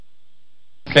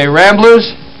Okay,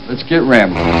 Ramblers, let's get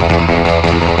rambling.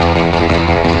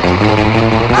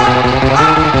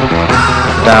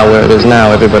 Now where it is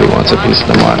now, everybody wants a piece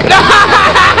of the market.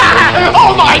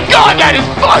 Oh my God, that is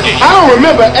funny! I don't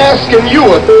remember asking you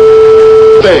a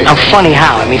thing. I'm funny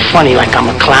how? I mean funny like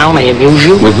I'm a clown, I amuse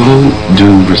you? With all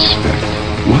due respect,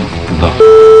 what the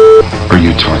are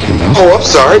you talking about? Oh, I'm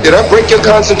sorry. Did I break your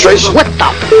concentration? What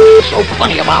the is so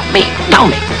funny about me?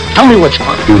 Tell me. Tell me what's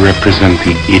funny. You represent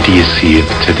the idiocy of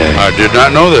today. I did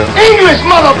not know that. English,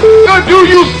 motherfucker! Do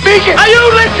you speak it? Are you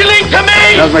listening to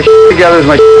me? How's my together? Is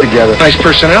my together? Nice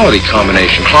personality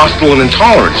combination, hostile and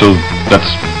intolerant. So that's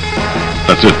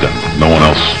it then. No one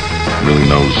else really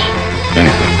knows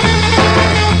anything.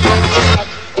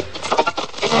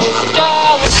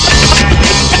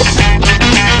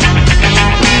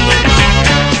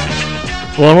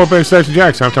 Well, welcome back to Stacks and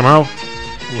Jacks. I'm Tom Howell.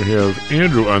 We have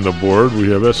Andrew on the board. We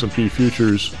have S&P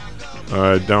futures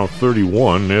down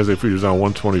 31. NASDAQ futures down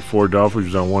 124. Dow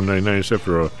futures down 199. Just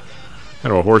after a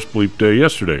kind of a horse bleep day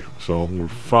yesterday. So we're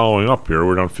following up here.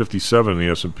 We're down 57 in the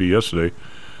S&P yesterday.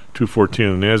 214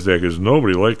 in the NASDAQ. As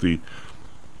nobody liked the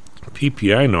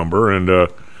PPI number. And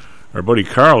our buddy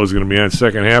Carl is going to be on the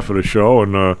second half of the show.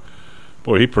 And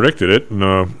boy, he predicted it. And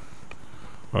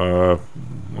I'm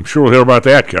sure we'll hear about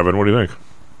that, Kevin. What do you think?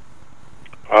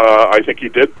 I think he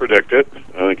did predict it.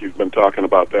 I think he's been talking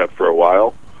about that for a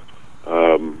while.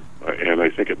 And I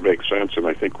think it makes sense, and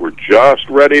I think we're just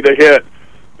ready to hit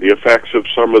the effects of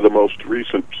some of the most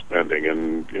recent spending.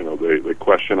 And, you know, the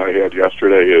question I had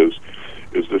yesterday is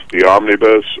this the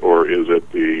omnibus, or is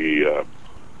it the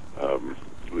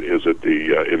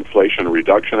Inflation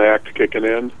Reduction Act kicking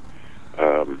in?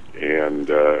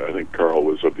 I think Carl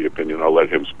was of the opinion, I'll let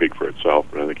him speak for itself,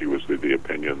 but I think he was of the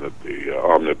opinion that the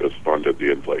omnibus funded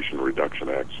the Inflation Reduction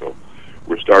Act. So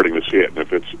we're starting to see it, and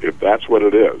if that's what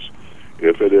it is,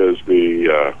 if it is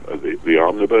the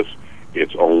omnibus,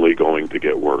 it's only going to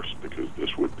get worse, because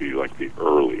this would be like the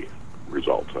early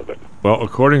results of it. Well,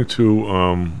 according to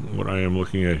what I am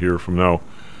looking at here from now,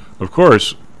 of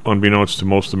course, unbeknownst to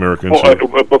most Americans.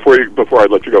 Before I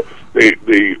let you go,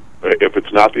 if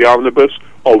it's not the omnibus,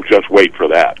 just wait for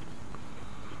that.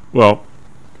 Well,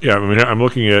 yeah, I mean, I'm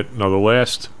looking at now the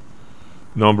last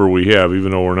number we have,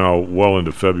 even though we're now well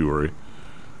into February,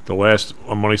 the last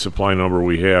money supply number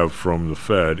we have from the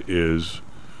Fed is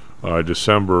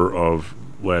December of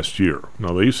last year.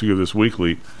 Now, they used to give this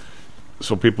weekly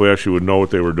so people actually would know what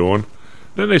they were doing.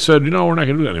 Then they said, we're not going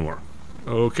to do that anymore.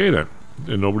 Okay, then.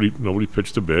 And nobody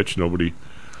pitched a bitch.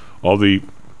 All the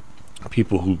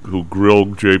people who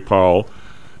grilled Jay Powell,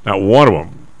 not one of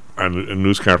them on a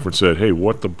news conference said, "Hey,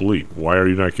 what the bleep? Why are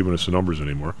you not giving us the numbers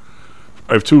anymore?"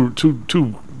 I have two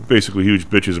basically huge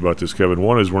bitches about this, Kevin.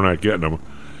 One is we're not getting them,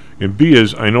 and B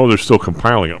is I know they're still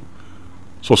compiling them,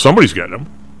 so somebody's getting them,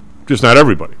 just not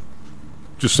everybody.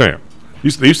 Just saying.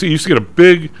 They used to get a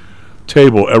big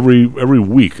table every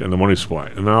week on the money supply,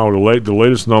 and now the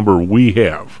latest number we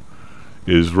have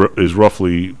is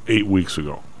roughly 8 weeks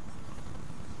ago.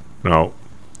 Now,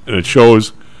 and it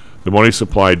shows the money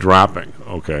supply dropping,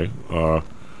 okay,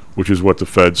 which is what the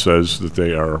Fed says that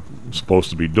they are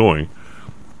supposed to be doing.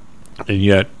 And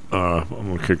yet, I'm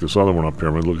going to kick this other one up here.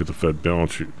 I'm going to look at the Fed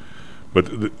balance sheet. But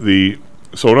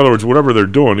so in other words, whatever they're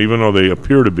doing, even though they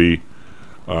appear to be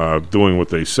doing what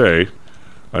they say,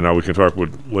 and now we can talk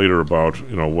later about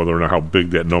whether or not how big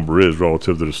that number is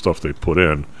relative to the stuff they put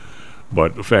in.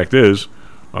 But the fact is,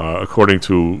 according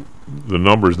to the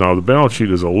numbers now, the balance sheet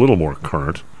is a little more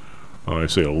current. I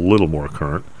say a little more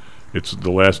current. It's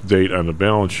the last date on the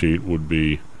balance sheet would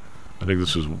be, I think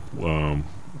this is, I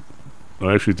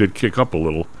actually did kick up a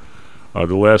little.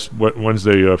 The last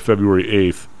Wednesday, February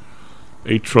 8th,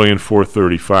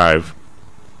 $8,435,000,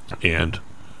 and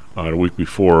the week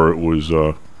before it was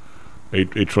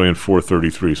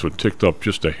 $8,433,000, so it ticked up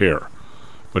just a hair.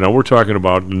 But now we're talking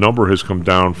about the number has come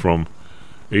down from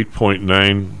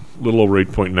 8.9, little over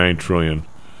 8.9 trillion.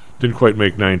 Didn't quite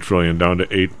make 9 trillion, down to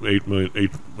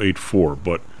 8.4.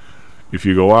 But if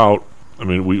you go out, I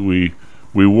mean, we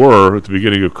were at the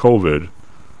beginning of COVID,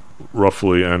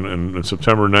 roughly on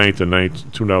September 9th and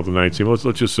 2019. Let's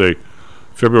just say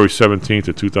February 17th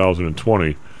of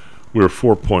 2020, we were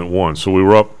 4.1. So we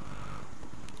were up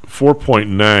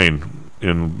 4.9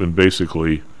 in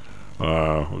basically,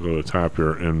 I'll go to the top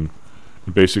here, in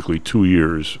basically 2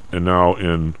 years. And now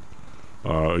in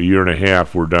a year and a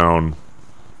half, we're down,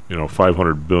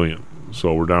 $500 billion.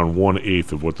 So we're down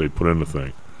 1/8 of what they put in the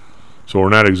thing. So we're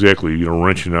not exactly,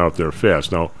 wrenching out there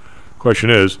fast. Now, question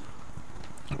is,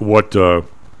 what are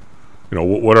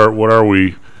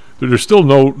we? There's still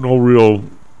no real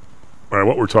all right,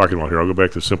 what we're talking about here, I'll go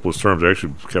back to the simplest terms.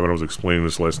 Actually, Kevin, I was explaining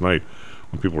this last night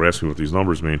when people were asking what these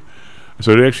numbers mean.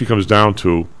 So it actually comes down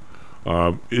to,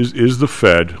 is the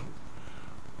Fed,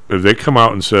 if they come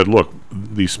out and said, look,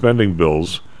 these spending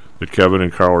bills that Kevin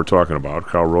and Carl are talking about,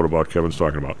 Carl wrote about, Kevin's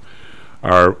talking about,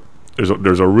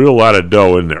 there's a real lot of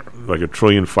dough in there, like $1.5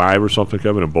 trillion or something,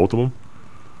 Kevin, in both of them.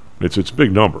 It's a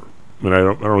big number. I mean, I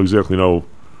don't exactly know.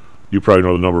 You probably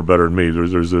know the number better than me.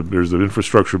 There's the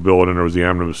infrastructure bill, and then there was the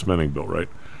omnibus spending bill, right?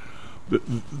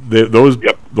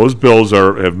 Those bills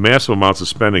have massive amounts of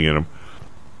spending in them,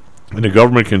 and the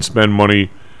government can spend money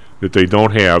that they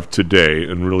don't have today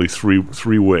in really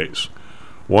three ways.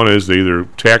 One is they either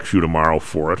tax you tomorrow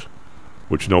for it,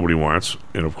 which nobody wants,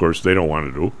 and of course they don't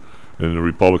want to do. And the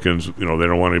Republicans, they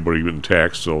don't want anybody getting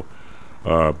taxed, so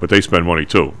but they spend money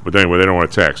too. But anyway, they don't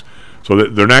want to tax, so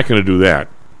they're not going to do that.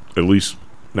 At least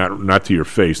not to your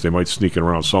face. They might sneak it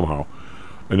around somehow.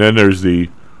 And then there's the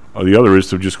other is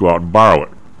to just go out and borrow it.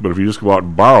 But if you just go out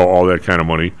and borrow all that kind of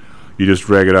money, you just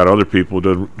drag it out of other people.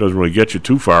 It doesn't really get you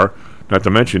too far. Not to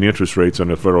mention the interest rates on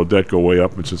the federal debt go way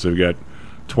up, and since they've got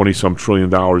 $20-some trillion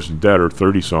in debt, or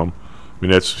 30-some, I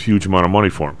mean, that's a huge amount of money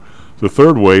for them. The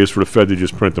third way is for the Fed to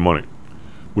just print the money,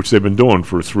 which they've been doing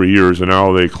for 3 years, and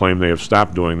now they claim they have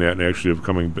stopped doing that and actually have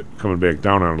coming back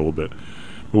down on it a little bit.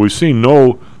 But we've seen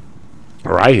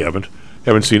I haven't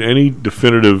seen any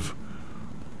definitive,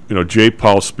 Jay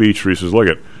Powell speech where he says, look,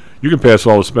 you can pass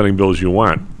all the spending bills you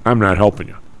want. I'm not helping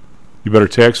you. You better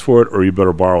tax for it or you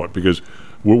better borrow it, because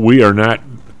we are not.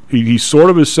 He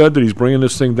sort of has said that he's bringing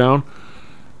this thing down,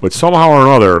 but somehow or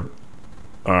another,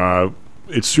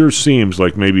 it sure seems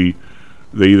like maybe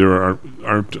they either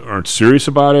aren't serious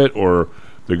about it, or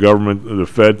the government, the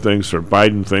Fed thinks, or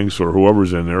Biden thinks, or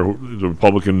whoever's in there, the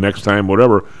Republican next time,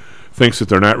 whatever, thinks that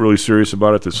they're not really serious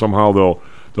about it, that somehow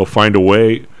they'll find a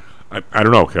way. I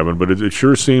don't know, Kevin, but it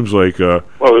sure seems like...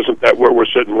 well, isn't that where we're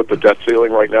sitting with the debt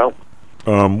ceiling right now?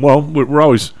 Well, we're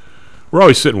always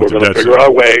sitting with the debt ceiling. We're going to figure out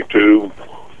a way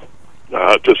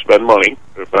to spend money,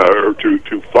 or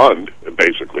to fund.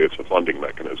 Basically, it's a funding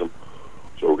mechanism.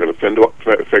 So we're going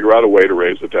to figure out a way to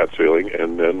raise the debt ceiling,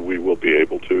 and then we will be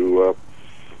able to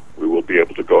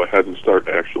go ahead and start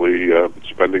actually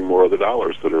spending more of the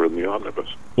dollars that are in the omnibus.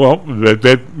 Well,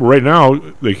 that right now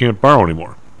they can't borrow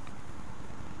anymore,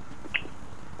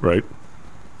 right?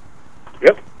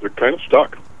 Yep, they're kind of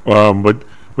stuck. But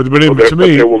to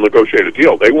me, they will negotiate a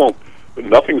deal. They won't.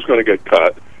 Nothing's going to get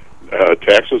cut.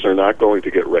 Taxes are not going to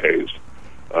get raised.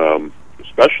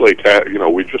 Especially,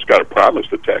 we just got a promise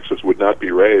that taxes would not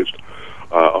be raised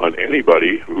on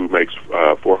anybody who makes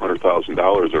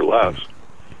 $400,000 or less.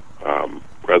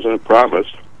 President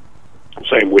promised,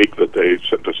 same week that they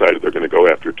decided they're going to go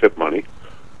after tip money,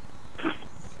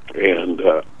 and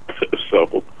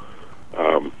so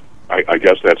I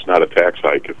guess that's not a tax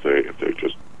hike if they're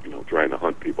just trying to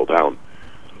hunt people down.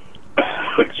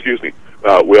 Excuse me.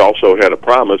 We also had a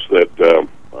promise that,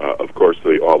 of course,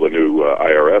 all the new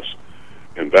IRS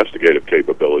investigative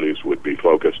capabilities would be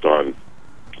focused on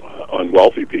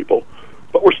wealthy people,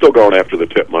 but we're still going after the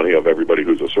tip money of everybody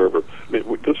who's a server. I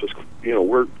mean, this is,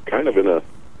 we're kind of in a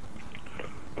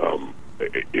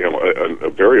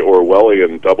very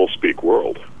Orwellian doublespeak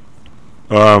world.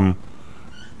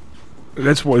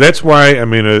 That's why. I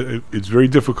mean, it's very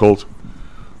difficult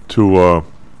to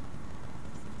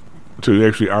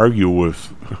actually argue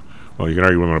with. Well, you can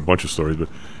argue with them on a bunch of stories, but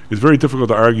it's very difficult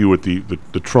to argue with the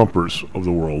Trumpers of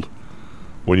the world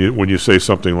when you say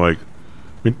something like,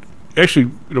 I mean, actually,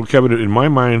 Kevin, in my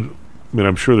mind, I mean,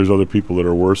 I'm sure there's other people that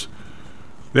are worse.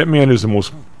 That man is the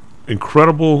most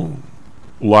incredible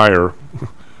liar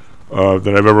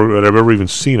that I've ever even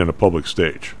seen on a public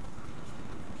stage.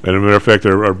 And as a matter of fact,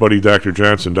 our buddy Dr.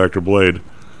 Johnson, Dr. Blade,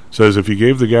 says if you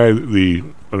gave the guy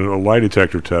a lie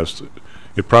detector test,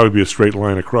 it'd probably be a straight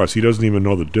line across. He doesn't even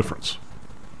know the difference.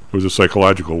 There's a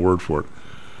psychological word for it.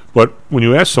 But when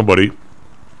you ask somebody,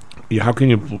 how can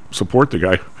you support the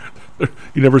guy?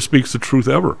 He never speaks the truth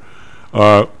ever.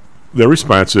 Their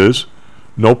response is,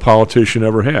 no politician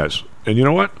ever has. And you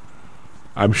know what?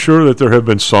 I'm sure that there have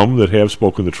been some that have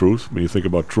spoken the truth. When you think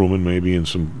about Truman, maybe, and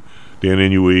some Dan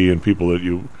Inouye and people that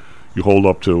you hold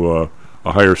up to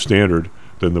a higher standard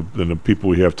than the people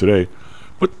we have today.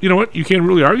 But you know what? You can't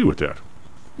really argue with that.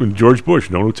 And George Bush,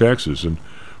 no new taxes, and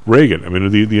Reagan. I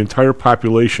mean, the entire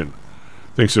population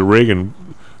thinks that Reagan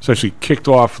essentially kicked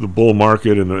off the bull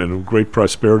market and great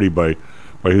prosperity by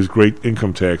his great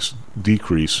income tax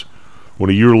decrease. When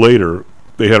a year later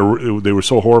they were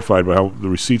so horrified by how the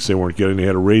receipts they weren't getting, they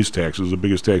had to raise taxes, the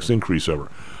biggest tax increase ever.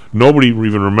 Nobody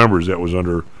even remembers that was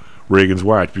under Reagan's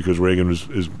watch because Reagan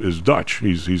is Dutch.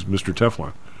 He's Mr.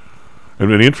 Teflon. And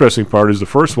the interesting part is the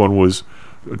first one was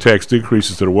tax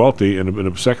increases to the wealthy, and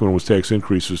the second one was tax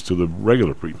increases to the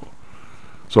regular people.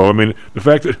 So I mean, the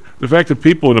fact that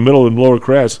people in the middle and lower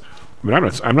class, I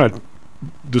mean, I'm not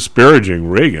disparaging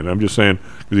Reagan. I'm just saying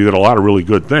because he did a lot of really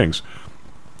good things.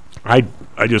 I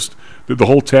just the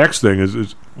whole tax thing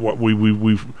is what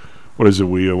we've what is it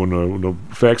when the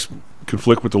facts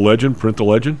conflict with the legend, print the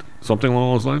legend, something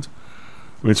along those lines.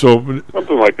 I mean, so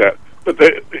something like that. But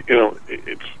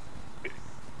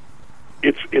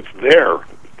it's there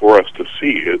for us to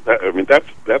see. I mean,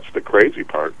 that's the crazy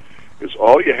part. Is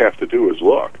all you have to do is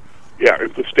look. Yeah,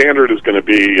 if the standard is going to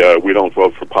be we don't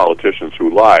vote for politicians who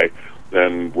lie,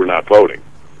 then we're not voting.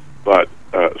 But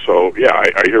so yeah,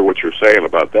 I hear what you're saying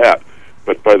about that.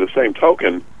 But by the same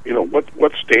token,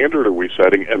 what standard are we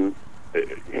setting? And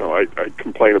I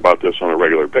complain about this on a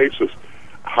regular basis.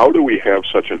 How do we have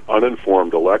such an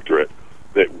uninformed electorate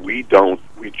that we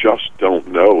just don't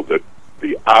know that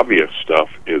the obvious stuff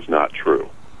is not true?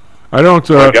 I don't.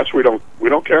 I guess we don't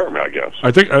care. I guess.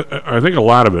 I think a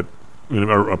lot of it,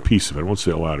 or a piece of it. I won't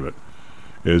say a lot of it.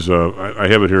 Is I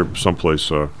have it here someplace,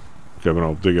 Kevin.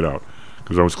 I'll dig it out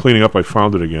because I was cleaning up. I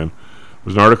found it again. It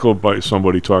was an article by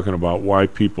somebody talking about why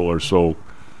people are so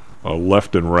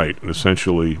left and right, and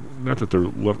essentially, not that they're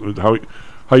left.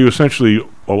 How you essentially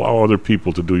allow other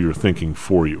people to do your thinking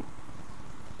for you.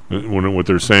 When what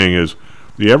they're saying is,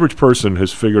 the average person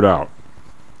has figured out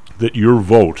that your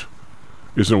vote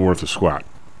isn't worth a squat.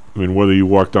 I mean, whether you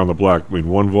walk down the block, I mean,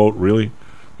 one vote, really?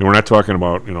 And we're not talking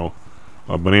about,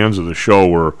 a bonanza of the show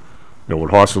where, when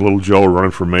Hoss and Little Joe were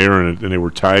running for mayor and they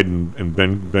were tied and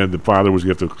Ben, the father, was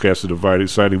going to have to cast a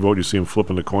deciding vote. You see him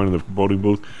flipping the coin in the voting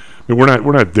booth. I mean,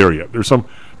 we're not there yet. There's some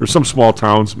small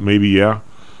towns, maybe, yeah,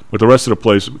 but the rest of the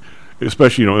place,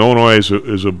 especially, Illinois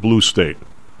is a blue state.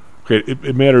 Okay,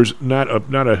 it matters not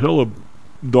a hill of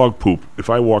dog poop if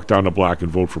I walk down the block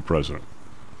and vote for president.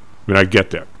 I mean, I get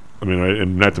that. I mean,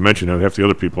 and not to mention half the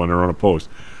other people and they're unopposed.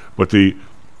 But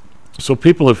so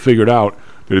people have figured out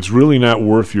that it's really not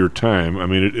worth your time. I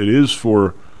mean, it is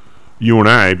for you and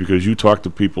I because you talk to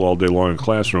people all day long in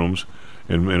classrooms,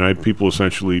 and people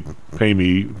essentially pay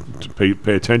me to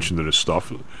pay attention to this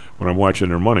stuff when I'm watching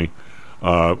their money,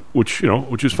 which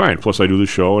is fine. Plus, I do the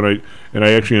show, and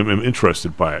I actually am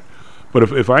interested by it.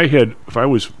 But if I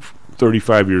was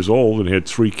 35 years old and had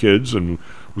 3 kids and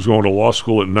was going to law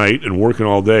school at night and working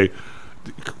all day,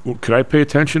 could I pay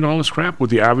attention to all this crap with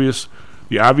the obvious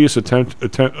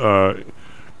the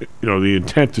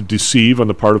intent to deceive on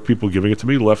the part of people giving it to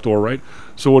me, left or right?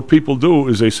 So what people do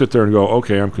is they sit there and go,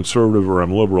 okay, I'm conservative or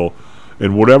I'm liberal,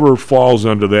 and whatever falls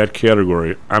under that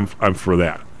category, I'm for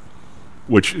that.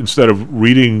 Which instead of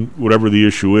reading whatever the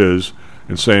issue is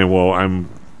and saying, well, I'm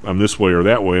this way or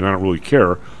that way, and I don't really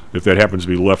care if that happens to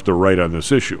be left or right on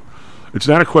this issue. It's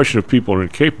not a question of people are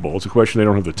incapable. It's a question they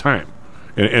don't have the time.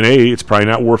 And it's probably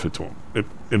not worth it to them,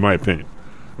 in my opinion.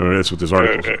 I mean, that's what this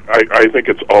article says. I think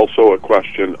it's also a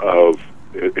question of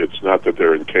it's not that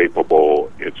they're incapable.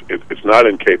 It's not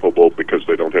incapable because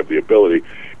they don't have the ability.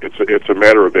 It's a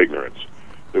matter of ignorance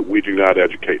that we do not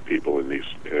educate people in these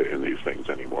things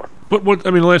anymore. But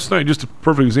last night, just a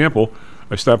perfect example,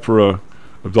 I stopped for a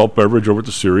adult beverage over at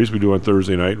the Series we do on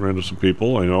Thursday night, ran into some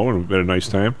people I know, and we've had a nice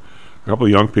time. A couple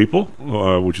of young people,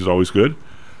 which is always good.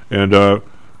 And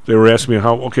they were asking me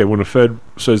when the Fed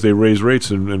says they raise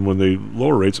rates and when they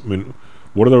lower rates, I mean,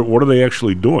 what are they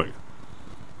actually doing?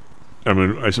 I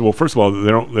mean, I said, well, first of all, they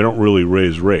don't really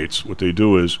raise rates. What they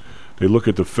do is they look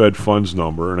at the Fed funds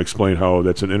number and explain how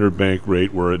that's an interbank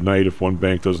rate where at night if one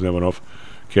bank doesn't have enough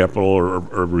capital or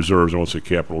reserves, I won't say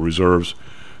capital, reserves,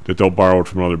 that they'll borrow it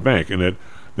from another bank. And that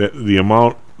the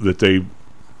amount that they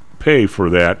pay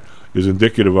for that is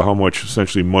indicative of how much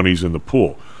essentially money's in the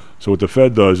pool. So what the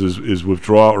Fed does is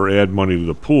withdraw or add money to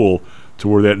the pool to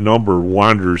where that number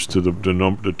wanders to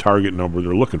the target number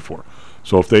they're looking for.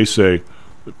 So if they say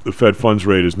the Fed funds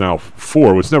rate is now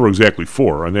 4, it's never exactly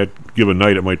 4. On that given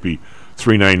night, it might be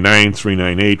 399,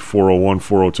 398, 401,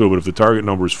 402. But if the target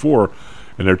number is 4,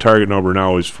 and their target number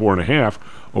now is 4.5,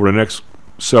 over the next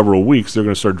several weeks, they're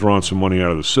going to start drawing some money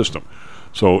out of the system.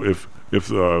 So if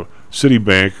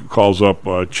Citibank calls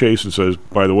up Chase and says,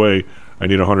 by the way, I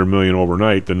need $100 million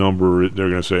overnight, the number, they're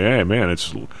going to say, hey, man,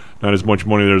 it's not as much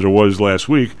money as there was last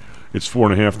week. It's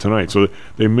 4.5 tonight. So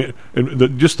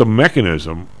just the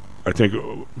mechanism, I think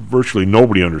virtually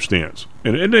nobody understands.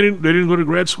 And they didn't go to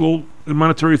grad school in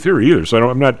monetary theory either.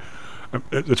 So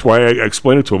that's why I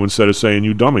explain it to them instead of saying,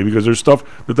 you dummy, because there's stuff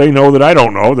that they know that I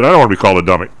don't know, that I don't want to be called a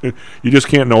dummy. You just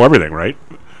can't know everything, right?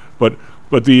 But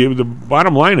the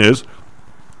bottom line is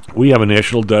we have a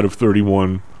national debt of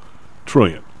 $31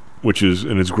 trillion.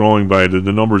 and it's growing by the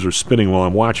numbers are spinning while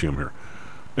I'm watching them here.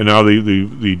 And now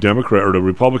the Democrat or the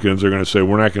Republicans are going to say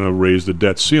we're not going to raise the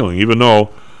debt ceiling, even though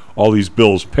all these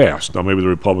bills passed. Now maybe the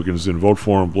Republicans didn't vote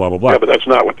for them, blah blah blah. Yeah, but that's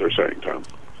not what they're saying, Tom.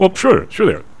 Well, sure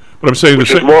they are. But I'm saying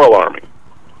which is more alarming.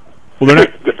 Well, they're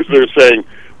not. They're saying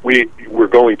we're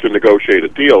going to negotiate a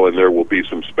deal and there will be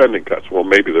some spending cuts. Well,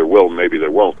 maybe there will, maybe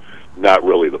there won't. Not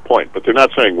really the point. But they're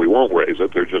not saying we won't raise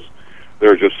it. They're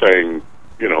just saying,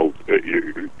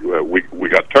 we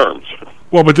got terms.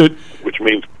 Well, but which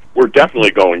means we're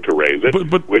definitely going to raise it.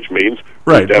 But which means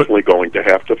right, we're definitely going to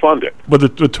have to fund it.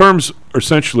 But the terms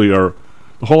essentially are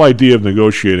the whole idea of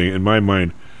negotiating. In my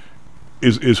mind,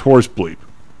 is horse bleep.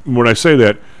 When I say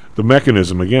that, the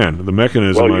mechanism. Well,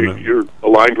 you're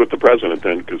aligned with the president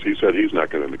then, because he said he's not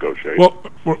going to negotiate. Well,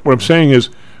 what I'm saying is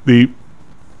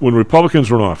when Republicans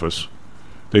were in office,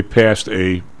 they passed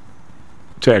a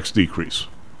tax decrease,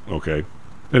 okay,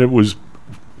 and it was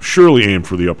surely aimed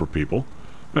for the upper people.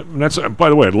 And that's, by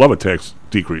the way, I'd love a tax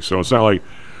decrease. So it's not like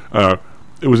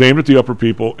it was aimed at the upper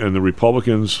people, and the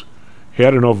Republicans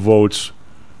had enough votes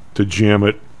to jam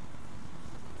it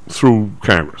through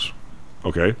Congress.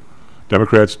 Okay.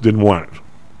 Democrats didn't want it.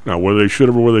 Now, whether they should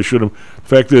have or whether they shouldn't, the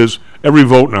fact is, every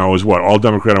vote now is what? All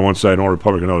Democrat on one side and all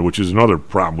Republican on the other, which is another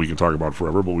problem we can talk about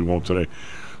forever, but we won't today.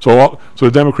 So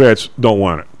the Democrats don't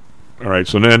want it. All right,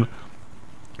 so then,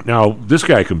 now this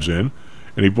guy comes in,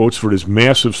 and he votes for this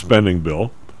massive spending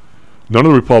bill. None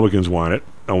of the Republicans want it,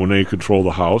 and when they control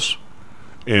the House,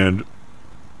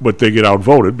 but they get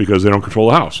outvoted because they don't control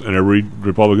the House, and every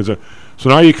Republican says, so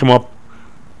now you come up,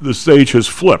 the stage has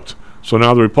flipped. So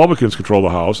now the Republicans control the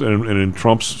House, and in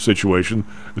Trump's situation,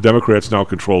 the Democrats now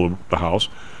control the House.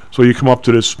 So you come up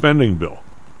to this spending bill,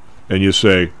 and you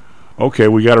say, okay,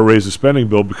 we got to raise the spending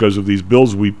bill because of these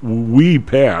bills we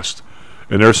passed,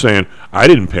 and they're saying, I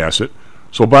didn't pass it.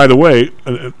 So by the way,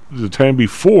 the time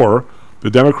before,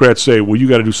 the Democrats say, well, you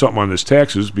got to do something on this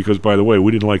taxes because, by the way,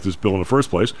 we didn't like this bill in the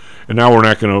first place, and now we're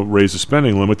not going to raise the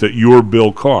spending limit that your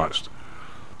bill caused.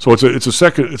 So it's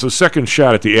a second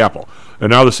shot at the apple.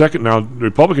 And now the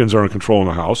Republicans are in control in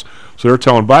the House, so they're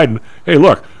telling Biden, hey,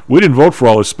 look, we didn't vote for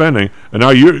all this spending, and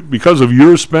now because of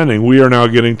your spending, we are now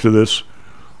getting to this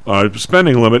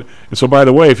spending limit. And so, by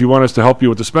the way, if you want us to help you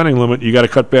with the spending limit, you got to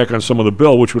cut back on some of the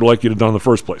bill, which we'd like you to have done in the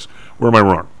first place. Where am I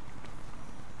wrong?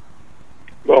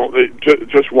 Well,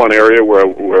 just one area where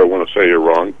I want to say you're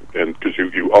wrong, and because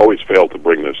you always fail to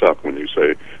bring this up when you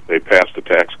say they passed a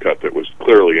tax cut that was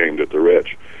clearly aimed at the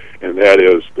rich, and that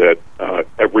is that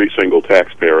every single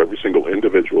taxpayer, every single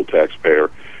individual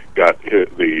taxpayer got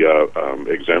the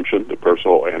exemption, the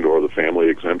personal and or the family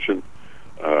exemption,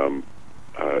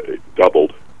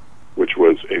 doubled, which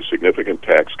was a significant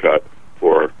tax cut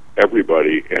for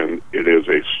everybody, and it is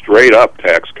a straight-up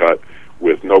tax cut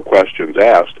with no questions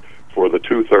asked for the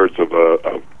 2/3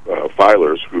 of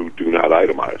filers who do not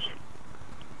itemize.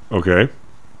 Okay.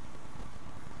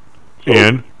 So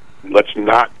and let's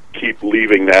not keep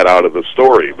leaving that out of the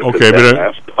story. Okay,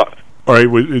 all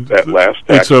right. That last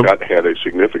tax cut had a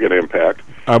significant impact.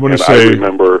 I'm going to say. I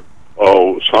remember,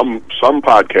 some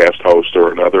podcast host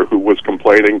or another who was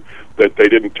complaining that they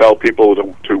didn't tell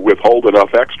people to withhold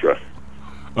enough extra.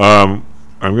 I'm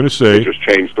going to say. They just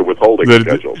changed the withholding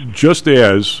schedules. Just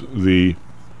as the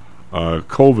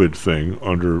COVID thing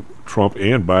under Trump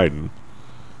and Biden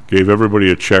gave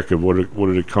everybody a check of what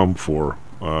did it come for.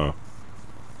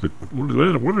 What did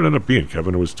it end up being,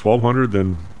 Kevin? It was $1,200,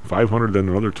 then $500, then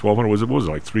another $1,200. Was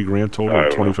it like $3,000 total?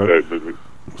 25,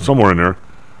 somewhere in there.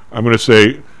 I'm going to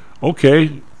say,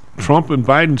 okay, Trump and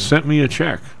Biden sent me a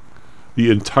check.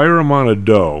 The entire amount of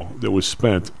dough that was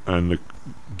spent on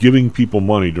giving people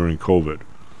money during COVID,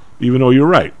 even though you're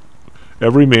right,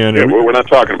 every man. Yeah, we're not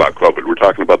talking about COVID. We're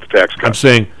talking about the tax cut. I'm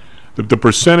saying the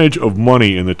percentage of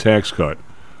money in the tax cut.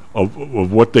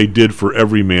 Of what they did for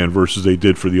every man versus they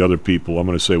did for the other people, I'm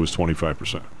going to say was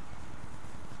 25%.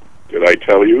 Did I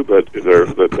tell you that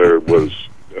there was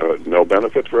no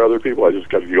benefit for other people? I just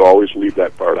got you always leave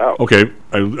that part out. Okay,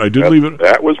 I did leave it.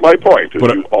 That was my point.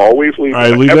 But you always leave.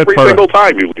 Every single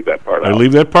time you leave that part out. I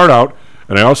leave that part out,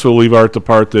 and I also leave out the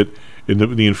part that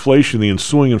in the inflation, the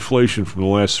ensuing inflation from the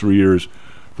last 3 years,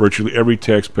 virtually every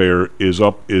taxpayer is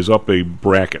up a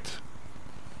bracket,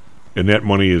 and that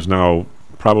money is now.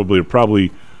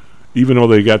 Probably, even though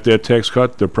they got that tax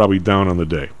cut, they're probably down on the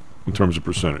day in terms of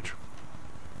percentage.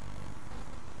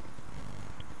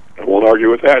 I won't argue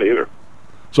with that either.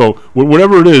 So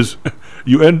whatever it is,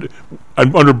 you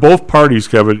under both parties,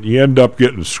 Kevin. You end up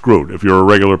getting screwed if you're a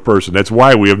regular person. That's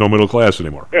why we have no middle class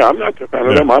anymore. Yeah, I'm not a fan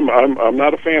of them. I'm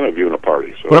not a fan of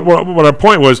uniparty. So. But what our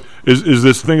point was is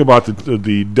this thing about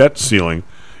the debt ceiling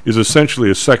is essentially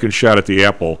a second shot at the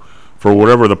apple for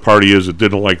whatever the party is that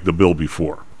didn't like the bill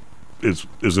before.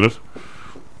 Isn't it?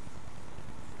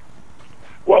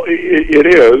 Well, it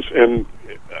is, and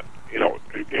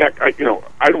heck,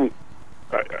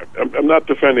 I'm not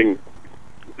defending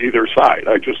either side.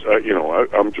 I just,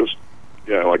 I'm just,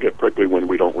 I get prickly when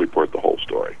we don't report the whole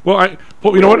story. Well,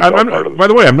 you know what? By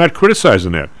the way, I'm not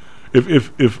criticizing that.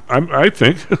 I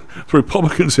think the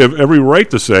Republicans have every right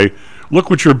to say, "Look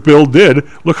what your bill did.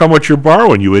 Look how much you're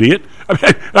borrowing, you idiot." I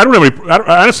mean,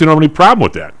 I honestly don't have any problem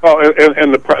with that. Oh,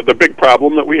 and the big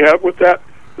problem that we have with that,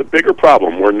 the bigger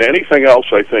problem more than anything else,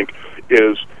 I think,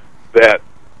 is that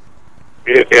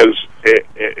as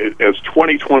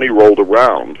 2020 rolled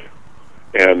around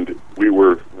and we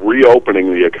were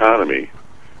reopening the economy,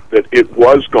 that it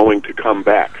was going to come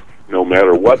back. No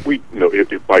matter what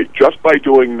by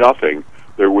doing nothing,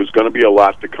 there was going to be a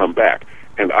lot to come back.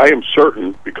 And I am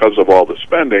certain, because of all the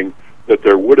spending, that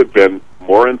there would have been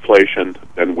more inflation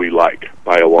than we like,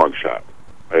 by a long shot.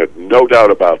 I have no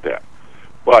doubt about that.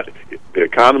 But the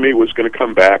economy was going to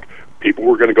come back. People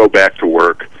were going to go back to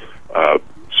work.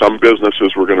 Some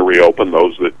businesses were going to reopen,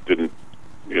 those that didn't,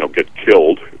 get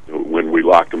killed when we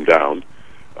locked them down.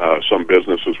 Some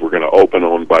businesses were going to open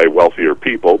owned by wealthier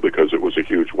people because it was a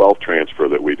huge wealth transfer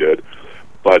that we did.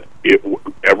 But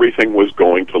everything was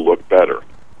going to look better.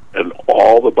 And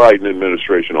all the Biden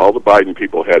administration, all the Biden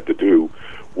people had to do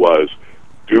was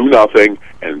do nothing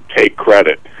and take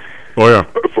credit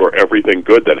for everything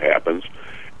good that happens.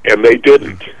 And they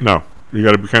didn't. No. You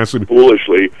got to be constantly...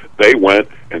 Foolishly, they went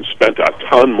and spent a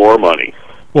ton more money.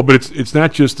 Well, but it's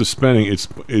not just the spending, it's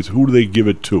who do they give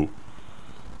it to?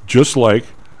 Just like,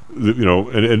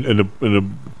 the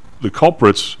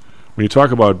culprits, when you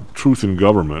talk about truth in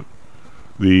government,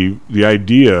 the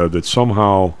idea that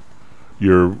somehow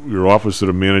your Office of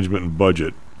the Management and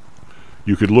Budget,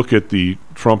 you could look at the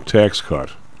Trump tax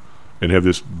cut and have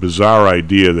this bizarre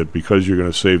idea that because you're going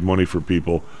to save money for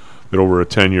people, that over a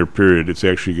 10-year period, it's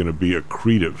actually going to be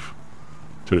accretive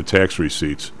to the tax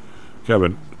receipts.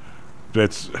 Kevin,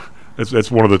 that's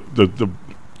one of the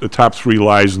top 3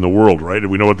 lies in the world, right?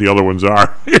 And we know what the other ones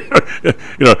are. And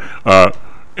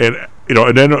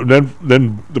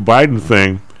then the Biden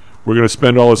thing, we're going to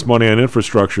spend all this money on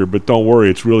infrastructure, but don't worry,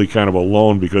 it's really kind of a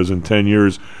loan because in 10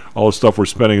 years, all the stuff we're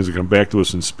spending is going to come back to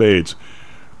us in spades.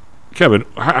 Kevin,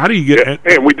 how do you get...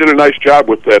 And we did a nice job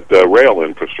with that rail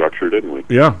infrastructure, didn't we?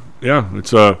 Yeah.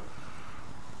 It's I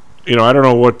don't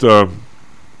know what. I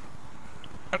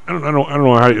don't know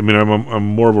how. I mean, I'm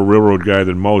more of a railroad guy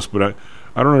than most, but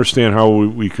I don't understand how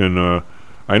we can.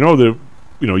 I know that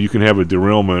you can have a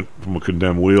derailment from a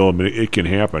condemned wheel. I mean, it can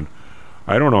happen.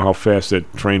 I don't know how fast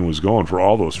that train was going for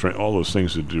all those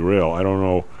things to derail. I don't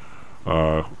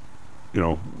know.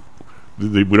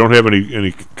 We don't have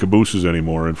any cabooses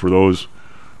anymore, and for those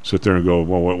sit there and go,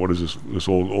 well, what does this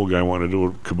old guy want to do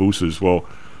with cabooses? Well,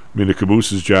 I mean, the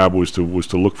caboose's job was to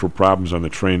look for problems on the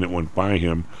train that went by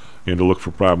him, and to look for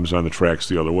problems on the tracks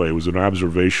the other way. It was an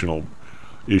observational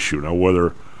issue. Now,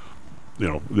 whether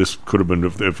this could have been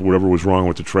if whatever was wrong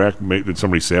with the track, did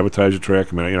somebody sabotage the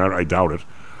track? I mean, I doubt it.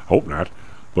 Hope not.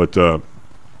 But the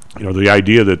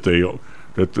idea that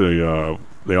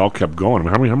they all kept going.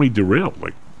 I mean, how many derailed?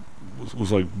 Like it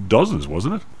was like dozens,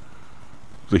 wasn't it?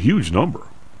 It was a huge number.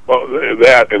 Well,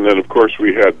 that, and then of course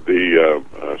we had the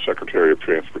Secretary of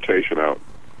Transportation out.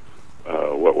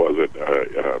 What was it?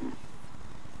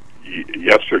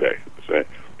 Yesterday,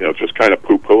 just kind of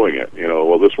poo-pooing it.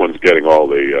 Well, this one's getting all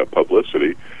the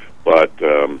publicity, but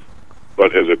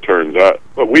as it turns out,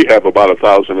 we have about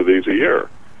 1,000 of these a year,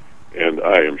 and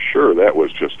I am sure that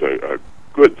was just a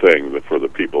good thing for the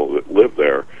people that live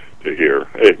there to hear.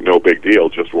 Hey, no big deal,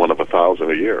 just one of 1,000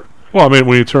 a year. Well, I mean,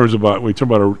 when you talk about a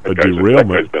derailment, that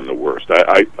guy's been the worst.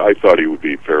 I thought he would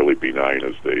be fairly benign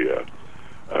as the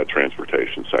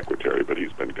transportation secretary, but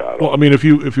he's been god awful. Well, I mean, if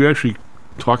you actually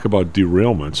talk about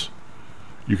derailments,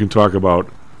 you can talk about.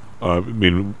 I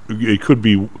mean, it could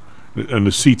be, and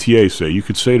the CTA say you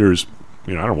could say there's,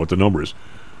 I don't know what the number is,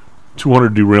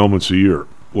 200 derailments a year.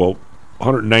 Well,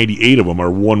 198 of them are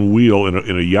one wheel in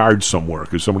a yard somewhere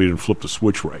because somebody didn't flip the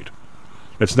switch right.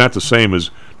 That's not the same as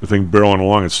the thing barreling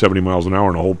along at 70 miles an hour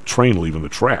and a whole train leaving the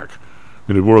track.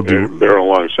 I mean, barreling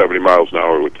along 70 miles an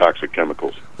hour with toxic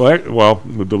chemicals. Well,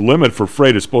 the limit for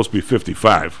freight is supposed to be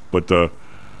 55, but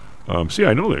see,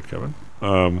 I know that, Kevin,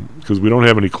 because we don't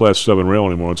have any Class 7 rail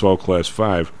anymore. It's all Class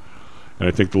 5, and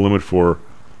I think the limit for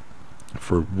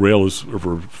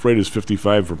freight is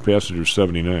 55, for passengers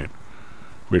 79.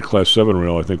 We had Class 7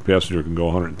 rail. I think passenger can go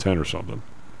 110 or something,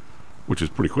 which is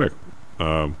pretty quick.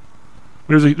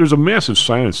 There's a massive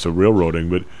science to railroading,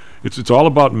 but it's all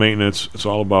about maintenance. It's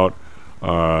all about.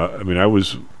 When I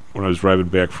was driving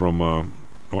back from, I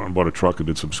went and bought a truck and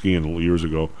did some skiing years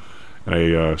ago, and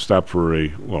I stopped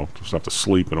to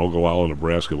sleep in Ogallala,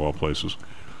 Nebraska, of all places.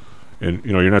 And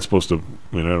you're not supposed to.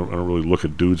 I don't really look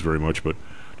at dudes very much, but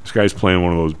this guy's playing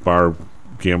one of those bar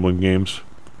gambling games,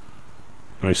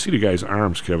 and I see the guy's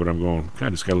arms, Kevin. I'm going,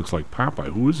 God, this guy looks like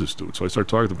Popeye. Who is this dude? So I start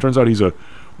talking to him. Turns out he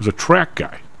was a track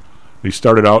guy. He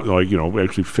started out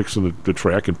actually fixing the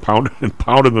track and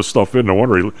pounding the stuff in. No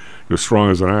wonder he was strong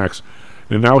as an ox.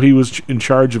 And now he was in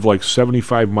charge of like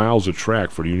 75 miles of track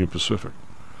for the Union Pacific.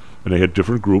 And they had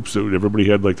different groups. Everybody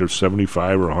had like their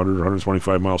 75 or 100 or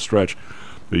 125 mile stretch.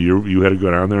 You had to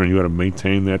go down there and you had to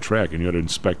maintain that track and you had to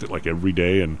inspect it like every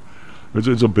day, and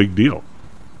it's a big deal.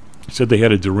 He said they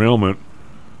had a derailment,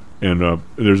 and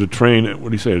there's a train.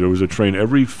 What did he say? There was a train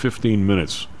every 15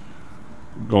 minutes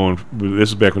going. This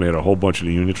is back when they had a whole bunch of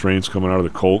the Union trains coming out of the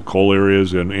coal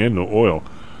areas and the oil.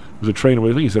 There was a train. I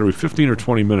think he said every 15 or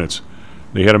 20 minutes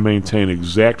they had to maintain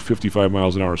exact 55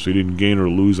 miles an hour, so you didn't gain or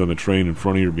lose on the train in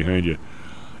front of you or behind you.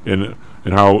 And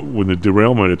how when the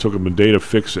derailment, it took them a day to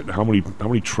fix it. How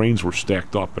many trains were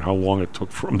stacked up, and how long it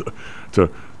took for them to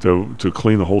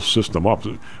clean the whole system up.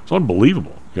 It's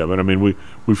unbelievable, Kevin. I mean,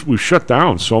 we've shut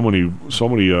down so many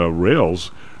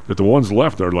rails that the ones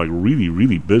left are like really,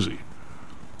 really busy.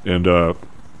 And I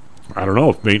don't know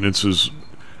if maintenance is.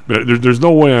 There's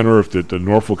no way on earth that the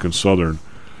Norfolk and Southern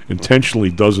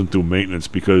intentionally doesn't do maintenance,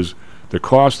 because the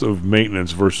cost of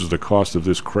maintenance versus the cost of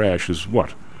this crash is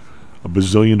what? A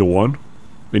bazillion to one?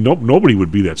 I mean, nobody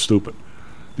would be that stupid.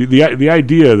 The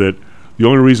idea that the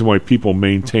only reason why people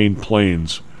maintain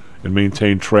planes and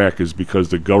maintain track is because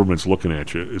the government's looking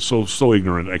at you is so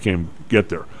ignorant. I can't get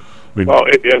there. I mean, well,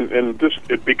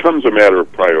 it becomes a matter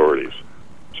of priorities.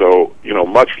 So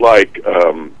much like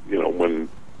when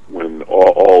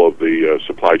all of the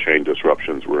supply chain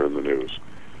disruptions were in the news,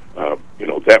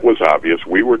 that was obvious.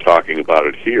 We were talking about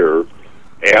it here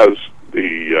as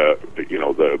the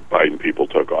Biden people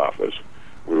took office.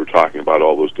 We were talking about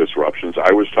all those disruptions.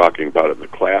 I was talking about it in the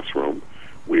classroom.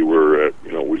 We were,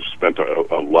 we spent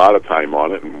a lot of time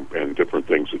on it and different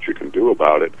things that you can do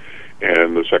about it.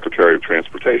 And the Secretary of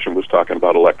Transportation was talking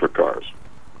about electric cars.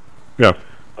 Yeah.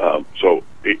 So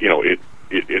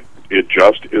it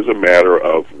just is a matter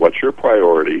of what's your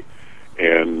priority,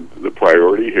 and the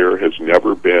priority here has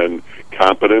never been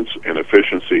competence and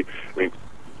efficiency. I mean,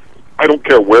 I don't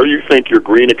care where you think your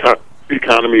green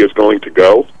economy is going to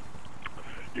go.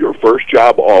 Your first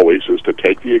job always is to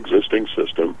take the existing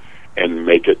system and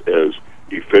make it as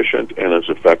efficient and as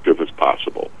effective as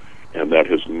possible. And that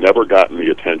has never gotten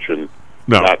the attention,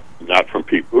 not from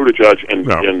Pete Buttigieg, and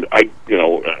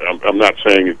I'm not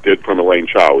saying it did from Elaine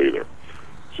Chao either.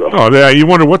 So you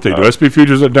wonder what they do. SP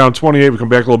futures are down 28. We come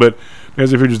back a little bit.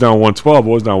 SP futures down 112. It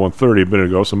was down 130 a minute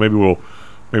ago. So maybe we'll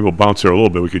bounce here a little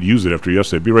bit. We could use it after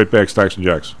yesterday. Be right back. Stocks and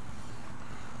Jocks.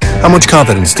 How much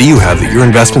confidence do you have that your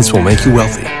investments will make you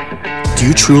wealthy? Do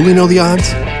you truly know the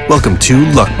odds? Welcome to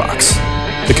Luckbox,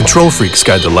 the control freak's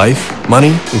guide to life, money,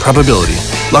 and probability.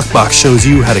 Luckbox shows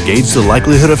you how to gauge the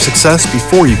likelihood of success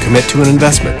before you commit to an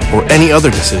investment or any other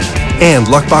decision. And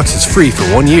Luckbox is free for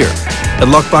 1 year at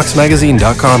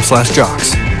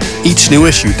luckboxmagazine.com/jocks. Each new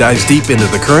issue dives deep into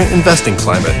the current investing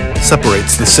climate,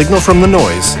 separates the signal from the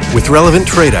noise with relevant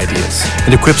trade ideas,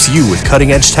 and equips you with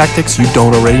cutting-edge tactics you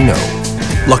don't already know.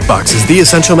 Luckbox is the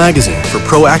essential magazine for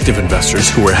proactive investors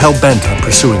who are hell-bent on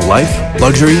pursuing life,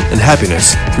 luxury, and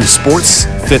happiness through sports,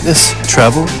 fitness,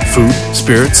 travel, food,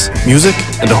 spirits, music,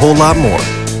 and a whole lot more.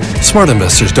 Smart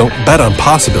investors don't bet on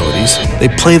possibilities, they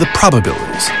play the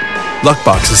probabilities.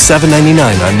 Luckbox is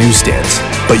 $7.99 on newsstands,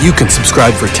 but you can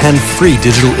subscribe for 10 free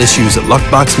digital issues at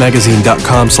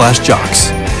luckboxmagazine.com/jocks.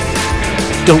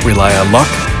 Don't rely on luck.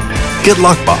 Get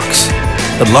Luckbox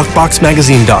at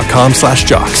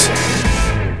luckboxmagazine.com/jocks.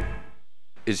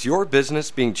 Is your business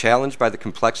being challenged by the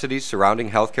complexities surrounding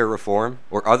healthcare reform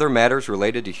or other matters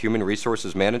related to human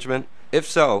resources management? If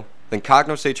so, then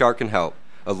Cognos HR can help.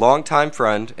 A longtime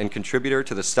friend and contributor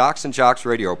to the Stocks and Jocks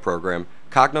radio program,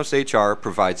 Cognos HR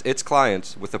provides its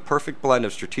clients with a perfect blend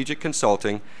of strategic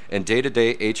consulting and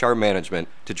day-to-day HR management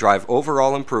to drive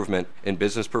overall improvement in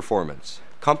business performance.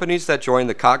 Companies that join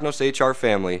the Cognos HR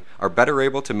family are better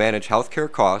able to manage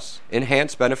healthcare costs,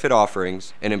 enhance benefit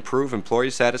offerings, and improve employee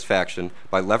satisfaction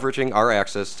by leveraging our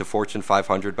access to Fortune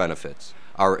 500 benefits.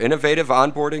 Our innovative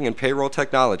onboarding and payroll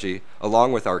technology,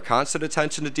 along with our constant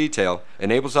attention to detail,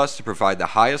 enables us to provide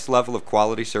the highest level of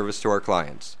quality service to our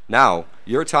clients. Now,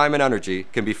 your time and energy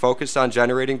can be focused on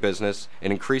generating business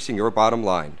and increasing your bottom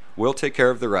line. We'll take care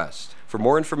of the rest. For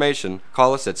more information,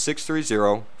 call us at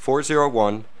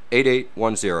 630-401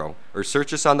 88810 or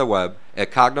search us on the web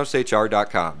at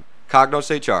cognoshr.com. Cognos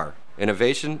HR,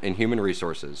 Innovation in Human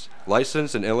Resources,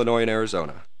 licensed in Illinois and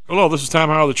Arizona. Hello, this is Tom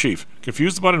Howell, the Chief.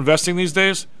 Confused about investing these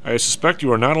days? I suspect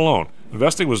you are not alone.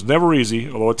 Investing was never easy,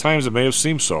 although at times it may have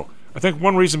seemed so. I think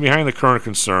one reason behind the current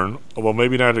concern, although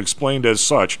maybe not explained as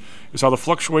such, is how the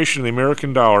fluctuation in the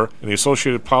American dollar and the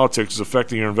associated politics is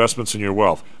affecting your investments and your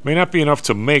wealth. It may not be enough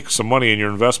to make some money in your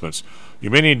investments. You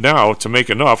may need now to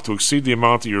make enough to exceed the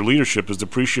amount that your leadership is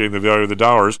depreciating the value of the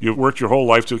dollars you've worked your whole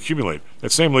life to accumulate.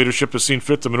 That same leadership has seen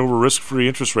fit to maneuver risk-free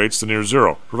interest rates to near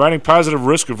zero. Providing positive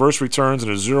risk-averse returns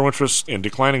in a zero-interest and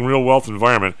declining real wealth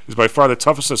environment is by far the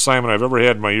toughest assignment I've ever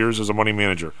had in my years as a money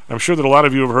manager. I'm sure that a lot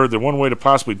of you have heard that one way to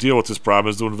possibly deal with this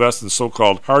problem is to invest in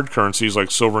so-called hard currencies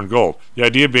like silver and gold. The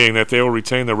idea being that they will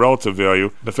retain their relative value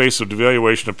in the face of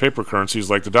devaluation of paper currencies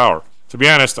like the dollar. To be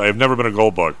honest, I have never been a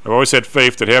gold bug. I've always had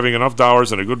faith that having enough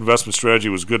dollars and a good investment strategy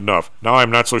was good enough. Now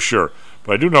I'm not so sure.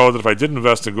 But I do know that if I did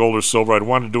invest in gold or silver, I'd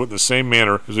want to do it in the same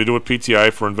manner as we do with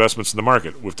PTI for investments in the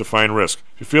market, with defined risk.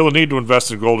 If you feel the need to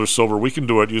invest in gold or silver, we can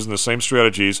do it using the same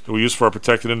strategies that we use for our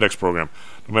protected index program.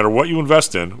 No matter what you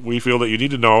invest in, we feel that you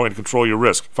need to know and control your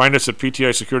risk. Find us at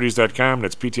PTIsecurities.com.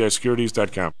 That's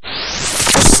PTIsecurities.com.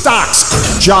 Stocks,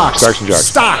 jocks, Stocks and jocks.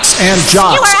 Stocks and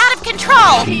jocks. You are out of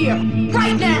control. Here,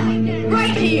 right now,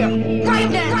 right here,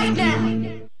 right now, right now.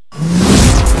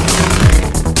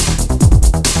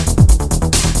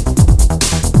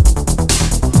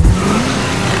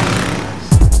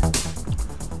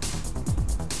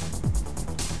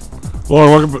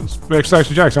 Hello and welcome back to Stocks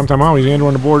and Jocks. I'm Tom Howell. He's Andrew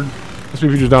on the board. S&P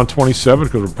futures down 27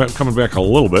 because we're coming back a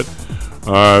little bit.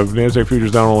 NASDAQ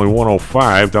futures down only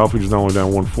 105. Dow futures only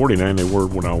down 149. They were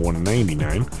down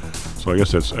 199. So I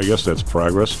guess that's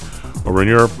progress. Over in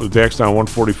Europe, the DAX down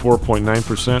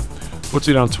 144.9%.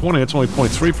 FTSE down 20. That's only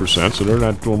 0.3%. So they're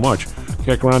not doing much.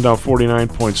 CAC around down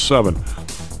 49.7.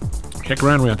 CAC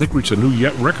around, I think, reached a new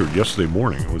record yesterday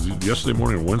morning. It was yesterday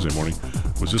morning or Wednesday morning.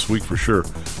 It was this week for sure.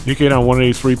 Nikkei down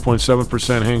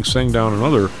 183.7%. Hang Seng down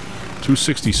another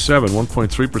 267,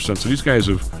 1.3%. So these guys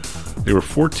they were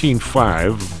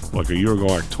 14.5 like a year ago,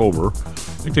 October.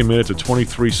 I think they made it to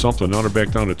 23 something. Now they're back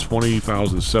down to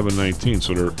 20,719.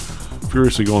 So they're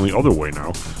furiously going the other way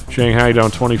now. Shanghai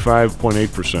down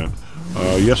 25.8%.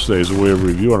 Yesterday is a way of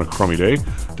review on a crummy day.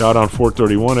 Dow down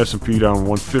 431, S&P down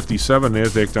 157,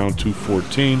 NASDAQ down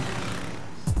 214.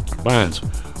 Bonds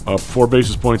up 4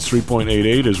 basis points,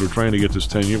 3.88 as we're trying to get this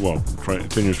 10 year. Well,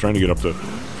 10 years trying to get up to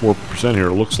 4% here.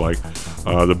 It looks like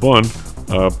the Bund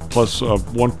plus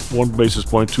 1 basis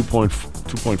point,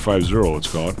 2.50.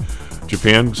 Let's call it.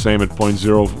 Japan same at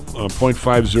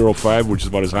 0.505, which is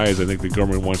about as high as I think the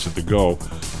government wants it to go.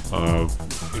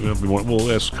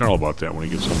 We'll ask Carl about that when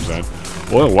he gets home time.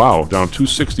 Oil, wow, down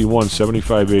 261,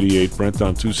 75.88. Brent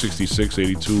down 266,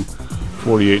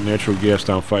 82.48. Natural gas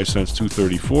down 5 cents,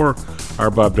 2.34.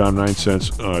 RBOB down 9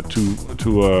 cents,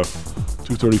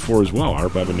 2.34 as well.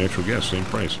 RBOB and natural gas, same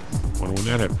price. Wonder when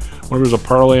that happened. Wonder if there's a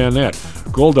parlay on that.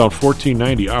 Gold down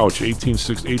 14.90. Ouch,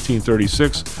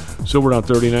 18.36. Silver down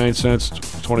 39 cents,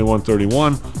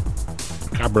 21.31.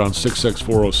 Copper down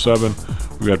 66407.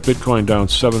 We got Bitcoin down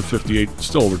 758,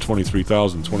 still over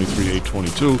 23,000,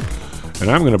 23,822. And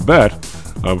I'm going to bet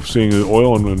of seeing the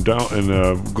oil and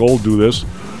gold do this,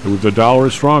 the dollar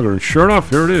is stronger. And sure enough,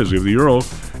 here it is. The euro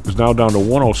is now down to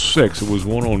 106. It was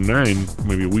 109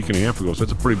 maybe a week and a half ago. So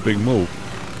that's a pretty big move.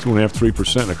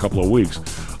 2.5-3% in a couple of weeks.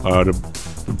 The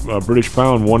British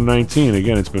pound 119.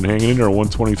 Again, it's been hanging in there at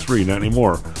 123. Not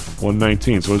anymore.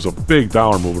 119. So there's a big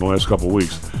dollar move in the last couple of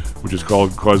weeks, which has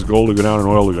caused gold to go down and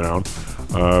oil to go down.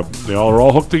 They are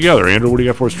all hooked together. Andrew, what do you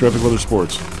got for us? Traffic, weather,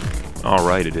 sports. All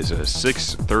right, it is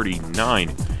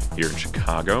 6:39 here in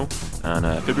Chicago on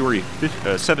February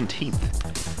 17th.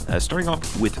 Starting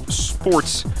off with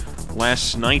sports.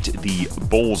 Last night, the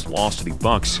Bulls lost to the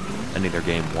Bucks, ending their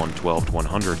game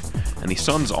 112-100, and the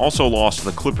Suns also lost to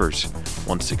the Clippers,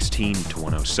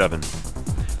 116-107.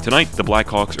 Tonight, the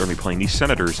Blackhawks are going to be playing the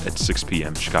Senators at 6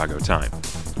 p.m. Chicago time.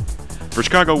 For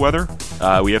Chicago weather,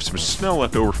 we have some snow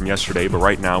left over from yesterday, but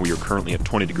right now we are currently at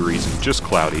 20 degrees and just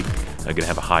cloudy. Going to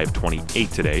have a high of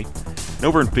 28 today. And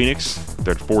over in Phoenix,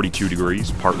 they're at 42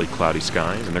 degrees, partly cloudy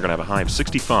skies, and they're going to have a high of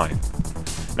 65.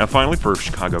 Now finally, for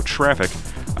Chicago traffic,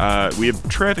 we have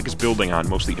traffic is building on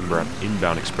mostly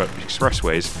inbound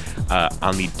expressways.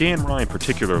 On the Dan Ryan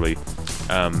particularly,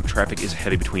 traffic is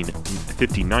headed between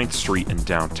 59th Street and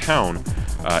downtown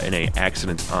in an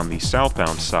accident on the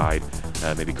southbound side,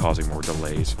 maybe causing more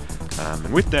delays.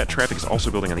 And with that, traffic is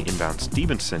also building on the inbound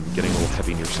Stevenson, getting a little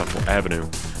heavy near Central Avenue.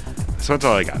 So that's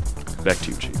all I got. Back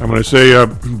to you, Chief. I'm going to say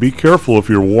be careful if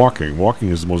you're walking. Walking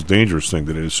is the most dangerous thing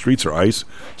today. The streets are ice.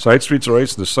 Side streets are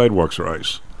ice. And the sidewalks are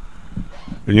ice.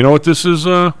 And you know what this is?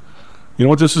 You know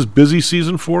what this is busy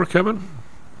season for, Kevin?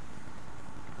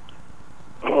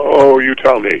 Oh, you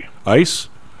tell me. Ice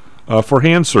for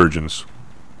hand surgeons.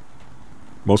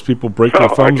 Most people break their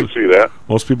thumbs. I can see that.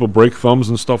 Most people break thumbs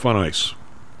and stuff on ice.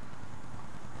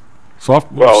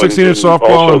 16-inch softball.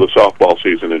 Also the softball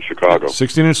season in Chicago.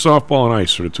 16-inch softball and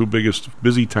ice are the two biggest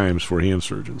busy times for hand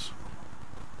surgeons.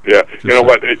 Yeah, you know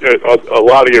what? A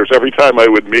lot of years, every time I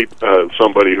would meet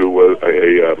somebody who was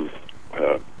a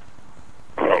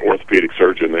orthopedic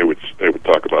surgeon, they would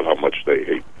talk about how much they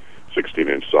hate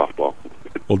 16-inch softball.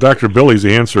 Well, Dr. Billy's a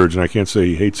hand surgeon. I can't say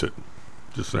he hates it.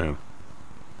 Just saying.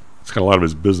 It's kind of a lot of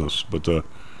his business, but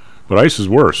ice is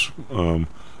worse.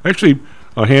 Actually,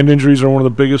 hand injuries are one of the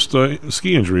biggest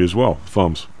ski injury as well.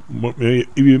 Thumbs,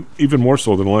 even more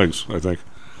so than legs, I think.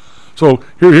 So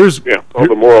here's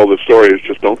the moral of the story is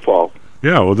just don't fall.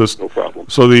 Yeah, well, no problem.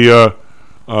 So the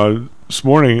this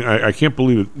morning, I can't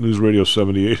believe it. News Radio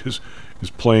 78 is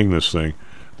playing this thing.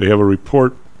 They have a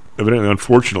report. Evidently,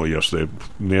 unfortunately, yesterday,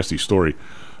 nasty story.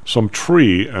 Some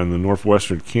tree on the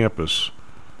Northwestern campus.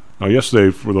 Now, yesterday,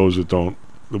 for those that don't,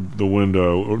 the wind,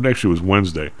 actually it was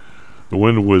Wednesday. The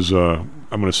wind was, I'm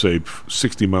going to say,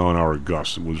 60-mile-an-hour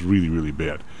gusts. It was really, really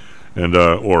bad. And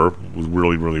or was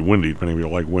really, really windy, depending if you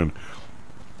like wind.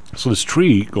 So this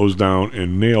tree goes down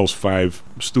and nails 5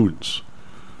 students.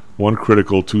 1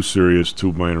 critical, 2 serious,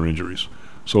 2 minor injuries.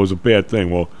 So it was a bad thing.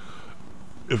 Well,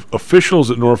 if officials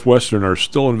at Northwestern are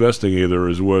still investigating either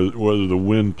as whether the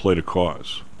wind played a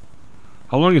cause.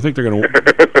 How long do you think they're going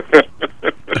to...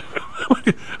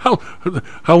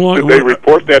 How long? Did they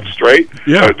report that straight?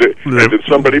 Yeah. Did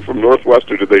somebody from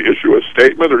Northwestern, did they issue a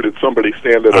statement, or did somebody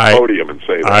stand at a podium and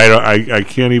say that? I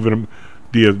can't even...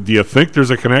 Do you think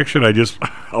there's a connection?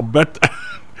 I'll bet...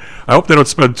 I hope they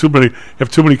don't have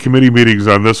too many committee meetings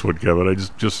on this one, Kevin. I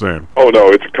just saying. Oh, no,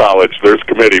 it's college. There's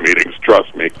committee meetings,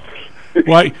 trust me.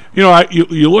 Well,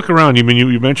 you look around.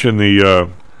 You mentioned the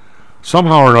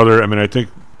somehow or another. I mean, I think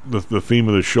the theme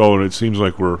of the show, and it seems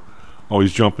like we're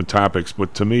always jumping topics,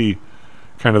 but to me,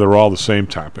 kind of they're all the same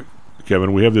topic,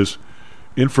 Kevin. We have this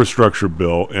infrastructure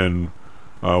bill, and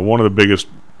one of the biggest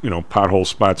pothole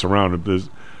spots around it is,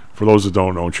 for those that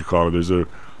don't know, in Chicago, there's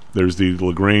the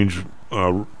LaGrange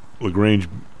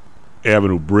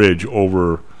Avenue Bridge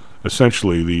over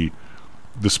essentially the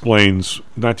Des Plaines,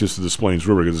 not just the Des Plaines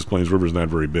River, because Des Plaines River is not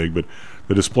very big, but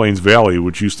the Des Plaines Valley,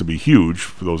 which used to be huge,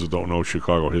 for those that don't know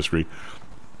Chicago history.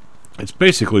 It's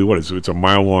basically it's a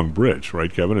mile-long bridge,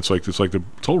 right, Kevin? It's like the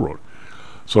toll road.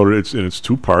 So it's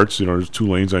 2 parts. There's 2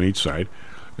 lanes on each side,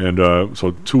 and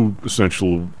so 2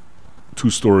 essential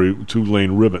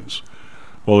 2-lane ribbons.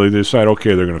 Well, they decide,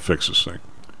 okay, they're going to fix this thing,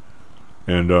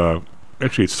 and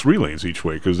actually it's 3 lanes each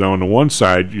way, because now on the one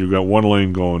side you've got 1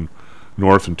 lane going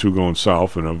north and 2 going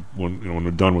south, and when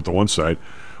they're done with the one side,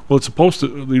 well, it's supposed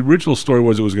to. The original story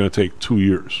was it was going to take 2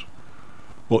 years.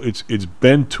 Well, it's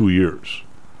been 2 years.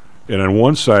 And on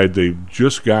one side, they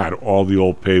just got all the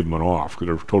old pavement off because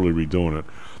they're totally redoing it.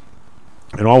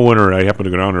 And all winter, I happen to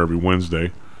go down there every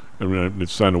Wednesday. I mean,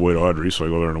 it's on the way to Audrey, so I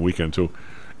go there on the weekend too.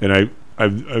 And I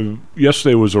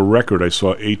yesterday was a record. I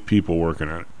saw 8 people working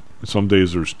on it. And some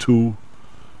days there's 2.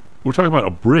 We're talking about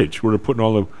a bridge where they're putting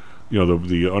all the,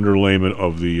 the underlayment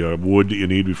of the wood that you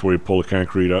need before you pull the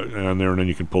concrete out on there, and then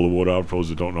you can pull the wood out. For those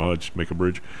that don't know how to make a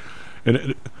bridge.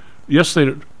 And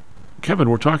yesterday,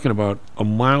 Kevin, we're talking about a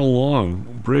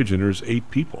mile-long bridge, and there's 8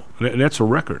 people, and that's a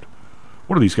record.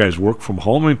 What do these guys work from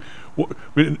home? I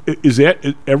mean, is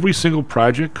that every single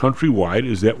project countrywide?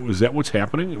 Is that what's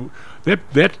happening?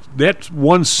 That's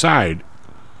one side.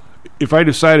 If I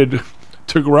decided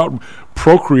to go out and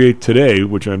procreate today,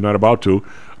 which I'm not about to,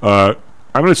 I'm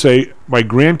going to say my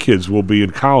grandkids will be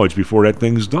in college before that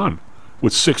thing's done.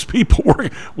 With 6 people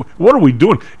working. What are we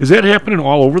doing? Is that happening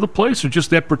all over the place, or just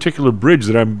that particular bridge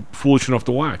that I'm foolish enough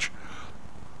to watch?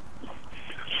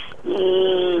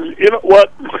 You know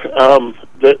what?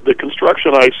 The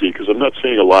construction I see, because I'm not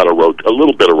seeing a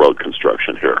little bit of road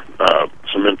construction here.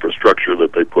 Some infrastructure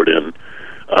that they put in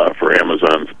for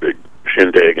Amazon's big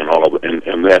shindig and all of it,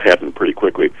 and that happened pretty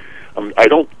quickly. I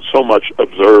don't so much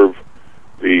observe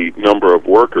the number of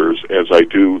workers as I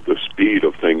do the speed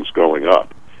of things going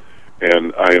up.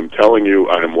 And I am telling you,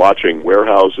 I am watching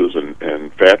warehouses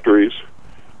and factories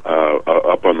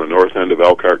up on the north end of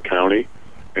Elkhart County,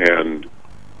 and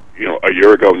a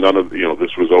year ago, none of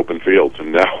this was open fields,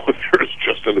 and now there's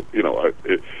just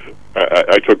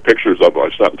I took pictures of. I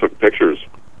stopped and took pictures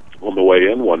on the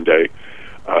way in one day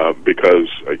because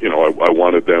I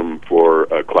wanted them for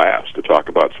a class to talk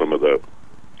about some of the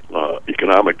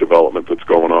economic development that's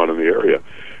going on in the area.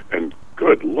 And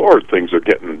good Lord,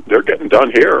 they're getting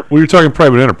done here. Well, you're talking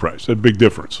private enterprise. That's a big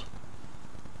difference.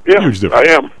 Yeah, huge difference.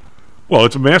 I am. Well,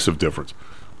 it's a massive difference.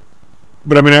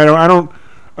 But I mean, I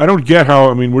don't get how.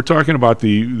 I mean, we're talking about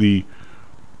the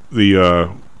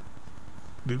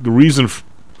reason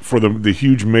for the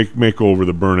huge makeover,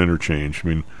 the Byrne interchange. I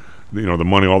mean, the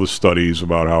money, all the studies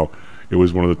about how it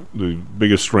was one of the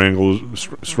biggest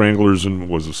stranglers, and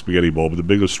was a spaghetti bowl, but the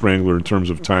biggest strangler in terms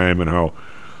of time, and how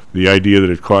the idea that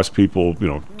it cost people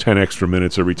 10 extra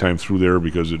minutes every time through there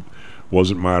because it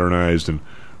wasn't modernized, and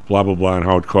blah blah blah, and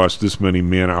how it cost this many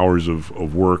man hours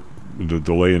of work, the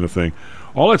delay in the thing.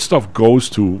 All that stuff goes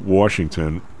to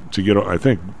Washington to get, I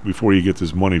think, before you get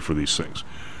this money for these things.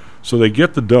 So they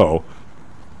get the dough,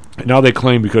 and now they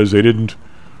claim because they didn't,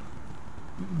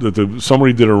 that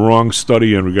somebody did a wrong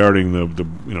study in regarding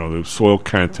the soil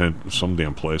content of some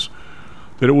damn place,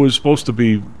 that it was supposed to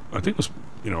be, I think it was,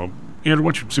 Andrew,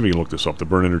 why don't you see if you can look this up, the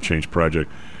Byrne Interchange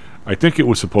project. I think it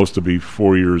was supposed to be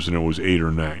 4 years, and it was 8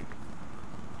 or 9.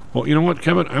 Well, you know what,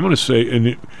 Kevin? I'm going to say,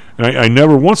 and I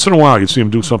never, once in a while, you'd see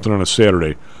them do something on a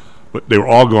Saturday, but they were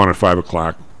all gone at 5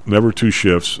 o'clock, never 2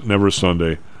 shifts, never a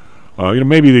Sunday.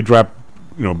 Maybe they drop,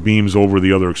 beams over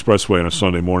the other expressway on a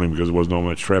Sunday morning because there wasn't no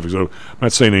much traffic. So I'm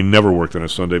not saying they never worked on a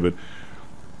Sunday, but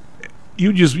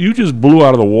you just blew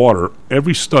out of the water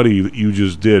every study that you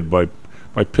just did by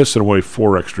pissing away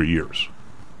 4 extra years,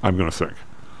 I'm going to think.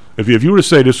 If you were to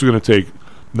say this was going to take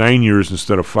 9 years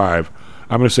instead of 5,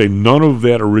 I'm going to say none of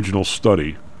that original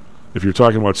study, if you're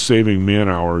talking about saving man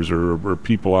hours or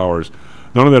people hours,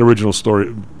 none of that original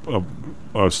study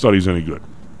is any good.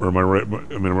 Or am I right?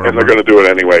 And they're going to do it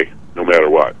anyway, no matter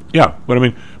what. Yeah, but I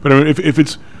mean, if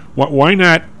it's, why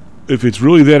not? If it's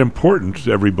really that important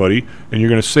to everybody, and you're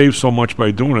going to save so much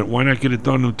by doing it, why not get it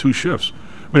done in 2 shifts?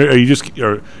 I mean,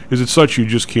 is it such you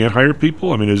just can't hire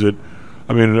people? I mean, is it?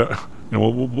 I mean,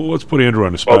 let's put Andrew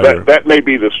on the spot here. That may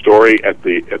be the story at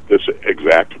this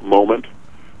exact moment,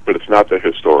 but it's not the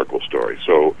historical story.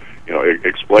 So,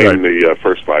 explain the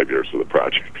first 5 years of the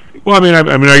project. Well, I mean,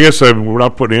 I guess we're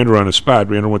not putting Andrew on the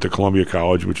spot. Andrew went to Columbia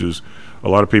College, which is a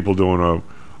lot of people doing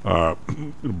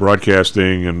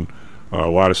broadcasting, and a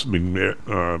lot of. I mean,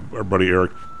 our buddy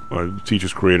Eric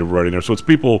teaches creative writing there, so it's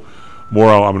people more.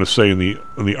 I'm going to say in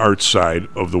the arts side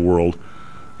of the world.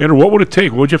 Andrew, what would it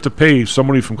take? What would you have to pay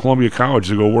somebody from Columbia College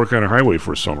to go work on a highway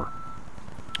for a summer?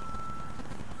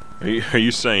 Are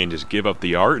you saying just give up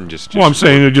the art and just well, I'm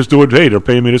saying to just do it. Hey, they're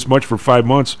paying me this much for 5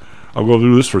 months. I'll go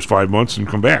do this for 5 months and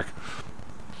come back.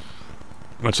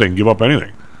 I'm not saying give up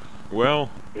anything.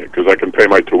 Well, because I can pay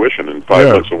my tuition in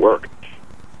 5 months of work.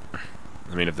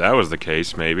 I mean, if that was the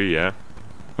case, maybe, yeah.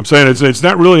 I'm saying it's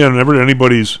not really on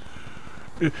anybody's.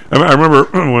 I remember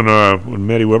when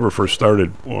Matty Weber first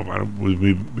started. Well,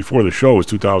 before the show was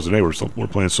 2008. We're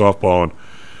playing softball, and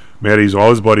Matty's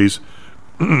all his buddies,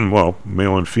 well,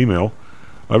 male and female.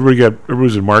 Everybody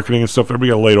was in marketing and stuff. Everybody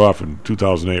got laid off in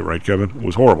 2008, right, Kevin? It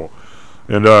was horrible.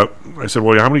 And I said,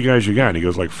 well, how many guys you got? And he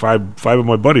goes, like five of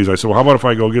my buddies. I said, well, how about if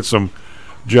I go get some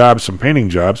jobs, some painting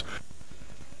jobs?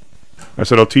 I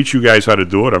said, I'll teach you guys how to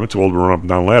do it. I'm too old to run up and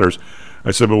down ladders. I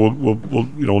said, but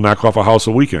we'll knock off a house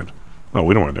a weekend. No,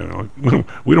 we don't want to do anything.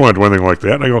 We don't want to do anything like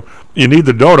that. And I go, you need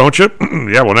the dough, don't you?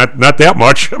 Yeah, well, not that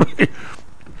much. I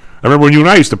remember when you and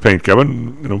I used to paint,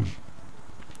 Kevin.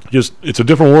 Just it's a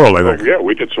different world, I think. Yeah,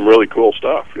 we did some really cool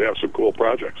stuff. Yeah, some cool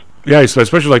projects. Yeah,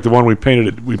 especially like the one we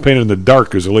painted. We painted in the dark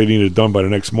because the lady needed it done by the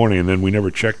next morning, and then we never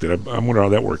checked it. I wonder how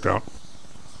that worked out.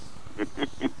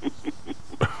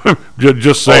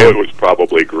 just saying. Oh, it was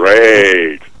probably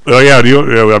great. Oh yeah,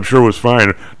 I'm sure it was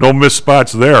fine. No missed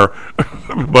spots there.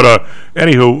 But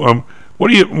anywho, what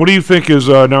do you think is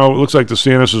now? It looks like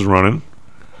DeSantis is running.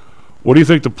 What do you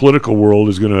think the political world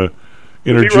is going to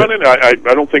interject? Is he running?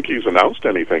 I don't think he's announced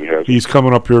anything. He's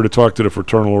coming up here to talk to the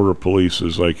Fraternal Order of Police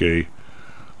as like the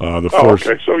first.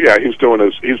 Okay. So yeah, he's doing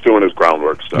his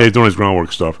groundwork stuff. Yeah, he's doing his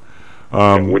groundwork stuff.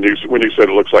 When you said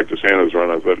it looks like DeSantis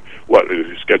running, I said, what, is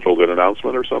he scheduled an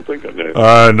announcement or something?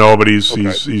 No, but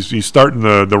he's starting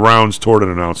the rounds toward an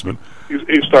announcement.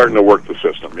 He's starting to work the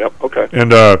system. Yep. Okay.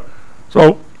 And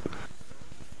so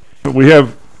we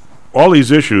have all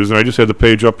these issues, and I just had the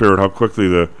page up here at how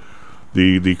quickly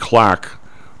the clock.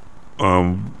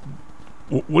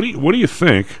 What do you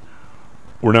think?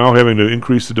 We're now having to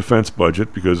increase the defense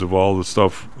budget because of all the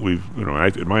stuff we've,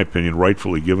 in my opinion,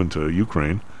 rightfully given to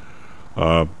Ukraine.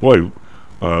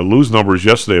 Lou's numbers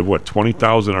yesterday of what,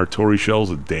 20,000 artillery shells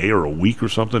a day or a week or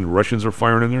something the Russians are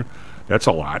firing in there? That's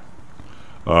a lot.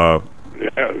 Yeah,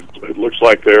 it looks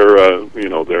like they're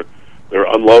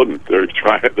unloading. They're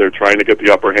trying to get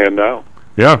the upper hand now.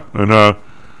 Yeah, and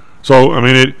so I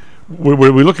mean,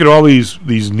 we look at all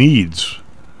these needs,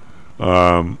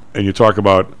 and you talk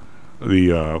about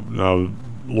the now.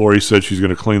 Lori said she's going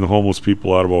to clean the homeless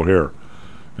people out of O'Hare,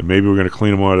 and maybe we're going to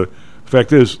clean them out of. The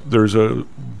fact is, there's a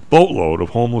boatload of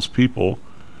homeless people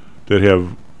that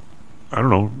have, I don't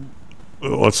know,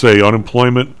 let's say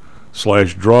unemployment /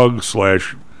 drug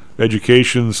 /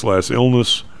 education /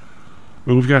 illness. I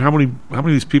mean, we've got how many of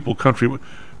these people country.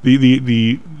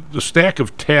 The stack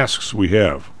of tasks we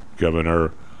have, Kevin,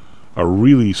 are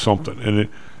really something, and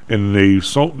and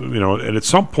at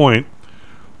some point,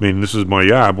 I mean, this is my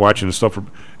job watching this stuff.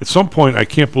 At some point, I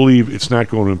can't believe it's not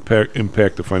going to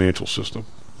impact the financial system.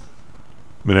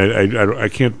 I mean, I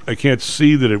can't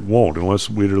see that it won't unless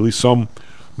we had at least some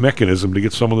mechanism to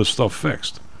get some of this stuff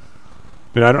fixed.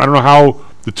 I mean, I don't know how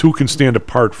the two can stand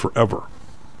apart forever.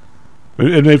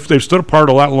 And they've stood apart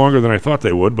a lot longer than I thought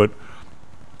they would, but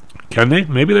can they?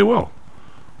 Maybe they will.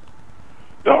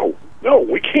 No,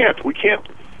 we can't. We can't.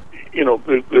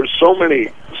 There's so many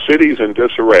cities in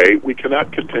disarray. We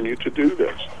cannot continue to do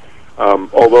this.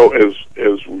 Although, as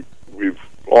we've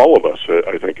all of us,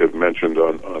 I think, have mentioned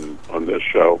on this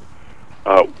show,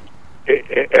 as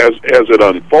it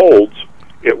unfolds,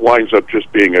 it winds up just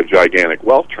being a gigantic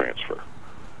wealth transfer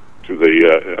to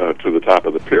the top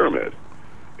of the pyramid,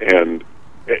 and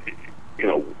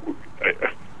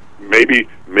maybe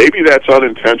that's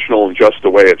unintentional and just the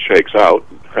way it shakes out.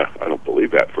 I don't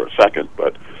believe that for a second,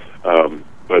 but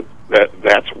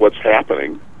that's what's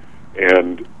happening,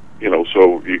 and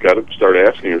so you got to start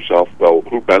asking yourself, well,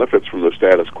 who benefits from the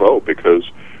status quo? Because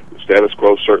the status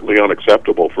quo is certainly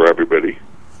unacceptable for everybody.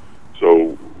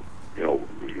 So,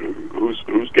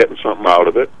 who's getting something out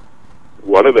of it?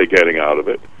 What are they getting out of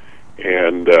it?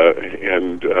 And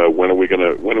when are we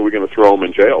gonna throw them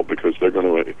in jail? Because they're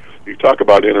going to. You talk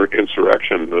about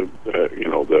insurrection.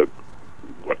 The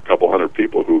couple hundred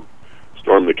people who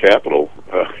stormed the Capitol.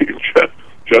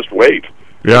 Just wait.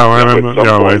 Yeah,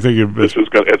 I think this is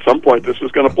going. At some point, this is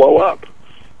going to blow up.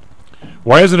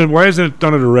 Why hasn't it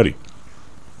done it already?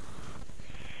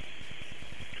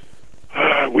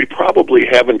 We probably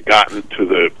haven't gotten to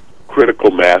the critical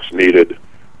mass needed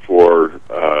for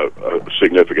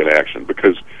significant action,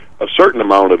 because a certain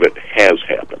amount of it has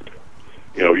happened.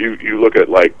 You look at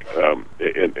not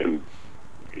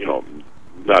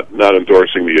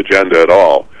endorsing the agenda at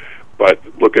all, but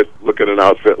look at an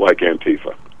outfit like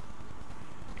Antifa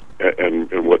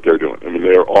and what they're doing. I mean,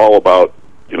 they're all about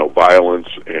violence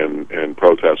and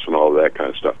protests and all of that kind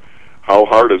of stuff. How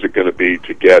hard is it going to be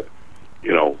to get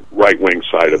right wing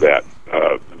side of that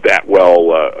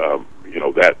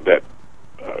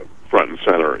front and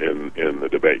center in the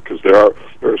debate? Because there are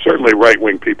certainly right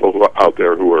wing people out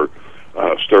there who are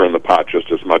stirring the pot just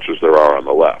as much as there are on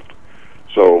the left.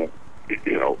 So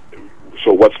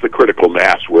so what's the critical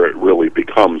mass where it really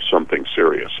becomes something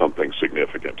serious, something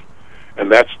significant? And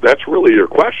that's really your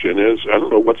question. Is, I don't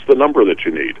know, what's the number that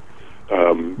you need?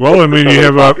 Well, I mean, you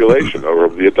have a population, or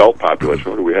the adult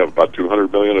population. What do we have? About 200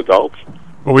 million adults.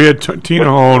 Well, we had Tina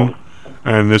Hone,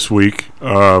 and this week,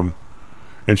 and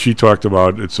she talked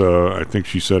about I think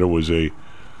she said it was a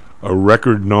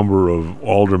record number of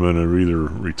aldermen are either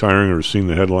retiring or seeing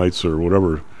the headlights or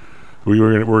whatever.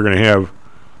 We're going to have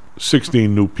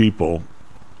 16 new people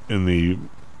in the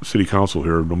city council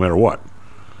here, no matter what.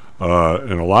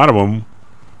 And a lot of them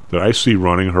that I see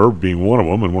running, her being one of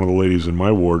them, and one of the ladies in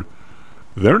my ward,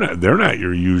 they're not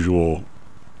your usual.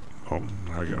 I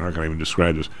can't even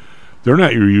describe this. They're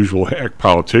not your usual hack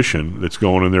politician that's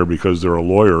going in there because they're a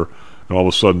lawyer, and all of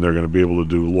a sudden they're going to be able to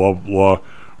do law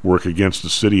work against the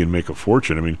city and make a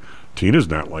fortune. I mean, Tina's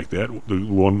not like that.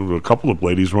 A couple of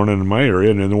ladies running in my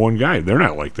area, and then the one guy, they're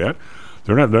not like that.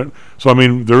 They're not that. So I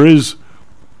mean, there is,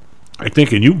 I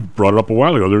think, and you brought it up a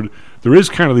while ago. There is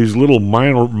kind of these little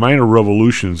minor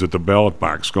revolutions at the ballot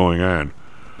box going on.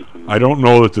 I don't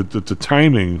know that the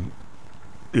timing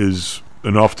is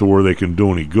enough to where they can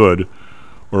do any good,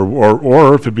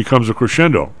 or if it becomes a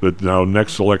crescendo that now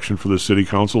next election for the city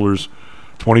council there's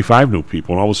 25 new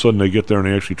people, and all of a sudden they get there and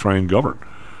they actually try and govern.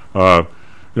 I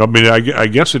mean, I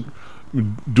guess it.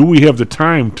 Do we have the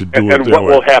time to do it? And what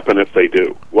will happen if they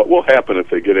do? What will happen if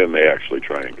they get in? They actually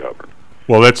try and govern.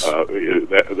 Well, that's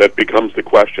that becomes the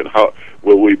question. How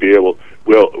will we be able?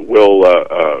 Will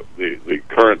the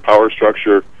current power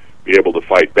structure be able to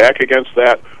fight back against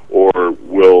that, or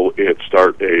will it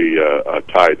start a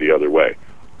tide the other way?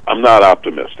 I'm not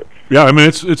optimistic. Yeah, I mean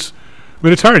it's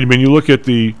hard. I mean, you look at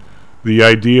the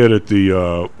idea that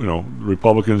the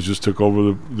Republicans just took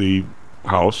over the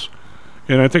House,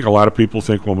 And I think a lot of people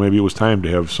think, well, maybe it was time to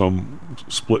have some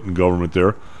split in government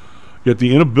there. Yet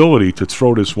the inability to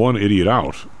throw this one idiot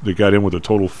out that got in with a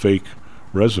total fake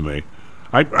resume,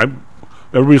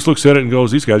 everybody just looks at it and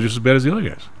goes, these guys are just as bad as the other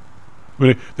guys. I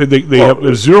mean, they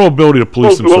have zero ability to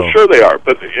police themselves. Well, sure they are,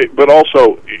 but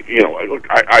also, you know, look,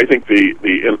 I think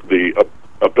the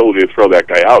ability to throw that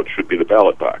guy out should be the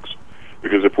ballot box,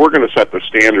 because if we're going to set the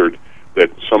standard that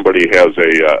somebody has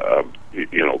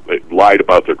lied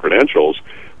about their credentials,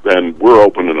 then we're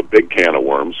opening a big can of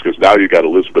worms, because now you got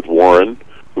Elizabeth Warren,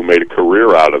 who made a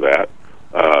career out of that,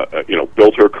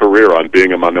 built her career on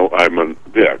being a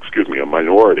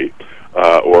minority,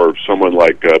 or someone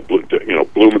like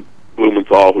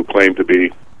Blumenthal, who claimed to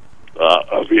be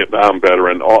a Vietnam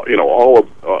veteran.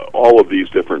 All of these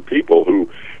different people who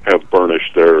have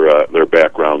burnished their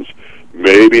backgrounds,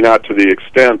 maybe not to the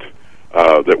extent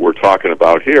that we're talking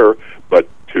about here, but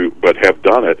have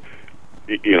done it.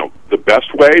 You know, the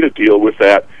best way to deal with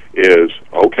that is,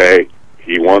 okay,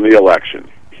 he won the election.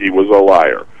 He was a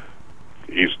liar.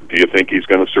 Do you think he's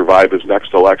going to survive his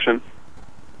next election?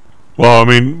 Well, I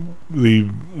mean,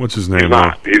 what's his name? He's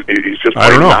not. He's just I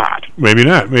don't know. Not. Maybe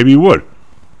not. Maybe he would.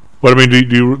 But I mean,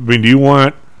 do you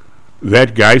want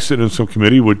that guy sitting in some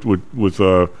committee with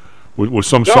some No,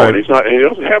 side? and he's not. And he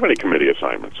doesn't have any committee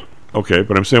assignments. Okay,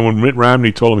 but I'm saying when Mitt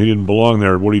Romney told him he didn't belong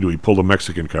there, what do? He pulled a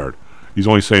Mexican card. He's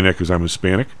only saying that because I'm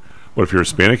Hispanic. What if you're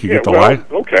Hispanic? You get to lie.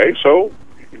 Okay, so,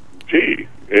 gee,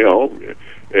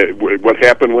 what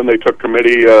happened when they took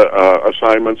committee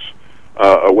assignments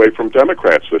away from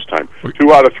Democrats this time?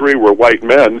 2 out of 3 were white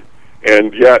men,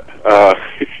 and yet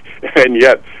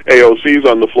AOC's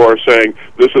on the floor saying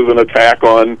this is an attack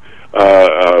on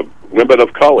women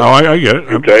of color. Oh, I get it.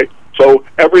 Okay, so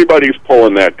everybody's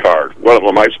pulling that card. What,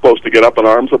 am I supposed to get up in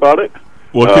arms about it?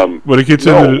 Well, but it gets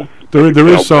no. into there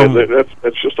is some.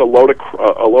 That's just a load of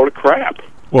crap.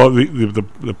 Well,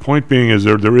 the point being is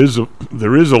there is a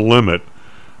limit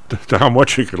to how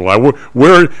much you can lie.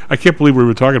 Where I can't believe we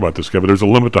were talking about this, Kevin. There's a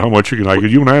limit to how much you can lie.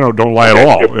 Because you and I don't lie at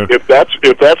all. If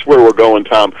that's where we're going,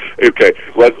 Tom. Okay,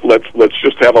 let's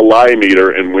just have a lie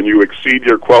meter, and when you exceed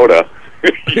your quota.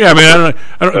 Yeah, I mean,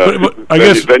 I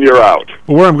guess then you're out.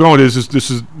 But where I'm going is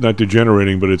this is not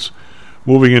degenerating, but it's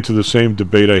moving into the same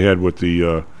debate I had with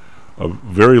a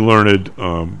very learned,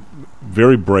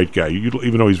 very bright guy.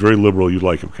 Even though he's very liberal, you'd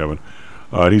like him, Kevin.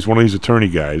 He's one of these attorney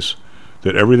guys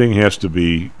that everything has to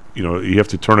be, you have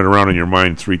to turn it around in your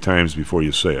mind 3 times before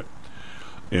you say it.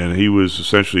 And he was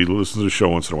essentially listening to the show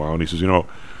once in a while, and he says,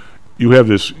 you have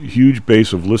this huge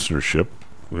base of listenership.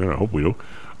 I hope we do.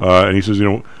 And he says,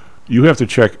 you have to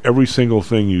check every single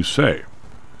thing you say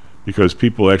because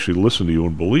people actually listen to you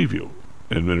and believe you.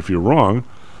 And then if you're wrong,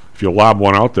 if you lob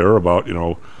one out there about,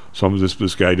 some of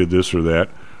this guy did this or that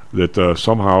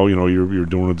somehow, you're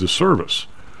doing a disservice.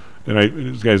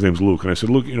 And this guy's name's Luke. And I said,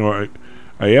 Luke,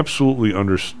 I absolutely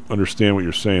understand what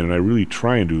you're saying, and I really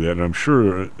try and do that. And I'm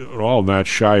sure at all not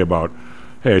shy about,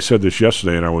 hey, I said this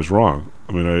yesterday and I was wrong.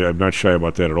 I mean, I'm not shy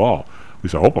about that at all. At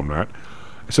least I hope I'm not.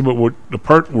 I said, but the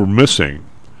part we're missing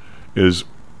is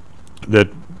that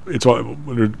it's all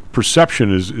perception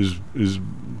is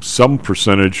some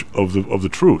percentage of the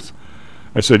truth.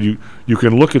 I said you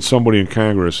can look at somebody in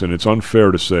Congress and it's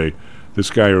unfair to say this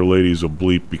guy or lady is a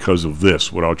bleep because of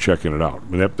this without checking it out.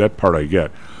 I mean that part I get,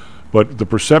 but the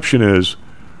perception is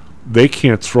they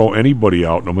can't throw anybody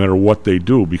out no matter what they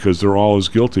do because they're all as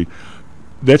guilty.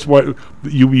 That's why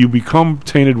you become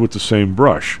tainted with the same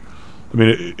brush. I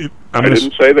mean, I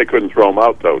didn't say they couldn't throw them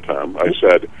out though, Tom. I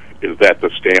said. Is that the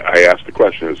I asked the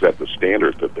question, is that the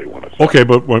standard that they want to set? Okay,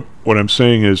 but what I'm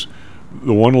saying is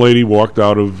the one lady walked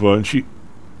out of, and she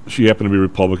happened to be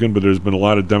Republican, but there's been a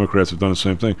lot of Democrats who've done the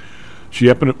same thing. She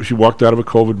walked out of a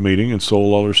COVID meeting and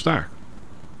sold all her stock.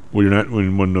 Well, you're not,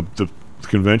 when the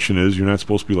convention is, you're not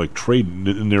supposed to be like trading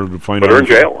in there to find out. Put her in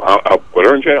jail. I'll put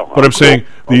her in jail. But I'm saying,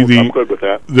 I'm good with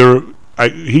that.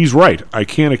 He's right. I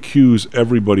can't accuse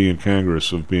everybody in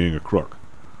Congress of being a crook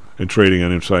and trading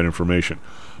on inside information.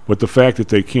 But the fact that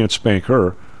they can't spank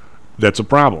her, that's a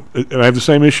problem. And I have the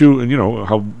same issue, and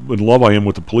how in love I am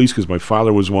with the police because my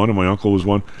father was one and my uncle was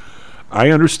one.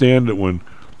 I understand that when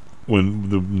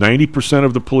the 90%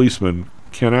 of the policemen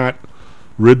cannot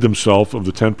rid themselves of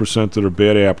the 10% that are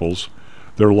bad apples,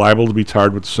 they're liable to be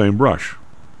tarred with the same brush.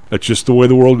 That's just the way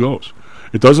the world goes.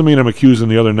 It doesn't mean I'm accusing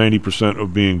the other 90%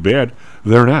 of being bad.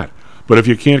 They're not. But if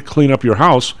you can't clean up your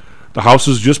house, the house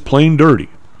is just plain dirty.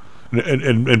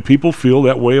 And people feel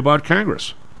that way about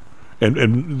Congress.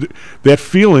 And that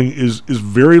feeling is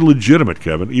very legitimate,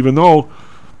 Kevin, even though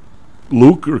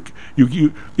Luke, or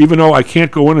you. Even though I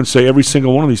can't go in and say every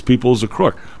single one of these people is a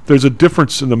crook, there's a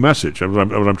difference in the message. What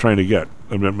I'm trying to get.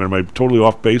 Am I totally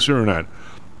off base here or not?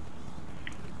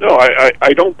 No,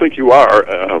 I don't think you are.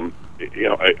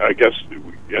 I guess,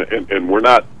 and we're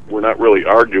not really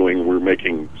arguing. We're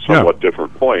making somewhat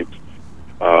different points,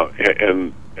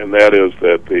 and that is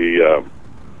that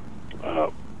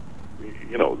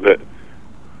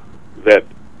that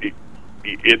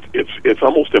it's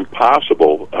almost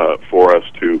impossible for us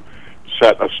to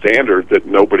set a standard that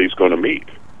nobody's going to meet.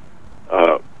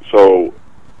 And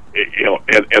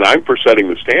I'm for setting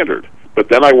the standard, but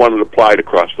then I want it applied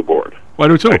across the board. Well,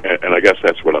 I do too. And I guess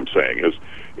that's what I'm saying is,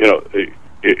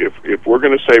 if we're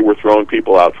going to say we're throwing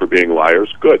people out for being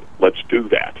liars, good, let's do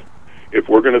that. If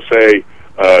we're going to say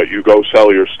you go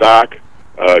sell your stock,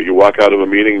 you walk out of a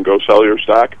meeting and go sell your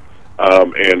stock,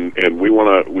 and we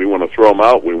want to throw them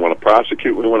out, we want to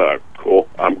prosecute, cool,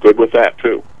 I'm good with that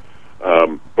too.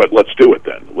 But let's do it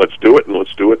then. Let's do it, and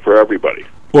let's do it for everybody.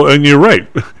 Well, and you're right.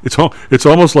 It's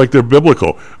almost like they're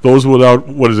biblical. Those without,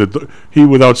 what is it? He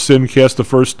without sin cast the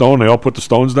first stone. They all put the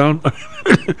stones down.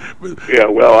 Yeah,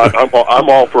 well, I'm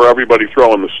all for everybody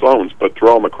throwing the stones, but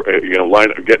throw them,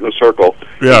 get in a circle,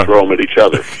 and throw them at each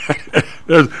other.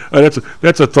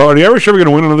 That's a thought. Are the Irish ever going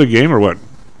to win another game or what?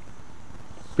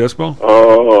 Baseball?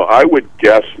 I would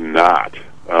guess not.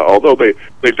 Although they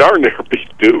darn near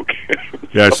beat Duke.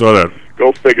 Yeah, I saw that.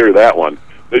 Go figure that one.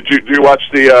 Did you watch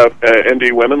the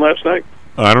ND women last night?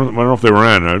 I don't know if they were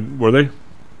on. Were they?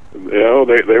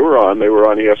 They were on. They were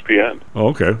on ESPN. Oh,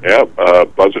 okay. Yeah,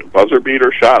 buzzer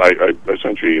beater shot. I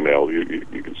sent you an email.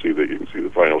 You can see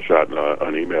the final shot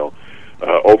on email.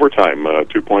 Overtime,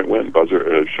 2-point win.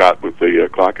 Buzzer shot with the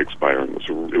clock expiring.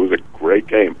 It was a great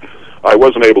game. I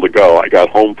wasn't able to go. I got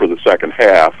home for the second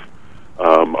half.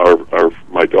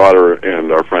 My daughter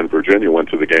and our friend Virginia went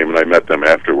to the game, and I met them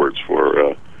afterwards for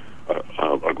a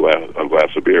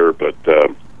glass of beer. But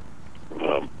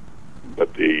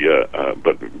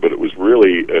it was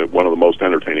really one of the most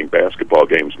entertaining basketball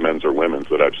games, men's or women's,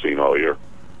 that I've seen all year.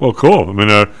 Well, cool. I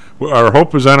mean, our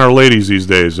hope is on our ladies these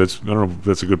days. I don't know if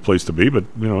that's a good place to be, but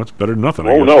it's better than nothing.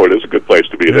 Oh no, it is a good place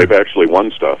to be. Yeah. They've actually won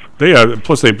stuff.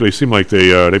 Plus they seem like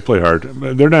they play hard.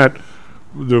 They're not.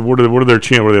 What are their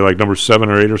chances? Were they like number 7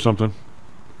 or 8 or something?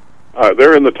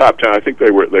 They're in the top 10. I think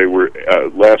they were.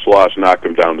 Last loss knocked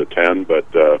them down to 10,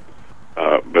 but they're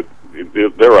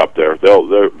up there.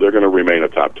 They're going to remain a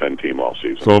top 10 team all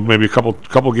season. So maybe a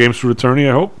couple games through the tourney,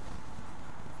 I hope.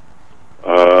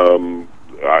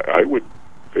 I would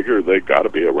figure they got to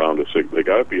be around a 6. They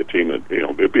got to be a team that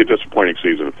it'd be a disappointing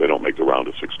season if they don't make the round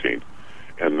of 16,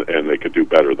 and they could do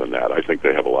better than that. I think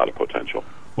they have a lot of potential.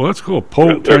 Well, that's cool.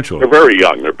 Potential. They're very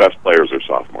young. Their best players are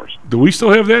sophomores. Do we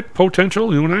still have that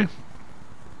potential, you and I?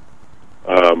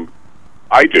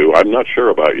 I do. I'm not sure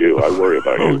about you. I worry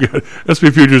about you. God.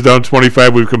 SP Futures down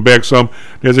 25. We've come back some.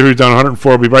 The Futures down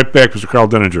 104. We'll be right back. Mr. Carl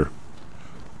Denninger.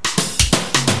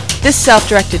 This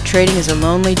self-directed trading is a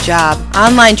lonely job.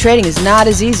 Online trading is not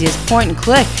as easy as point and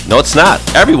click. No, it's not.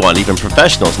 Everyone, even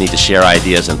professionals, need to share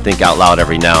ideas and think out loud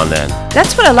every now and then.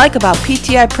 That's what I like about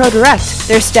PTI Pro Direct.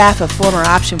 Their staff of former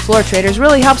option floor traders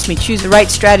really helps me choose the right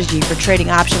strategy for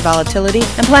trading option volatility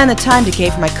and plan the time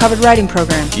decay for my covered writing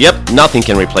program. Yep, nothing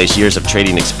can replace years of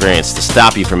trading experience to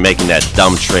stop you from making that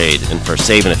dumb trade and for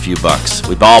saving a few bucks.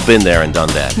 We've all been there and done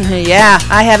that. Yeah,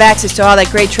 I have access to all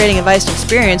that great trading advice and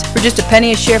experience for just a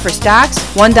penny a share for stocks,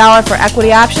 $1 for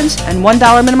equity options, and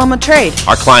 $1 minimum a trade.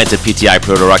 Our clients at PTI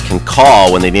Pro Direct can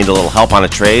call when they need a little help on a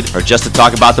trade or just to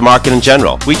talk about the market in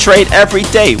general. We trade every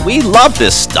day. We love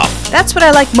this stuff. That's what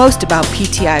I like most about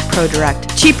PTI Pro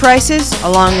Direct. Cheap prices,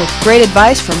 along with great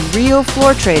advice from real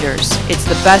floor traders. It's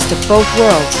the best of both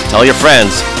worlds. Tell your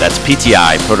friends. That's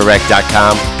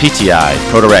PTIProDirect.com,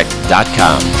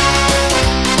 PTIProDirect.com.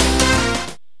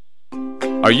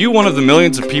 Are you one of the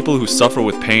millions of people who suffer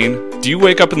with pain? Do you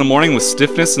wake up in the morning with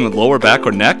stiffness in the lower back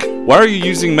or neck? Why are you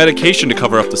using medication to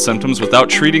cover up the symptoms without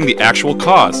treating the actual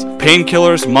cause?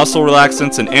 Painkillers, muscle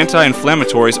relaxants, and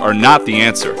anti-inflammatories are not the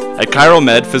answer. At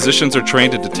ChiroMed, physicians are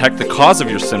trained to detect the cause of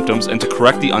your symptoms and to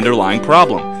correct the underlying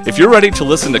problem. If you're ready to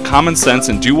listen to common sense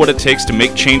and do what it takes to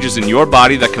make changes in your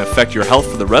body that can affect your health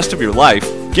for the rest of your life,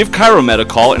 give ChiroMed a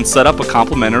call and set up a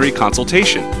complimentary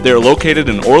consultation. They are located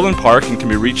in Orland Park and can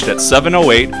be reached at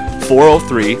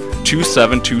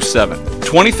 708-403-2727.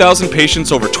 20,000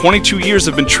 patients over 22 years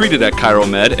have been treated at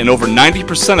ChiroMed, and over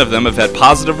 90% of them have had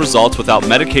positive results without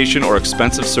medication or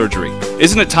expensive surgery.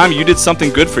 Isn't it time you did something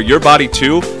good for your body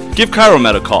too? Give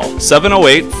ChiroMed a call,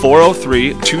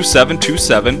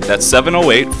 708-403-2727. That's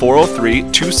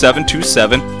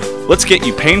 708-403-2727. Let's get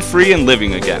you pain-free and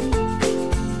living again.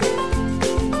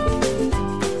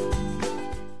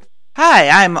 Hi,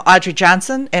 I'm Audrey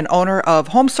Johnson, an owner of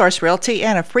Home Source Realty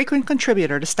and a frequent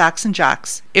contributor to Stocks and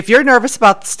Jocks. If you're nervous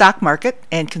about the stock market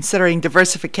and considering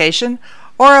diversification,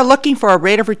 or are looking for a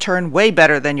rate of return way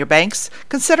better than your banks,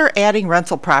 consider adding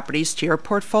rental properties to your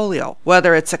portfolio.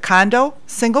 Whether it's a condo,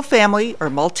 single family, or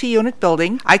multi-unit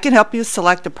building, I can help you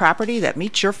select a property that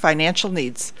meets your financial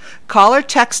needs. Call or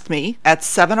text me at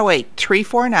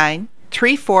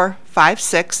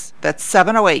 708-349-3456. That's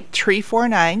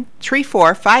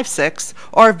 708-349-3456,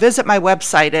 or visit my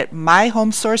website at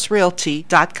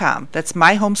myhomesourcerealty.com. That's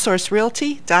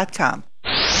myhomesourcerealty.com.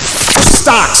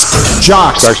 Stocks,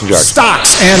 jocks, Stocks and jocks.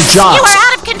 Stocks and jocks. You are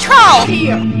out of control!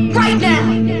 Here, right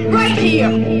now, right here,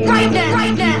 right now,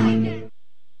 right now.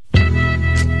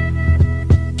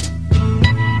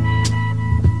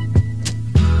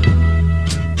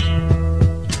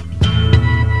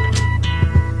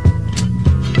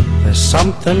 There's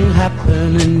something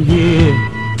happening here.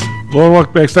 Well,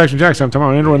 welcome back, Stocks and Jocks. I'm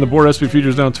Tom Andrew on the board. SP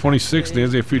Futures down 26. The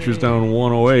NZA Futures down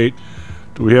 108.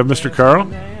 Do we have Mr. Carl?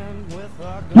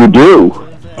 You do.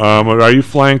 Are you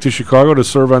flying to Chicago to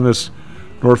serve on this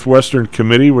Northwestern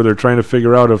committee where they're trying to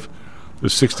figure out if the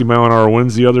 60-mile-an-hour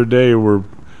winds the other day were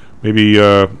maybe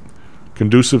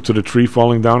conducive to the tree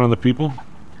falling down on the people?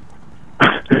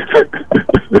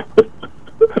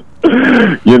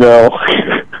 You know,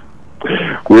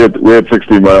 we had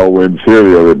 60-mile winds here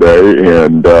the other day,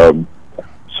 and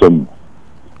some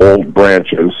old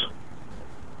branches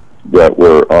that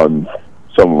were on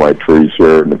some of my trees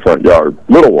here in the front yard,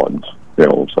 little ones, you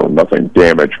know, so nothing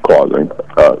damage causing,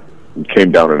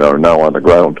 came down and are now on the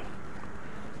ground.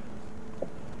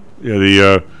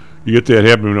 Yeah, you get that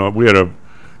happening. We had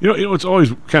you know, it's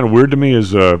always kind of weird to me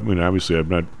is, I mean, obviously I'm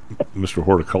not Mr.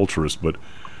 Horticulturist, but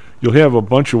you'll have a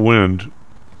bunch of wind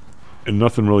and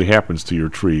nothing really happens to your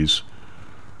trees.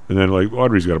 And then, like,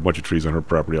 Audrey's got a bunch of trees on her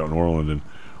property out in Orland, and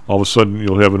all of a sudden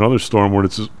you'll have another storm where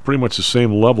it's pretty much the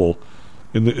same level,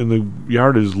 and the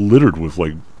yard is littered with,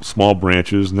 like, small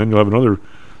branches, and then you'll have another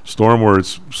storm where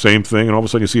it's same thing, and all of a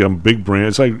sudden you see a big branch.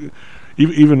 It's like,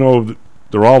 even though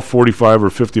they're all 45 or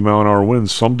 50-mile-an-hour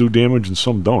winds, some do damage and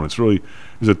some don't. It's really,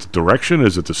 is it the direction?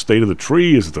 Is it the state of the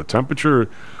tree? Is it the temperature?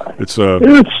 It's a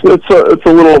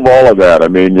little of all of that. I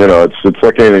mean, you know, it's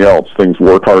like anything else. Things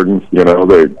work harden, you know,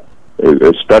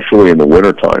 especially in the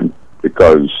wintertime,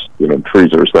 because, you know,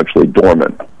 trees are essentially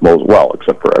dormant,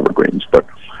 except for evergreens, but,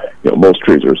 you know, most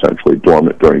trees are essentially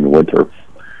dormant during the winter.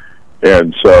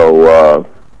 And so,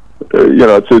 you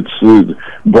know,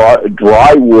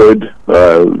 dry wood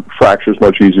fractures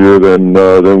much easier than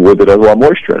wood that has a lot of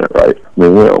moisture in it, right? I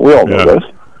mean, we all know this.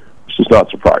 It's just not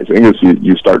surprising as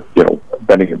you start, you know,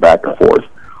 bending it back and forth.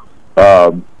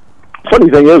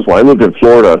 Funny thing is, when I lived in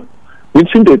Florida, we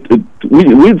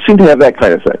didn't seem to have that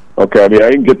kind of thing. Okay, I mean,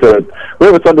 I didn't we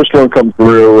have a thunderstorm come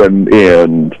through,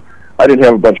 and I didn't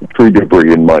have a bunch of tree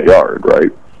debris in my yard,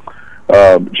 right?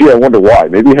 Gee, I wonder why.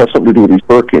 Maybe it has something to do with these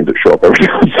hurricanes that show up every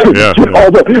now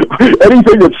and then.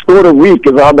 Anything that's sort of weak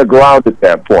is on the ground at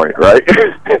that point, right?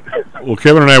 Well,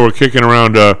 Kevin and I were kicking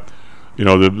around, you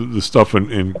know, the stuff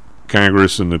in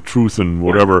Congress and the truth and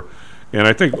whatever, and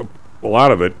I think a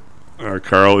lot of it,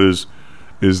 Carl, is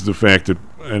the fact that,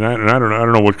 and I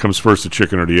don't know what comes first, the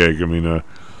chicken or the egg. I mean,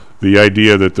 the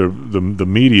idea that the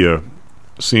media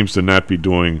seems to not be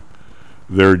doing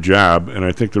their job, and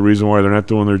I think the reason why they're not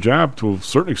doing their job to a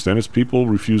certain extent is people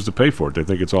refuse to pay for it. They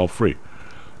think it's all free,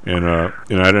 and I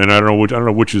don't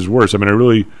know which is worse. I mean,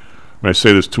 when I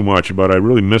say this too much, but I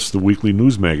really miss the weekly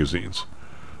news magazines.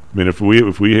 I mean, if we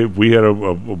had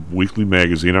a weekly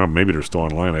magazine, maybe they're still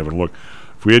online, I haven't looked.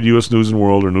 If we had U.S. News and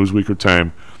World or Newsweek or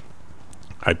Time,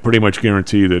 I'd pretty much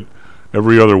guarantee that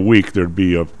every other week there'd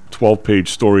be a 12-page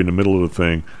story in the middle of the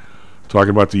thing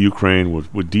talking about the Ukraine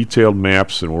with detailed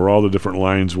maps and where all the different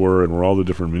lines were and where all the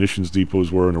different munitions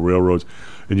depots were and the railroads.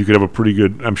 And you could have a pretty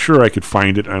good, I'm sure I could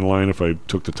find it online if I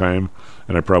took the time,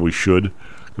 and I probably should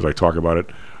because I talk about it.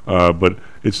 But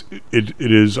it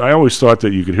is, I always thought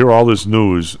that you could hear all this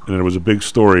news and it was a big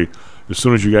story as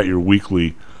soon as you got your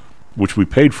weekly, which we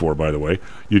paid for, by the way.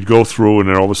 You'd go through and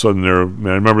then all of a sudden I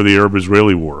remember the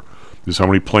Arab-Israeli war. This is how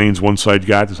many planes one side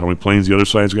got. This is how many planes the other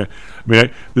side's got. I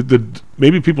mean,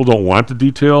 maybe people don't want the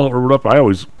detail or whatever. I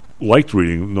always liked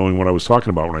reading, knowing what I was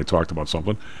talking about when I talked about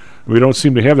something. We don't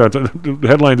seem to have that. The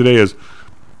headline today is,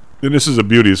 and this is a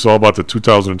beauty, it's all about the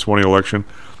 2020 election.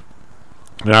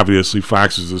 And obviously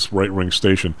Fox is this right-wing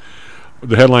station.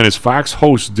 The headline is, Fox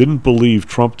hosts didn't believe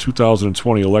Trump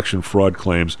 2020 election fraud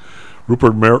claims.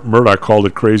 Rupert Murdoch called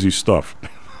it crazy stuff.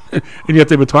 And yet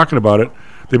they've been talking about it.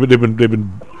 They've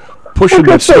been pushing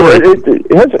that story.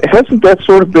 Hasn't that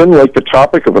sort of been like the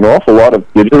topic of an awful lot of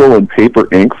digital and paper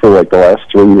ink for like the last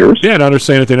 3 years? Yeah, now they're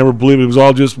saying that they never believed it was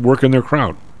all just working their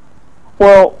crowd.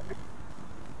 Well,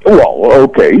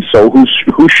 okay. So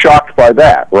who's shocked by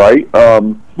that, right?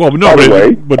 Well, no,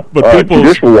 but people.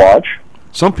 Judicial Watch.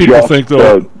 Some people think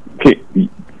though.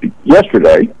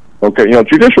 Yesterday, okay,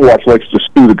 Judicial Watch likes to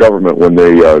sue the government when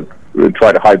they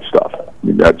try to hide stuff. I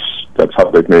mean, that's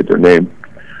how they've made their name.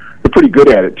 They're pretty good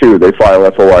at it too. They file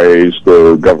FOIAs,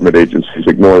 the government agencies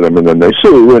ignore them, and then they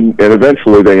sue, and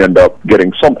eventually they end up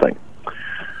getting something.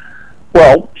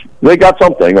 Well, they got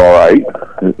something, all right.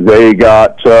 They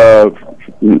got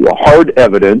hard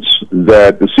evidence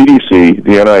that the CDC,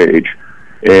 the NIH,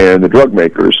 and the drug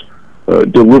makers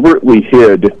deliberately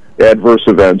hid adverse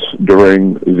events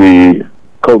during the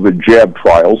COVID jab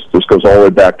trials. This goes all the way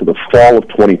back to the fall of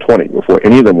 2020, before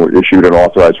any of them were issued and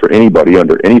authorized for anybody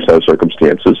under any set of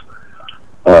circumstances,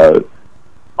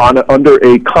 under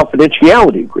a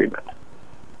confidentiality agreement.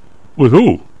 With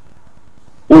who?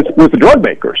 With the drug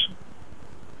makers.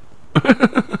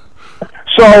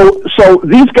 So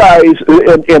these guys,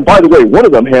 and by the way, one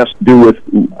of them has to do with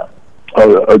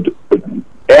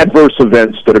adverse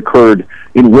events that occurred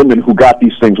in women who got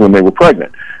these things when they were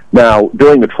pregnant. Now,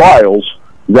 during the trials,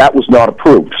 that was not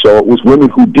approved. So it was women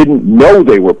who didn't know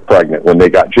they were pregnant when they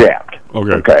got jabbed.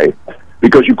 Okay?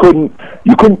 Because you couldn't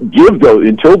give those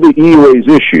until the EUAs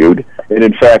issued, and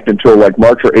in fact until like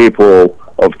March or April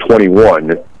of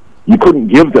 21, you couldn't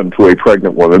give them to a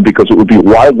pregnant woman because it would be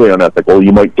wildly unethical.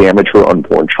 You might damage her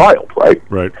unborn child, right?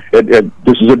 Right. And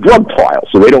this is a drug trial,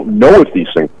 so they don't know if these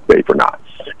things are safe or not.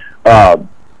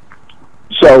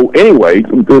 So anyway,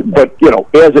 but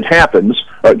as it happens,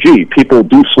 people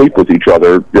do sleep with each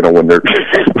other, when they're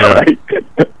right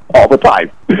all the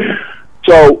time.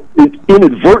 So it's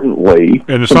inadvertently,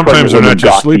 and sometimes they're not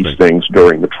just sleeping. These things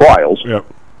during the trials. Yep.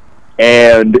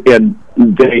 And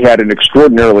they had an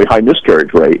extraordinarily high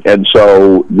miscarriage rate, and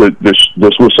so this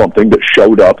was something that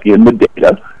showed up in the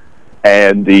data,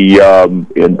 and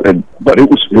but it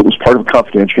was part of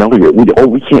confidentiality.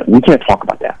 We can't talk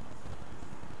about that.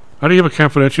 How do you have a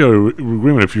confidentiality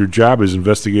agreement if your job is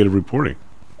investigative reporting?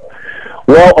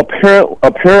 Well,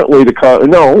 apparently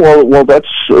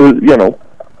that's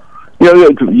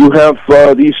you have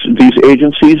these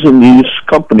agencies and these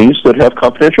companies that have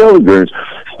confidentiality agreements.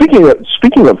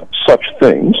 Speaking of such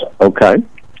things, okay,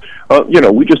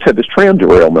 we just had this tram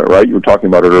derailment, right? You were talking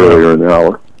about it earlier in the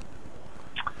hour,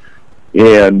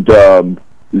 and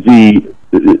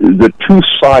the two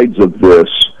sides of this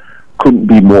couldn't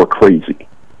be more crazy.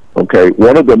 Okay,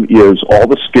 one of them is all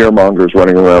the scaremongers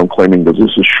running around claiming that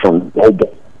this is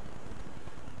Chernobyl.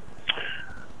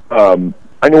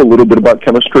 I know a little bit about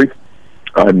chemistry.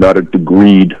 I'm not a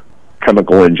degreed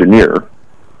chemical engineer,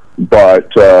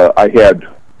 but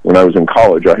when I was in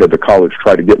college, I had the college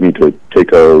try to get me to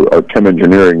take a chem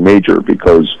engineering major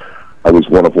because I was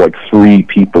one of like 3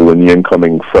 people in the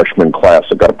incoming freshman class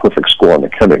that got a perfect score on the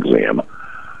chem exam.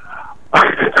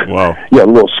 Wow. Yeah, a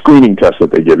little screening test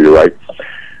that they give you, right?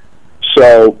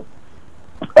 So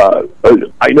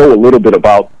I know a little bit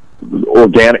about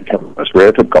organic chemistry.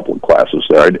 I took a couple of classes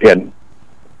there, and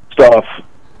stuff.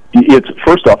 It's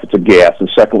first off, it's a gas, and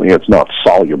secondly, it's not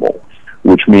soluble,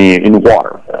 which means in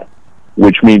water,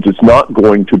 which means it's not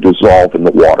going to dissolve in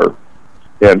the water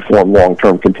and form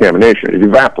long-term contamination. It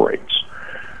evaporates.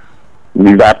 It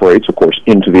evaporates, of course,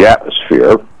 into the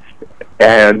atmosphere,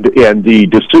 and the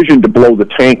decision to blow the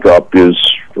tank up is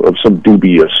of some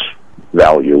dubious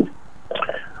value.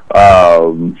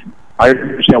 I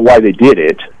understand why they did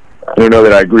it. I don't know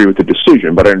that I agree with the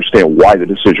decision, but I understand why the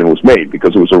decision was made,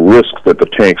 because it was a risk that the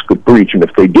tanks could breach, and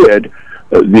if they did,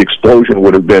 the explosion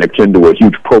would have been akin to a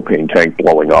huge propane tank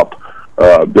blowing up.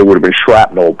 There would have been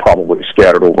shrapnel probably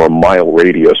scattered over a mile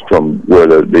radius from where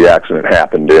the accident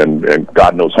happened, and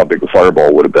God knows how big the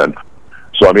fireball would have been.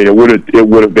 So, I mean, it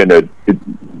would have been a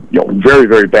very,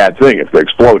 very bad thing if they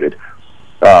exploded.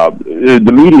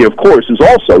 The media, of course, is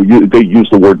also, they use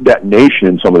the word detonation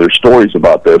in some of their stories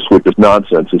about this, which is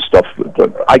nonsense. It's stuff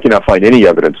that I cannot find any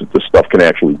evidence that this stuff can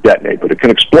actually detonate, but it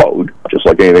can explode, just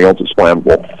like anything else is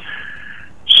flammable.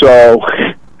 So,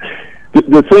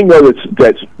 the thing, though,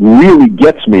 that really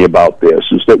gets me about this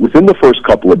is that within the first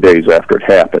couple of days after it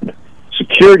happened,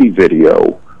 security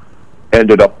video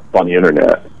ended up on the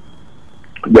internet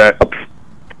that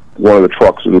one of the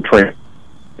trucks of the train,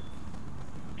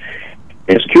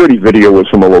 and security video was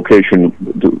from a location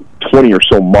 20 or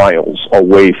so miles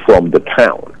away from the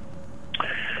town.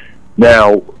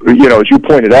 Now, as you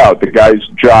pointed out, the guy's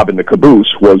job in the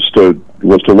caboose was to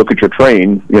look at your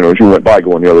train, as you went by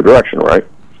going the other direction, right?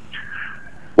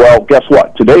 Well, guess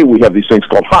what? Today we have these things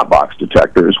called hotbox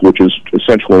detectors, which is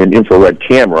essentially an infrared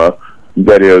camera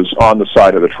that is on the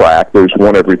side of the track. There's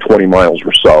one every 20 miles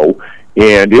or so,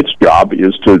 and its job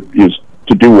is to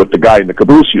do what the guy in the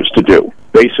caboose used to do,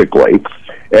 basically.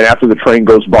 And after the train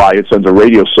goes by, it sends a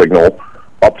radio signal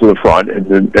up to the front,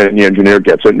 and the engineer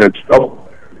gets it, and it's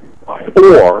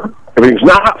or everything's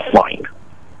not fine.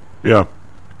 Yeah.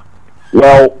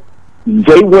 Well,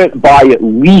 they went by at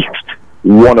least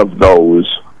one of those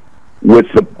with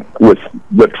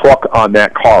the truck on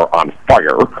that car on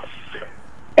fire,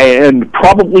 and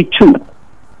probably two,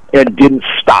 and didn't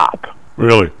stop.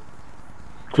 Really?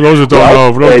 For those that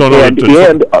don't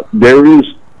know, there is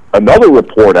another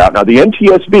report out now. The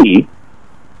NTSB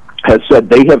has said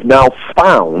they have now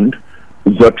found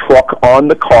the truck on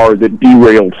the car that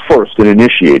derailed first and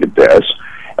initiated this,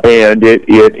 and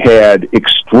it had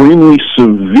extremely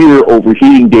severe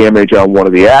overheating damage on one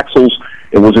of the axles.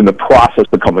 It was in the process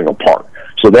of coming apart.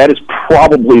 So that is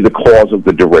probably the cause of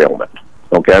the derailment.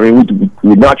 Okay, I mean,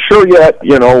 we're not sure yet.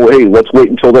 You know, hey, let's wait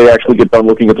until they actually get done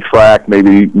looking at the track.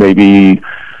 Maybe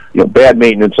bad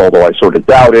maintenance, although I sort of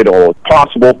doubt it, although it's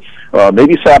possible.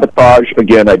 Maybe sabotage.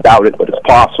 Again, I doubt it, but it's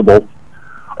possible.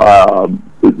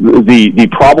 The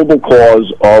probable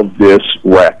cause of this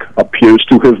wreck appears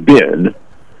to have been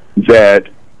that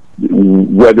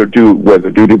whether due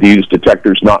to these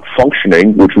detectors not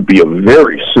functioning, which would be a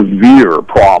very severe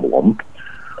problem,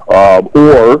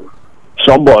 or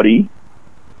somebody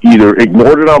either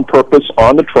ignored it on purpose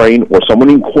on the train, or someone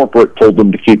in corporate told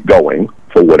them to keep going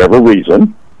for whatever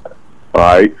reason. All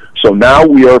right. So now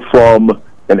we are from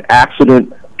an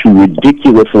accident to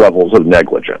ridiculous levels of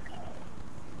negligence.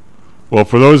 Well,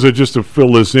 for those that just to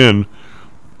fill this in,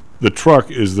 the truck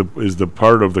is the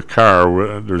part of the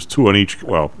car. There's two on each.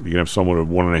 Well, you can have somewhat of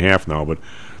 1.5 now, but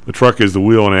the truck is the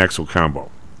wheel and axle combo.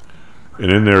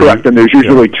 And in there, correct. And there's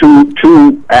usually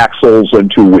two axles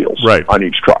and two wheels on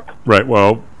each truck. Right.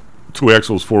 Well, 2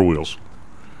 axles, 4 wheels.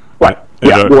 Right.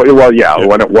 And, one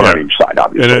on each side,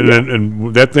 obviously.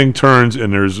 And that thing turns,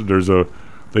 and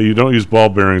you don't use ball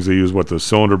bearings. They use the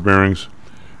cylinder bearings,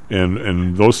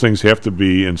 and those things have to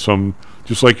be in some.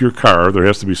 Just like your car, there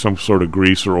has to be some sort of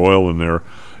grease or oil in there,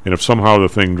 and if somehow the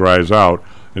thing dries out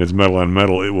and it's metal on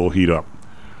metal, it will heat up.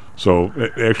 So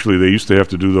actually, they used to have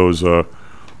to do those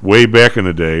way back in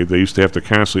the day. They used to have to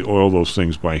constantly oil those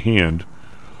things by hand.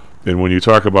 And when you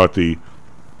talk about the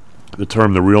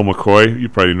term the real McCoy, you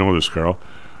probably know this, Carl.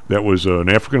 That was an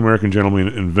African American gentleman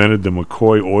invented the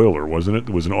McCoy oiler, wasn't it?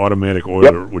 It was an automatic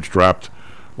oiler which dropped,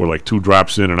 or like 2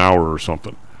 drops in an hour or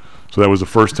something. So that was the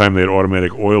first time they had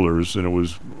automatic oilers, and it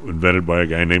was invented by a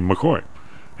guy named McCoy,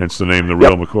 hence the name the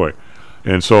real McCoy.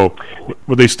 And so,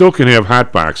 but they still can have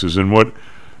hot boxes, and what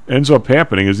ends up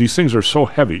happening is these things are so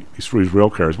heavy, these rail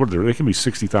cars, they can be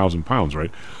 60,000 pounds,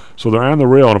 right? So they're on the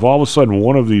rail, and if all of a sudden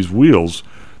one of these wheels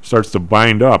starts to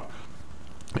bind up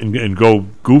and go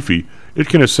goofy, it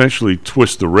can essentially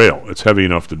twist the rail. It's heavy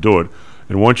enough to do it.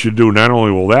 And once you do, not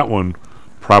only will that one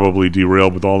probably derail,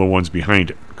 but all the ones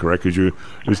behind it, correct? Because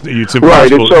it's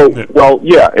impossible. Right.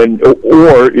 And so,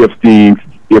 or if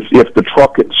the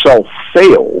truck itself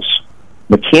fails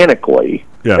mechanically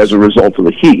as a result of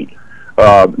the heat,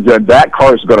 then that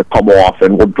car is going to come off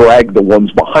and will drag the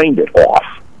ones behind it off.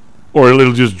 Or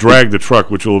it'll just drag the truck,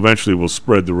 which will eventually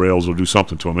spread the rails or do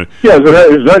something to them.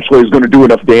 Eventually is going to do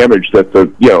enough damage that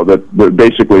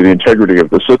basically the integrity of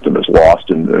the system is lost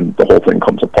and the whole thing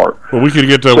comes apart. Well, we could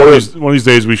get to one of these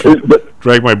days. We should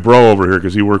drag my bro over here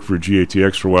because he worked for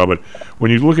GATX for a while. But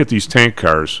when you look at these tank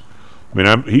cars,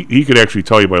 I mean, he could actually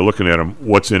tell you by looking at them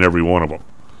what's in every one of them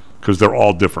because they're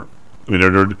all different. I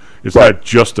mean, it's not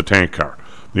just a tank car.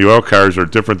 The oil cars are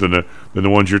different than the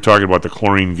ones you're talking about, the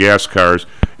chlorine gas cars,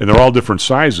 and they're all different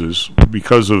sizes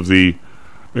because of the,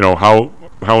 how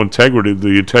the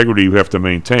integrity you have to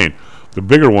maintain. The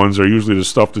bigger ones are usually the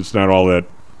stuff that's not all that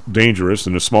dangerous,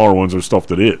 and the smaller ones are stuff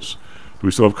that is. Do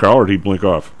we still have Carl, or did he blink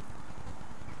off?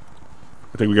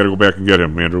 I think we got to go back and get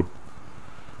him, Andrew.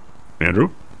 Andrew?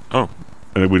 Oh,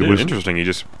 interesting. He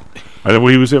just. I think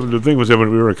he was having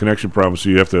we were in a connection problem, so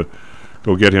you have to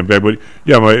go get him back. But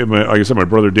yeah, like I said, my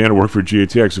brother Dan worked for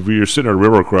GATX. If you're sitting at a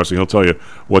railroad crossing, he'll tell you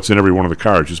what's in every one of the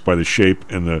cars just by the shape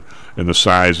and the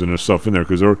size and the stuff in there.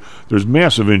 Because there's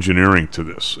massive engineering to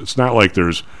this. It's not like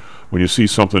when you see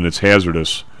something that's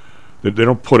hazardous, they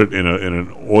don't put it in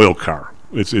an oil car.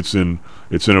 It's in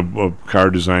a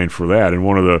car designed for that. And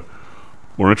one of the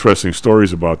more interesting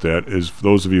stories about that is for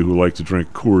those of you who like to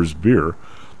drink Coors beer.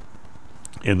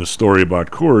 And the story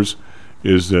about Coors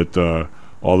is that the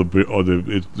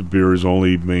beer is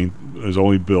only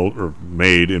built or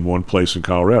made in one place in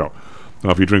Colorado. Now,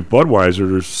 if you drink Budweiser,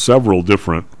 there's several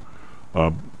different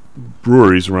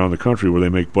breweries around the country where they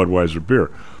make Budweiser beer.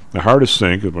 The hardest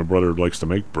thing, because my brother likes to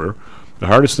make beer, the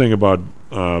hardest thing about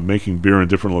making beer in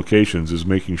different locations is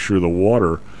making sure the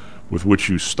water with which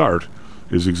you start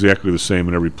is exactly the same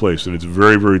in every place, and it's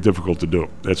very, very difficult to do.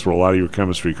 That's where a lot of your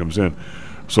chemistry comes in.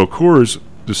 So Coors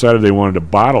decided they wanted to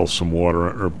bottle some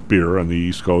water or beer on the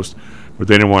East Coast, but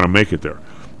they didn't want to make it there.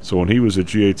 So when he was at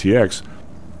GATX,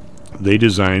 they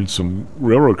designed some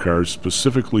railroad cars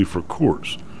specifically for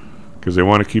Coors because they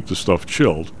want to keep the stuff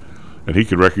chilled. And he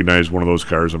could recognize one of those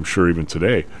cars, I'm sure, even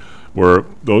today, where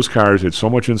those cars had so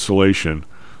much insulation,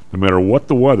 no matter what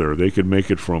the weather, they could make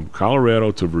it from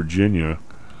Colorado to Virginia,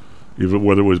 even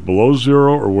whether it was below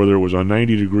zero or whether it was on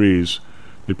 90 degrees.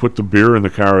 They put the beer in the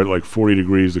car at like 40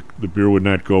 degrees. The beer would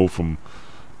not go from,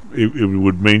 it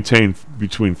would maintain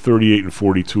between 38 and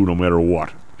 42 no matter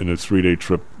what in a 3-day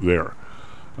trip there.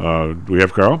 Do we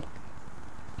have Carl?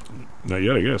 Not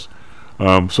yet, I guess.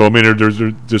 So, I mean,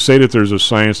 to say that there's a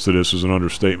science to this is an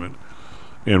understatement.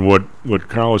 And what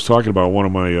Carl was talking about, one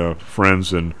of my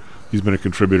friends, and he's been a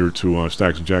contributor to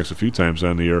Stocks and Jocks a few times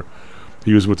on the air,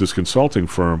 he was with this consulting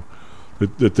firm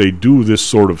that they do this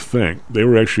sort of thing. They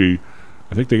were actually,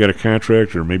 I think they got a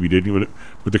contract, or maybe didn't,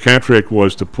 but the contract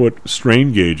was to put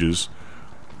strain gauges.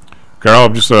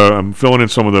 Carl, I'm filling in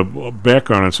some of the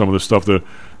background on some of the stuff. The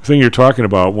thing you're talking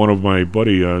about, one of my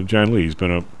buddy, John Lee, he's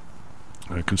been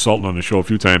a consultant on the show a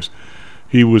few times.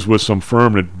 He was with some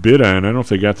firm that bid on, I don't know if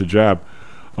they got the job,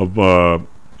 of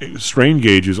strain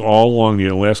gauges all along the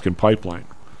Alaskan pipeline.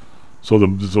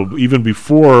 So even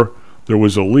before there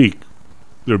was a leak,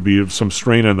 there'd be some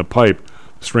strain on the pipe.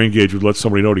 The strain gauge would let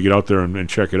somebody know to get out there and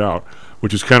check it out,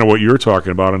 which is kind of what you're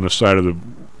talking about on the side of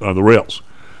the rails.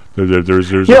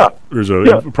 There's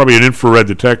probably an infrared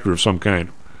detector of some kind.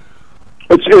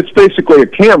 It's basically a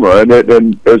camera, and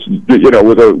as you know,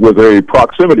 with a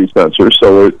proximity sensor,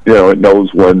 so it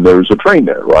knows when there's a train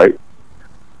there, right?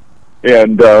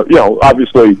 And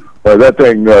obviously that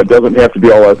thing doesn't have to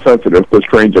be all that sensitive because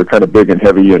trains are kind of big and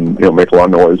heavy, and make a lot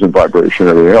of noise and vibration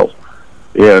and everything else.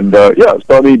 And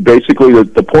so I mean, basically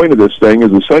the point of this thing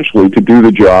is essentially to do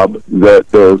the job that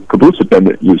the caboose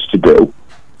attendant used to do,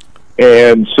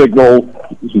 and signal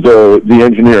the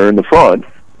engineer in the front.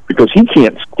 Because he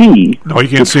can't see. No, he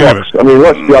can't see trucks. I mean,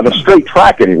 let's be on a straight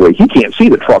track anyway. He can't see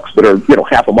the trucks that are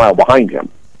half a mile behind him.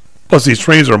 Plus, these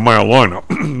trains are a mile long now.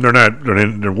 They're not.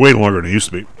 They're way longer than they used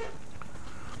to be.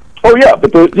 Oh yeah,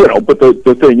 but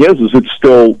the thing is it's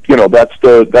still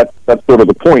that's sort of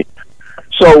the point.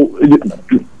 So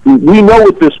we know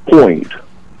at this point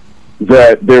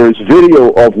that there's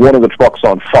video of one of the trucks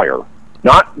on fire,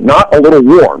 not a little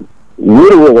warm,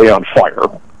 literally on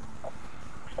fire.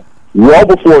 Well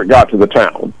before it got to the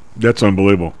town. That's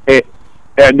unbelievable.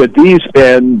 And that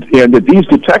these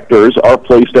detectors are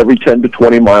placed every 10 to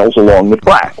 20 miles along the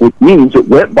track, which means it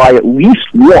went by at least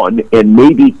one and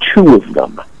maybe two of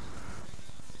them.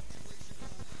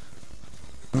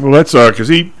 Well, that's because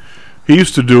he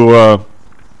used to do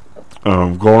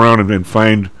go around and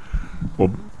find,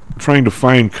 trying to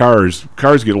find cars.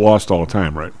 Cars get lost all the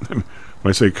time, right? When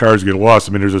I say cars get lost,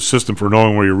 I mean there's a system for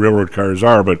knowing where your railroad cars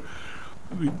are, but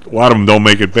a lot of them don't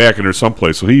make it back, and they're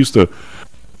someplace. So he used to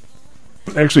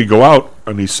actually go out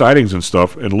on these sidings and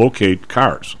stuff and locate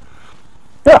cars.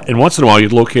 Yeah. And once in a while,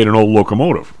 you'd locate an old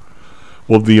locomotive.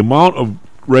 Well, the amount of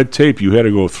red tape you had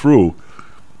to go through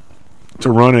to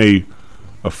run a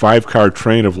 5-car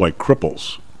train of like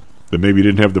cripples that maybe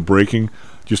didn't have the braking,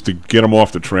 just to get them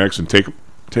off the tracks and take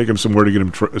them somewhere to get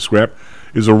them scrapped,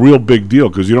 is a real big deal,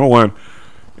 because you don't want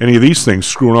any of these things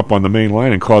screwing up on the main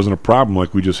line and causing a problem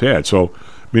like we just had. So,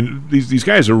 I mean, these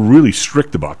guys are really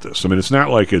strict about this. I mean, it's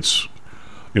not like it's,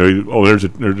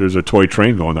 there's a toy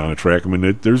train going down the track. I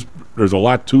mean, there's a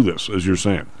lot to this, as you're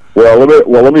saying. Well,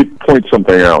 let me point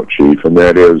something out, Chief, and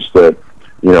that is that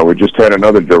we just had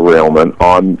another derailment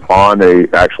on a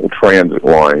actual transit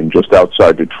line just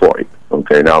outside Detroit.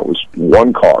 Okay, now it was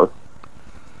one car,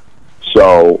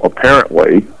 so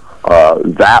apparently.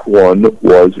 That one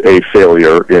was a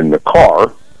failure in the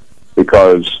car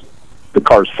because the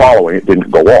cars following it didn't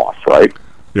go off, right?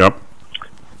 Yep.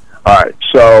 All right,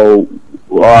 so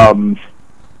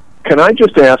can I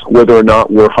just ask whether or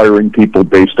not we're hiring people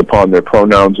based upon their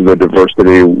pronouns and their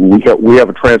diversity? We have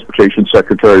a transportation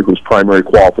secretary whose primary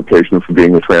qualification for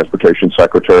being the transportation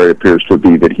secretary appears to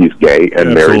be that he's gay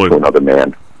and married to another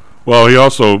man. Well, he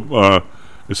also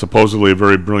is supposedly a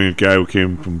very brilliant guy who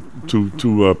came from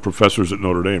two professors at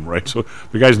Notre Dame, right? So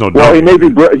the guy's no doubt. Well, he may be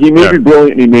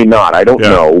brilliant, and he may not. I don't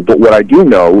know. But what I do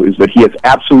know is that he has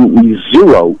absolutely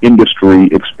zero industry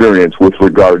experience with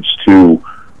regards to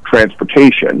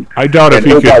transportation. I doubt if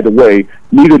and, he could. By the way,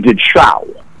 neither did Shao.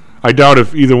 I doubt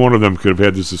if either one of them could have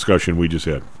had this discussion we just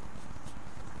had.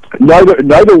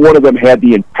 Neither one of them had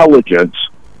the intelligence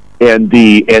and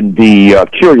the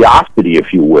curiosity,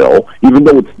 if you will, even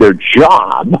though it's their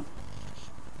job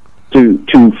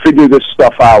to figure this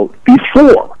stuff out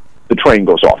before the train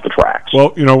goes off the tracks. Well,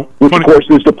 which of course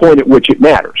is the point at which it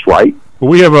matters, right? Well,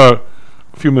 we have a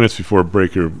few minutes before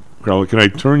break here, Carl. Can I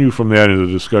turn you from that into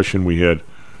the discussion we had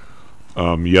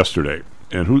yesterday?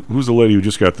 And who's the lady who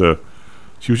just got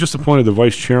she was just appointed the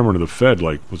vice chairman of the Fed,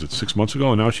 was it 6 months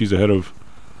ago? And now she's the head of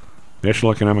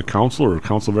National Economic Council or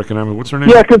Council of Economic, what's her name?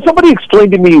 Yeah, can somebody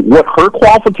explain to me what her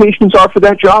qualifications are for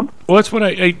that job? Well, that's what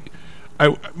I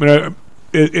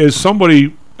as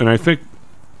somebody, and I think,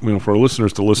 for our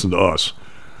listeners to listen to us,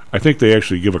 I think they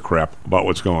actually give a crap about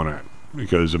what's going on.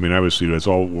 Because, obviously that's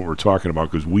all what we're talking about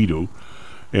because we do.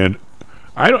 And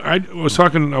I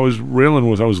was railing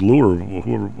with Lou or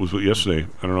whoever was with yesterday.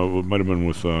 I don't know, it might have been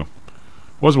with,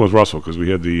 wasn't with Russell because we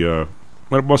had it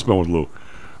must have been with Lou.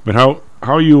 But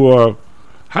how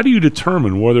do you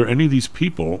determine whether any of these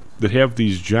people that have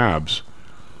these jobs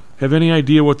have any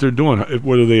idea what they're doing,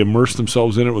 whether they immerse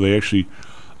themselves in it, whether they actually,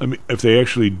 if they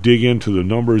actually dig into the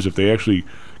numbers, if they actually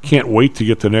can't wait to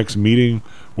get to the next meeting,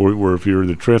 or if you're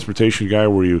the transportation guy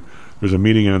there's a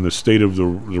meeting on the state of the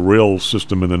rail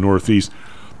system in the Northeast.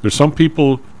 There's some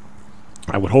people,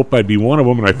 I would hope I'd be one of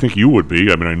them, and I think you would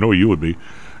be. I know you would be.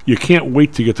 You can't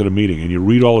wait to get to the meeting, and you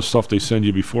read all the stuff they send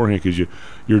you beforehand because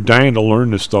you're dying to learn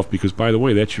this stuff because, by the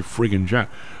way, that's your friggin' job.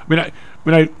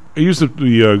 I use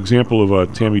the example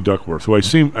of Tammy Duckworth, who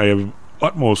I have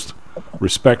utmost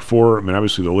respect for.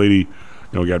 Obviously the lady,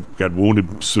 got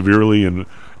wounded severely, and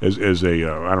as a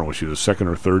I don't know, she was a second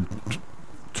or third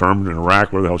term in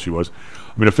Iraq, where the hell she was.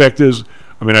 The fact is,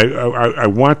 I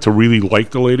want to really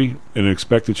like the lady and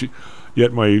expect that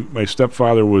yet my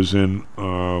stepfather was in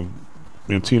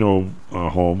Mantino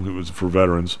home. It was for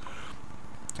veterans,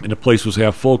 and the place was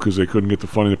half full because they couldn't get the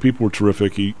funding. The people were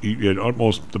terrific. He had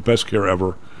almost the best care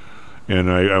ever, and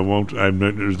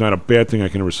there's not a bad thing I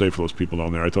can ever say for those people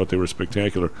down there. I thought they were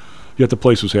spectacular. Yet the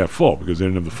place was half full because they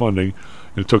didn't have the funding,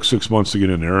 and it took 6 months to get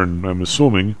in there. And I'm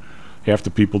assuming half the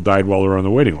people died while they were on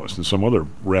the waiting list in some other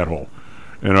rat hole,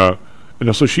 and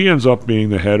so she ends up being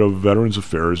the head of Veterans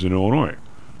Affairs in Illinois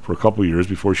for a couple of years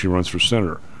before she runs for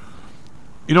senator.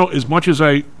 As much as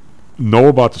I know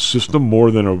about the system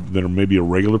more than maybe a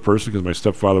regular person, because my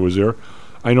stepfather was there,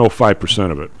 I know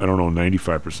 5% of it. I don't know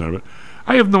 95% of it.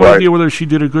 I have no idea whether she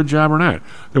did a good job or not.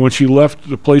 And when she left,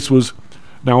 the place was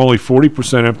now only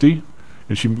 40% empty,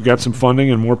 and she got some funding,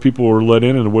 and more people were let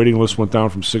in, and the waiting list went down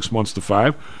from 6 months to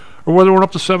 5, or whether it went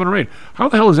up to 7 or 8. How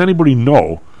the hell does anybody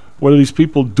know whether these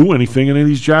people do anything in any of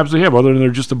these jobs they have, other than they're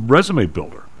just a resume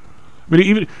builder?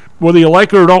 Even whether you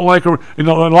like her or don't like her, a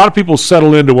lot of people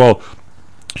settle into, well,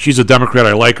 she's a Democrat,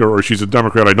 I like her, or she's a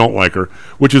Democrat, I don't like her,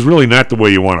 which is really not the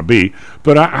way you want to be.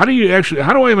 But how do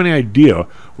I have any idea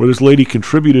whether this lady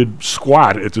contributed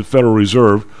squat at the Federal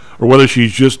Reserve, or whether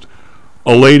she's just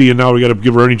a lady and now we got to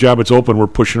give her any job that's open, we're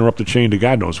pushing her up the chain to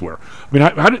God knows where?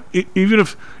 Even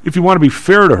if you want to be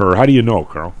fair to her, how do you know,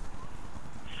 Carl?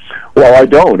 Well, I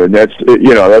don't, and that's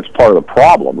part of the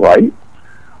problem, right?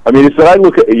 It's that I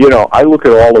look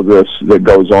at all of this that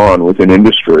goes on within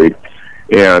industry,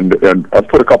 and I've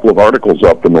put a couple of articles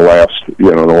up in the last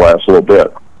little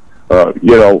bit.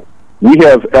 We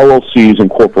have LLCs and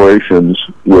corporations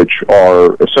which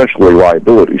are essentially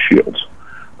liability shields.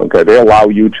 Okay, they allow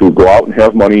you to go out and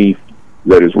have money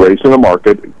that is raised in the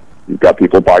market. You've got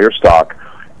people buy your stock,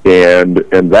 and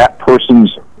that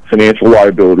person's financial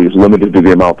liability is limited to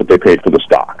the amount that they paid for the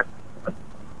stock.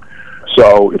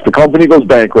 So if the company goes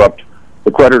bankrupt,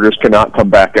 the creditors cannot come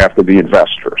back after the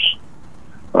investors.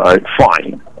 All right,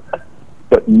 fine.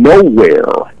 But nowhere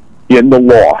in the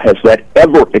law has that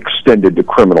ever extended to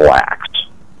criminal acts.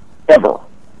 Ever.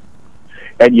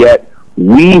 And yet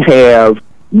we have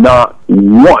not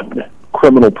one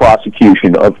criminal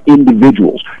prosecution of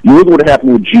individuals. You look at what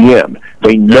happened with GM.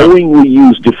 They knowingly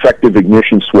used defective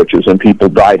ignition switches and people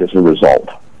died as a result.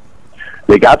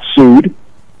 They got sued.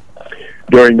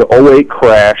 During the 2008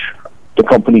 crash, the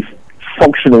company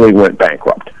functionally went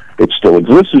bankrupt. It still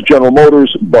exists as General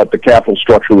Motors, but the capital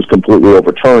structure was completely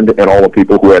overturned, and all the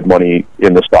people who had money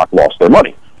in the stock lost their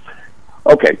money.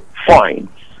 Okay, fine.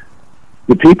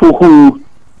 The people who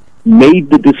made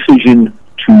the decision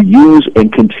to use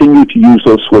and continue to use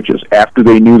those switches after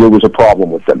they knew there was a problem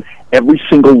with them, every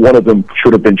single one of them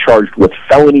should have been charged with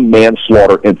felony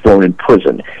manslaughter and thrown in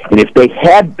prison. And if they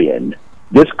had been,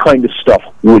 this kind of stuff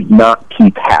would not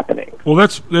keep happening. Well,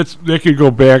 that could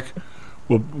go back.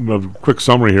 Well, a quick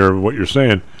summary here of what you're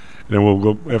saying. then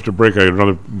we'll go after break. I got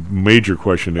another major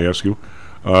question to ask you.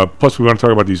 Plus, we want to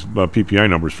talk about these PPI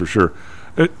numbers for sure.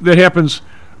 That happens.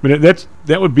 I mean,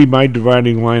 that would be my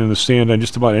dividing line in the sand on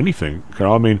just about anything,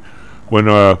 Carl. I mean, when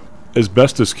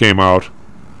asbestos came out,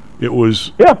 it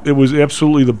was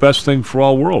absolutely the best thing for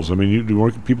all worlds. I mean,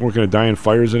 people weren't going to die in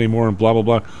fires anymore, and blah blah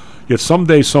blah. Yet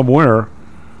someday, somewhere,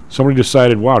 somebody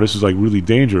decided, wow, this is like really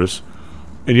dangerous,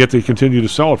 and yet they continue to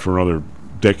sell it for another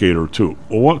decade or two.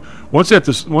 Well, once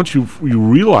you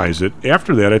realize it,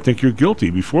 after that, I think you're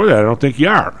guilty. Before that, I don't think you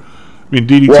are. I mean,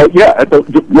 DDT. Well, yeah.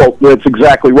 That's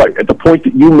exactly right. At the point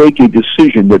that you make a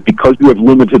decision that because you have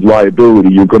limited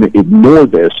liability, you're going to ignore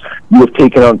this, you have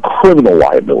taken on criminal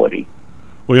liability.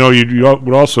 Well,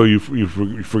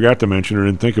 you forgot to mention or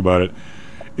didn't think about it,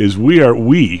 is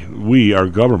our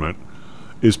government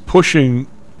is pushing,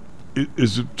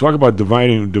 is talk about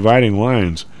dividing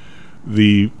lines.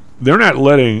 They're not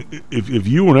letting, if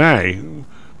you and I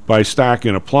buy stock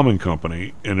in a plumbing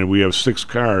company and we have 6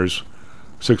 cars,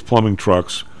 6 plumbing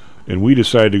trucks, and we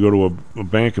decide to go to a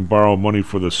bank and borrow money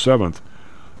for the 7th,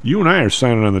 you and I are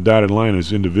signing on the dotted line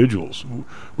as individuals.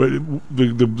 But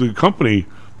the company,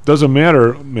 doesn't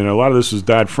matter, I mean, a lot of this is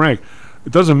Dodd-Frank,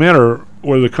 it doesn't matter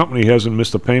whether the company hasn't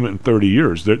missed a payment in 30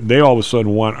 years. They all of a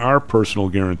sudden want our personal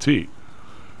guarantee.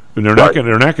 And they're not going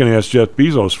to ask Jeff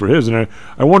Bezos for his. And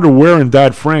I wonder where in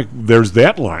Dodd-Frank there's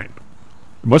that line.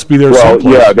 It must be there someplace.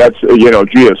 Well, yeah, that's,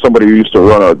 as somebody who used to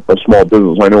run a small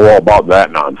business, I know all about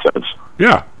that nonsense.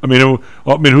 Yeah, I mean,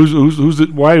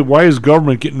 why is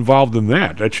government getting involved in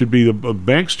that? That should be a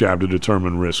bank's job to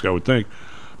determine risk, I would think.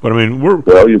 But I mean,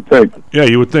 you'd think. Yeah,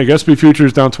 you would think. SP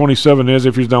futures down 27, NASDAQ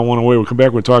futures down 1 away. We'll come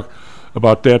back. We'll talk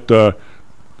about that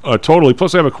totally.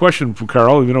 Plus, I have a question from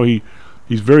Carl. Even though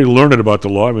he's very learned about the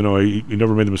law. I mean, he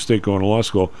never made the mistake going to law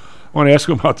school. I want to ask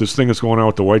him about this thing that's going on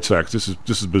with the White Sox. This is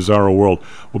bizarro world.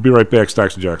 We'll be right back.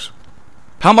 Stocks and Jocks.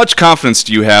 How much confidence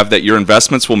do you have that your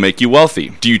investments will make you wealthy?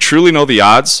 Do you truly know the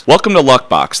odds? Welcome to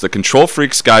Luckbox, the control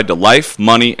freak's guide to life,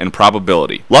 money, and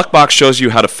probability. Luckbox shows you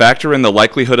how to factor in the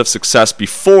likelihood of success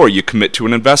before you commit to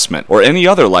an investment or any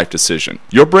other life decision.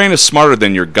 Your brain is smarter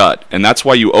than your gut, and that's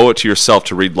why you owe it to yourself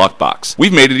to read Luckbox.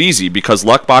 We've made it easy because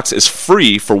Luckbox is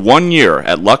free for 1 year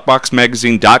at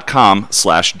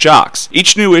luckboxmagazine.com/jocks.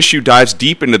 Each new issue dives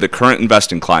deep into the current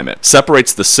investing climate,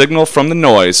 separates the signal from the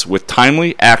noise with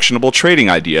timely, actionable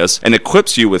trading ideas, and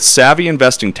equips you with savvy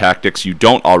investing tactics you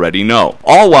don't already know,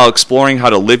 all while exploring how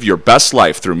to live your best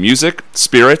life through music,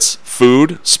 spirits,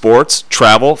 food, sports,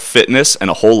 travel, fitness, and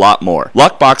a whole lot more.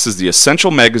 Luckbox is the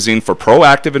essential magazine for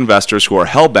proactive investors who are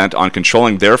hell-bent on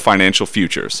controlling their financial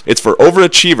futures. It's for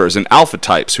overachievers and alpha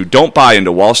types who don't buy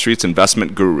into Wall Street's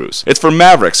investment gurus. It's for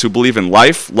mavericks who believe in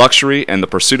life, luxury, and the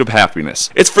pursuit of happiness.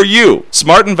 It's for you!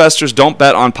 Smart investors don't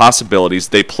bet on possibilities,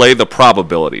 they play the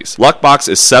probabilities. Luckbox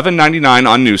is $7.99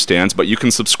 on newsstands, but you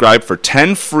can subscribe for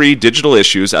 10 free digital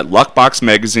issues at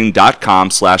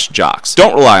luckboxmagazine.com/jocks.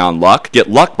 Don't rely on luck. Get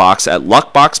Luckbox at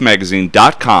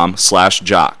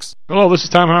luckboxmagazine.com/jocks. Hello, this is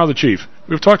Tom Howell, the Chief.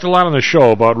 We've talked a lot on the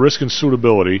show about risk and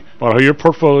suitability, about how your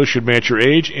portfolio should match your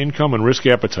age, income, and risk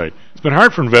appetite. It's been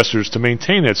hard for investors to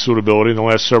maintain that suitability in the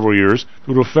last several years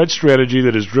due to a Fed strategy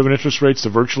that has driven interest rates to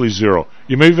virtually zero.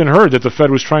 You may have even heard that the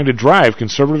Fed was trying to drive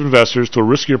conservative investors to a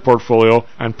riskier portfolio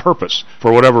on purpose,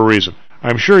 for whatever reason.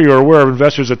 I'm sure you're aware of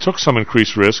investors that took some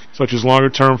increased risk, such as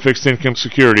longer-term fixed-income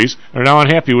securities, and are now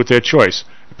unhappy with that choice.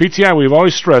 At PTI, we've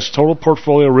always stressed total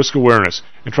portfolio risk awareness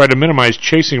and tried to minimize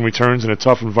chasing returns in a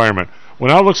tough environment. Well,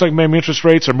 now it looks like maybe interest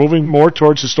rates are moving more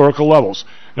towards historical levels.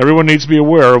 Everyone needs to be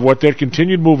aware of what that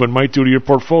continued movement might do to your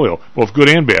portfolio, both good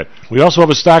and bad. We also have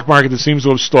a stock market that seems to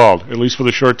have stalled, at least for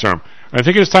the short term. I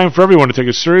think it is time for everyone to take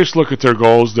a serious look at their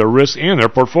goals, their risks, and their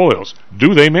portfolios.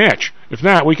 Do they match? If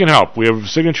not, we can help. We have a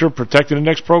Signature Protected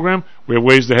Index program. We have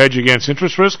ways to hedge against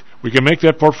interest risk. We can make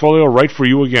that portfolio right for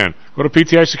you again. Go to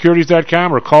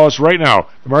PTIsecurities.com or call us right now.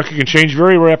 The market can change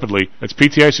very rapidly. That's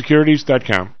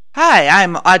PTIsecurities.com. Hi,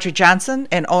 I'm Audrey Johnson,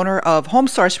 an owner of Home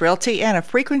Source Realty and a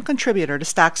frequent contributor to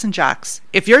Stocks and Jocks.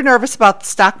 If you're nervous about the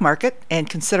stock market and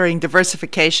considering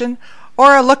diversification, or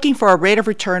are looking for a rate of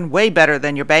return way better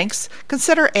than your banks,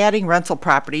 consider adding rental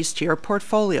properties to your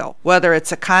portfolio. Whether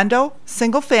it's a condo,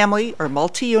 single family, or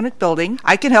multi-unit building,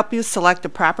 I can help you select a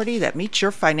property that meets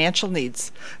your financial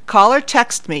needs. Call or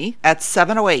text me at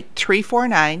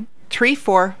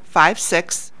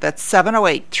 708-349-3456. That's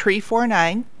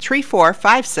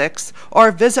 708-349-3456.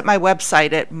 Or visit my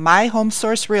website at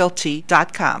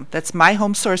myhomesourcerealty.com. That's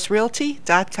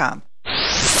myhomesourcerealty.com.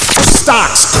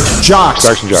 Stocks, jocks,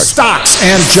 Stocks and Jocks. Stocks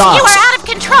and Jocks. You are out of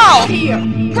control. Here,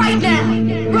 right now,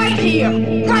 right here,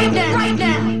 right now, right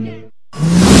now.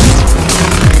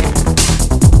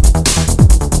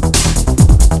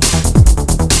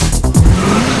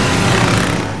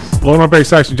 Loan Bank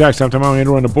Stocks and Jocks. Time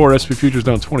Andrew on the board. SP futures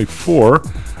down 24.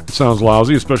 It sounds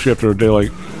lousy, especially after a day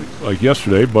like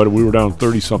yesterday. But we were down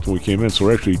 30 something. We came in, so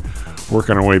we're actually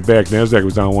working our way back. Nasdaq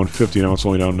was down 150. Now it's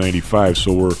only down 95.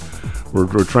 So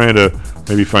we're trying to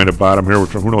maybe find a bottom here.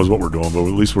 Who knows what we're doing? But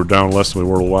at least we're down less than we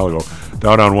were a little while ago.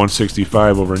 Dow down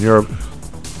 165 over in Europe.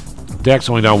 DAX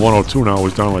only down 102 now. It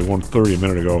was down like 130 a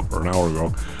minute ago or an hour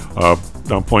ago.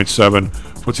 Down 0.7.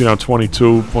 FTSE down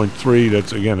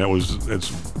 22.3.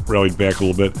 That's rallied back a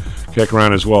little bit.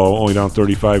 Kekaran as well, only down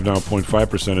 35, down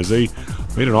 0.5% as they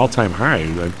made an all-time high.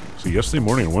 Yesterday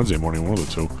morning or Wednesday morning, one of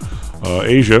the two.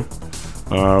 Asia,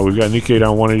 we've got Nikkei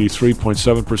down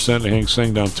 183.7%. The Hang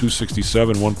Seng down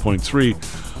 267,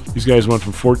 1.3. These guys went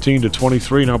from 14 to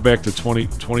 23, now back to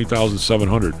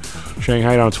 20,700.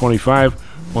 Shanghai down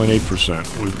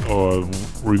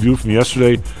 25.8%. Review from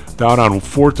yesterday, Dow down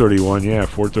 431. Yeah,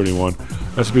 431.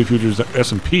 S&P futures,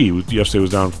 S&P yesterday was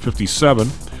down 57.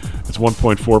 It's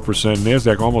 1.4%.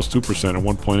 Nasdaq almost 2% at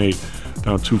 1.8,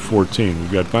 down 214.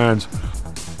 We've got bonds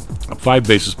up 5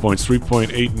 basis points,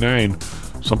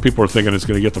 3.89. Some people are thinking it's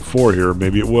going to get to 4 here.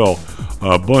 Maybe it will.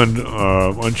 Bund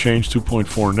unchanged,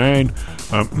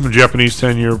 2.49. Japanese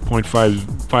 10-year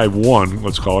 0.551.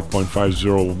 Let's call it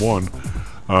 0.501.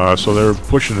 So they're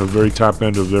pushing the very top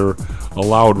end of their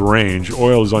allowed range.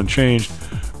 Oil is unchanged.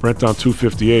 Brent down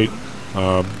 258.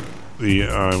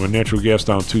 Natural gas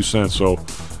down 2 cents. So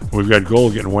we've got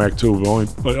gold getting whacked too.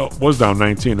 It was down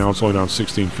 19. Now it's only down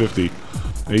 16.50.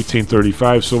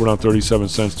 18.35. Silver down 37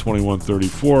 cents.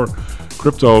 21.34.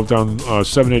 Crypto down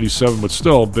 7.87, but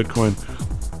still Bitcoin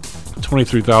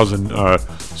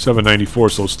 23,794.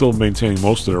 So still maintaining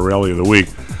most of the rally of the week.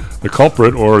 The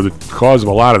culprit or the cause of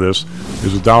a lot of this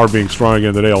is the dollar being strong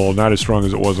again today, although not as strong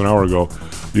as it was an hour ago.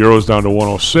 The euro is down to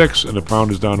 106 and the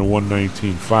pound is down to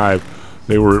 119.5.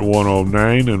 They were at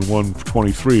 109 and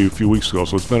 123 a few weeks ago.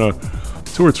 So it's been a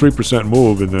 2 or 3%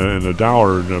 move in the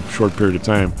dollar in a short period of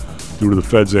time due to the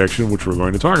Fed's action, which we're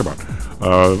going to talk about.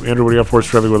 Andrew, what do you got for us?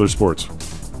 Traffic, weather, sports.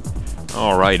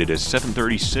 All right, it is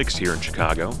 7:36 here in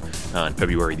Chicago on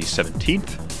February the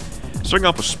 17th. Starting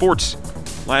off with sports,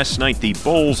 last night the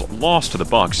Bulls lost to the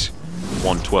Bucks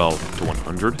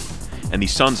 112-100, and the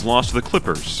Suns lost to the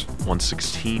Clippers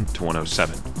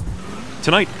 116-107.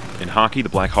 Tonight in hockey, the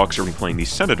Blackhawks are going to be playing the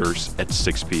Senators at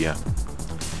 6 p.m.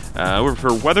 Over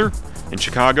for weather, in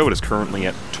Chicago it is currently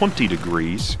at 20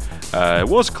 degrees. It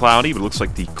was cloudy, but it looks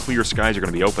like the clear skies are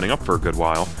going to be opening up for a good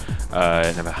while.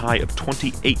 And have a high of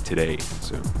 28 today,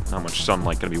 so not much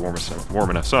sunlight going to be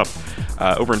warming us up.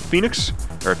 Over in Phoenix,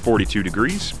 they're at 42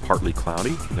 degrees, partly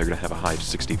cloudy. They're going to have a high of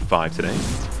 65 today.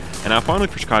 And now finally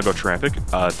for Chicago traffic,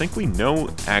 thankfully no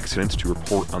accidents to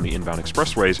report on the inbound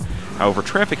expressways. However,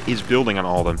 traffic is building on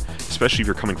all of them, especially if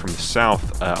you're coming from the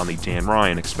south on the Dan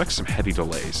Ryan. Expect some heavy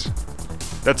delays.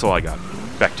 That's all I got.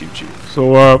 Back to you, Chief.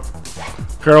 So,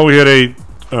 Carl, we had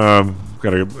I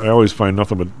always find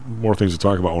nothing but more things to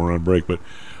talk about when we're on break, but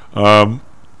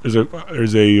there's a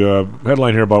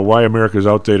headline here about why America's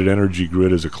outdated energy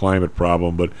grid is a climate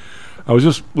problem. But I was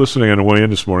just listening on the way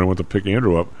in this morning. I went to pick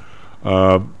Andrew up.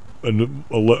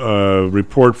 A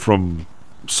report from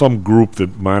some group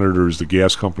that monitors the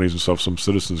gas companies and stuff, some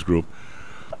citizens group,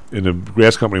 and the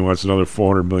gas company wants another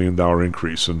 $400 million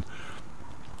increase. And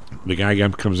the guy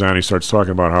comes down, he starts talking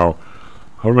about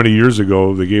how many years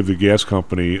ago they gave the gas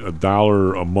company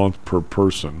 $1 a month per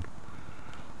person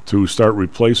to start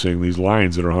replacing these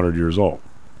lines that are 100 years old.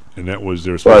 And that was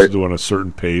they're supposed to do on a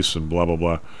certain pace and blah, blah,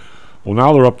 blah. Well,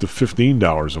 now they're up to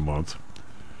 $15 a month.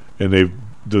 And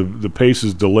the pace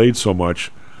is delayed so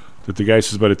much that the guy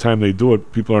says by the time they do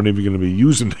it, people aren't even going to be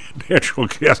using natural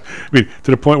gas. I mean,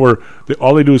 to the point where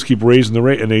all they do is keep raising the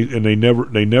rate, and they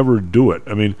never do it.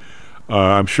 I mean,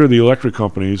 I'm sure the electric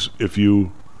companies, if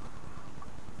you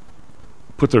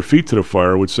put their feet to the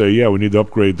fire, would say, yeah, we need to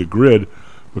upgrade the grid.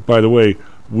 But by the way,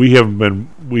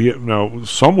 now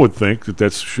some would think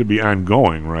that should be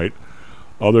ongoing, right?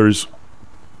 Others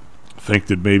think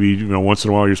that maybe once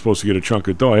in a while you're supposed to get a chunk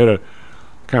of dough. I had a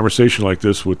conversation like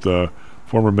this with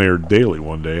former Mayor Daley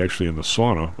one day, actually in the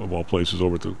sauna of all places,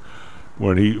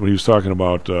 when he was talking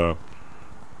about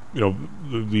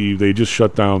they just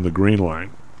shut down the Green Line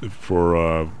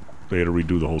for they had to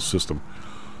redo the whole system.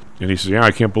 And he says, yeah, I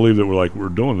can't believe that we're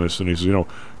doing this. And he says,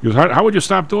 how would you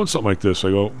stop doing something like this? I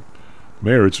go,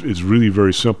 Mayor, it's really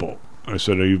very simple. I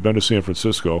said, you've been to San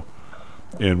Francisco,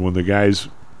 and when the guys,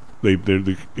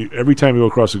 every time you go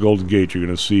across the Golden Gate, you're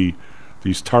going to see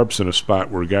these tarps in a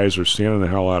spot where guys are standing the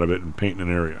hell out of it and painting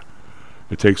an area.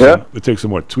 It takes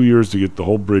them 2 years to get the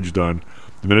whole bridge done.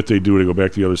 The minute they do it, they go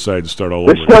back to the other side and start all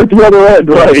over. They start the other end,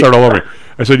 right? Start all over.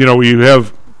 I said, you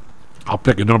have I'll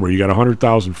pick a number. You got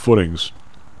 100,000 footings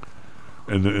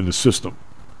in the system,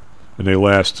 and they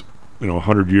last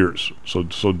 100 years. So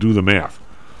do the math.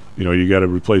 You got to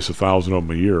replace 1,000 of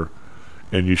them a year,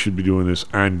 and you should be doing this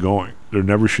ongoing. There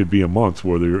never should be a month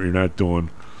where you're not doing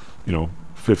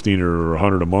 15 or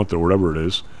 100 a month or whatever it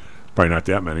is. Probably not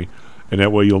that many, and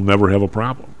that way you'll never have a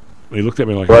problem. He looked at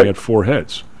me like I had 4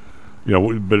 heads. But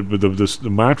the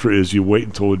mantra is you wait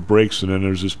until it breaks, and then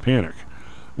there's this panic.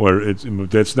 Where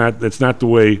that's not the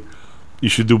way you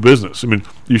should do business. I mean,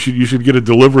 you should get a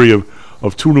delivery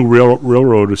of 2 new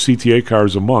railroad or CTA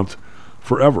cars a month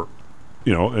forever,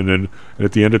 and then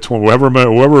at the end of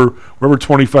whoever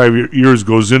 25 years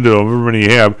goes into however many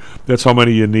you have, that's how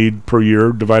many you need per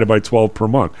year divided by 12 per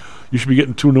month. You should be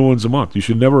getting 2 new ones a month. You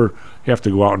should never have to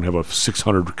go out and have a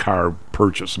 600 car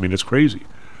purchase. I mean, it's crazy,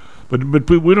 but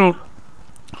we don't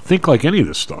think like any of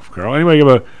this stuff, Carl. Anyway, you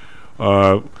have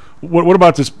a. What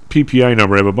about this PPI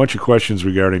number? I have a bunch of questions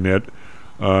regarding that.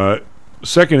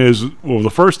 Second is,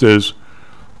 the first is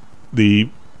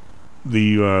the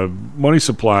money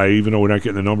supply, even though we're not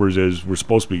getting the numbers as we're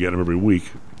supposed to be getting them every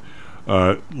week,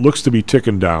 looks to be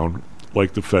ticking down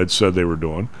like the Fed said they were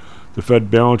doing. The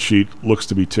Fed balance sheet looks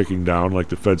to be ticking down like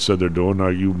the Fed said they're doing. Now,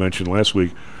 you mentioned last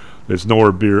week there's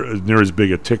nowhere near as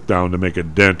big a tick down to make a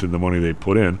dent in the money they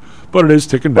put in, but it is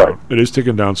ticking down. It is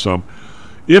ticking down some.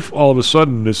 If all of a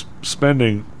sudden this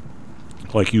spending,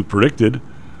 like you predicted,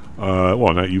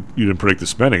 not you didn't predict the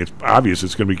spending. It's obvious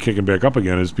it's going to be kicking back up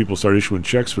again as people start issuing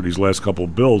checks for these last couple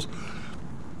of bills.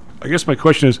 I guess my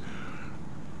question is,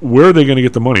 where are they going to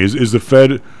get the money? Is the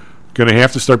Fed going to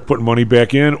have to start putting money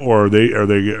back in, or are they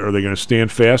going to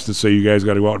stand fast and say you guys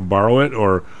got to go out and borrow it,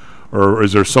 or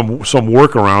is there some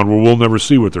workaround where we'll never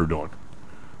see what they're doing?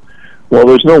 Well,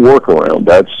 there's no workaround.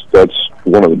 That's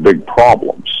one of the big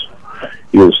problems.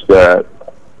 Is that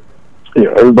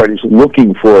everybody's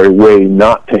looking for a way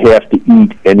not to have to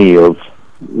eat any of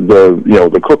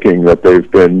the cooking that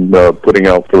they've been putting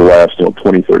out for the last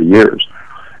 20, 30 years,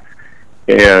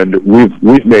 and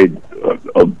we've made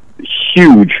a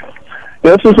huge.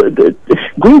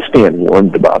 Greenspan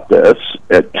warned about this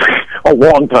a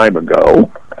long time ago,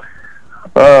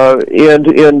 and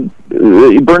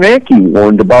Bernanke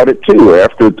warned about it too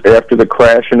after the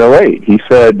crash in 2008. He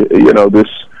said,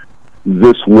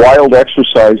 this wild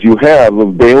exercise you have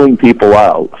of bailing people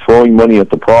out, throwing money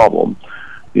at the problem,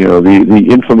 the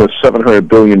infamous $700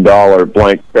 billion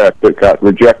blank check that got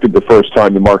rejected the first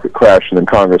time the market crashed, and then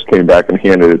Congress came back and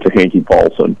handed it to Hanky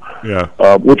Paulson. Yeah.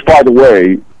 Which, by the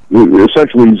way,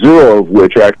 essentially zero of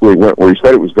which actually went where he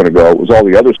said it was going to go. It was all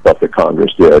the other stuff that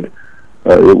Congress did.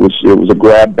 It was a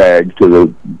grab bag to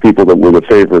the people that were the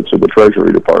favorites of the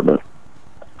Treasury Department.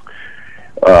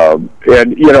 And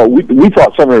we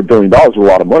thought $700 billion was a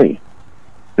lot of money.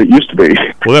 It used to be.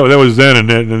 Well, that was then, and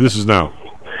this is now.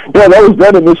 Yeah, that was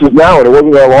then, and this is now, and it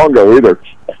wasn't that long ago either.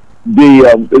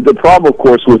 The problem, of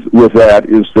course, with that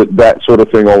is that sort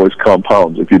of thing always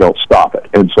compounds if you don't stop it,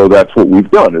 and so that's what we've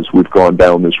done. Is we've gone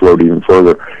down this road even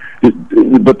further.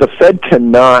 But the Fed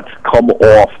cannot come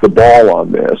off the ball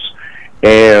on this.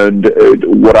 And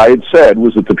what I had said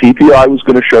was that the PPI was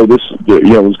going to show this,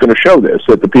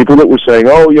 that the people that were saying,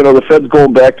 the Fed's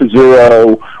going back to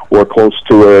zero or close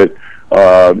to it,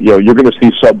 you're going to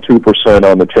see sub 2%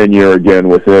 on the 10-year again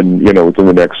within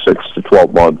the next 6 to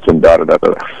 12 months and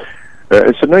da-da-da-da.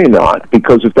 I said, no, you're not,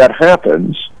 because if that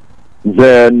happens,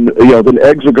 then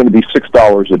eggs are going to be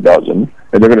 $6 a dozen,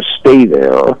 and they're going to stay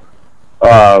there.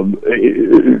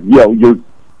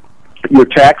 Your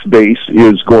tax base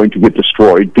is going to get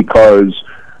destroyed because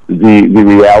the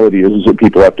reality is that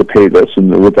people have to pay this,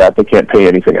 and with that they can't pay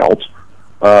anything else.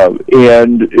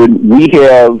 And we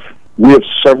have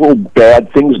several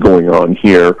bad things going on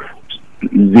here.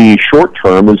 The short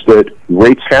term is that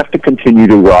rates have to continue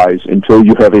to rise until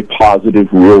you have a positive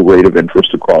real rate of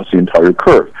interest across the entire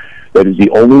curve. That is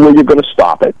the only way you're going to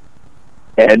stop it,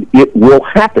 and it will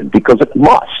happen because it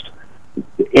must.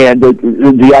 And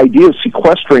the idea of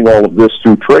sequestering all of this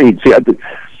through trade,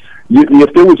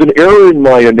 if there was an error in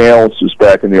my analysis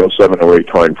back in the 07-08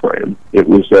 time frame, it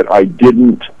was that I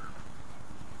didn't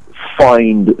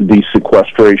find the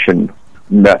sequestration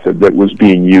method that was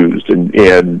being used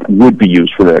and would be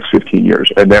used for the next 15 years,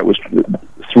 and that was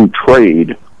through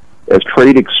trade. As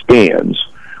trade expands,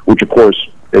 which of course,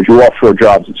 as you offshore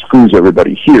jobs, it screws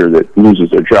everybody here that loses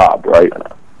their job, right?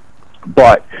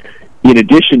 But in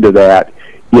addition to that,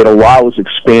 it allows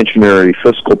expansionary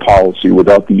fiscal policy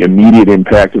without the immediate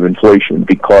impact of inflation,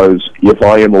 because if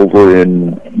I am over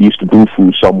in East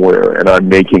Bufu somewhere and I'm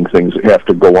making things that have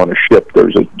to go on a ship,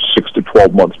 there's a 6 to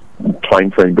 12 month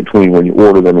time frame between when you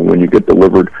order them and when you get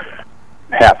delivered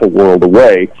half a world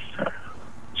away.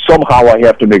 somehow I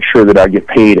have to make sure that I get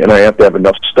paid, and I have to have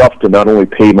enough stuff to not only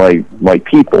pay my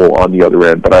people on the other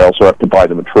end, but I also have to buy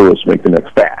the materials to make the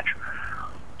next batch.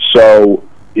 So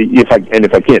if I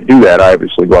can't do that, I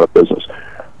obviously go out of business.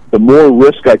 The more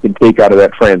risk I can take out of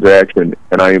that transaction,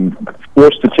 and I am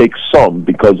forced to take some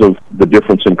because of the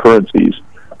difference in currencies,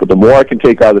 but the more I can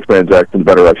take out of the transaction, the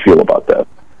better I feel about that.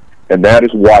 And that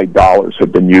is why dollars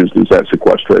have been used as that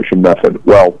sequestration method.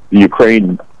 Well, the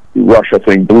Ukraine-Russia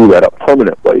thing blew that up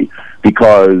permanently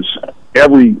because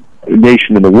every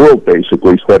nation in the world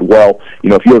basically said, well,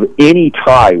 if you have any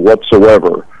tie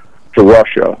whatsoever to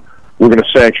Russia, we're going to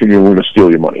sanction you and we're going to steal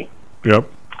your money. Yep.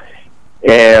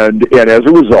 And as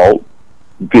a result,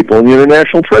 people on the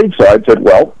international trade side said,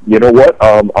 well, you know what,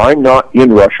 I'm not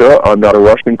in Russia, I'm not a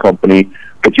Russian company,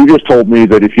 but you just told me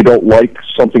that if you don't like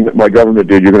something that my government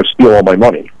did, you're going to steal all my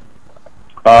money.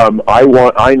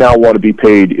 I now want to be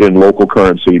paid in local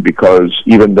currency because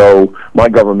even though my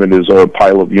government is a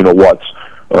pile of you-know-whats,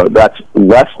 that's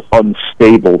less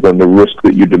unstable than the risk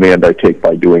that you demand I take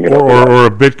by doing it. Or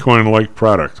a Bitcoin-like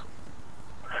product.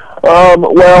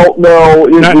 Well, no.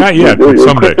 Not yet, but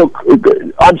someday.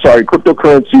 I'm sorry,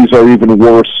 cryptocurrencies are even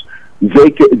worse.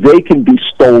 They can be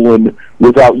stolen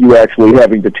without you actually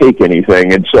having to take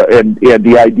anything, and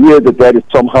the idea that is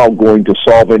somehow going to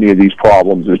solve any of these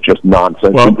problems is just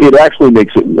nonsense. Well, it actually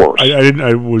makes it worse.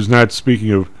 I was not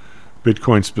speaking of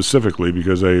Bitcoin specifically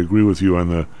because I agree with you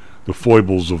on the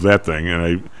foibles of that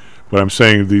thing, but I'm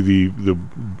saying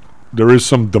there is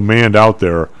some demand out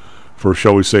there for,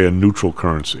 shall we say, a neutral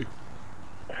currency.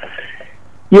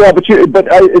 Yeah,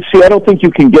 I don't think you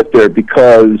can get there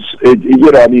because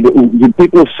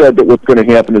people have said that what's going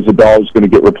to happen is the dollar is going to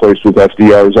get replaced with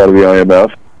SDRs out of the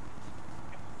IMF.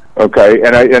 Okay,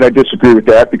 and I disagree with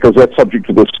that because that's subject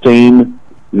to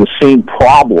the same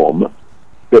problem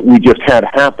that we just had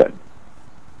happen.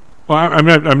 Well,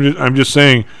 I'm just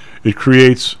saying it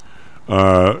creates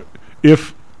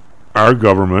if our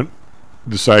government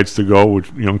decides to go, which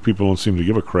young people don't seem to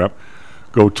give a crap,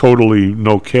 go totally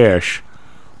no cash.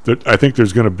 That I think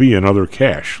there's going to be another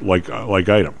cash like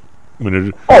item.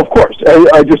 Of course.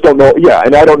 I just don't know. Yeah,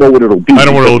 and I don't know what it'll be. I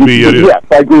don't know what it'll be. Yes,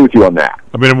 I agree with you on that.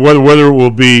 I mean, whether it will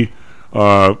be,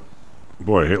 boy,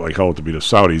 I hate like hell to be the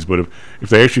Saudis, but if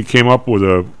they actually came up with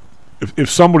if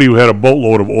somebody who had a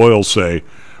boatload of oil, say,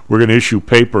 we're going to issue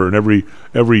paper, and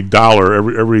every dollar,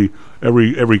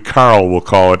 every Carl, we'll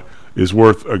call it, is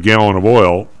worth a gallon of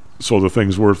oil, so the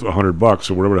thing's worth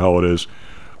 $100 or whatever the hell it is.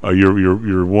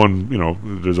 Your one,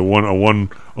 there's a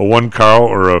one Carl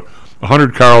or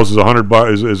 100 Carls is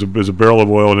 $100 is a barrel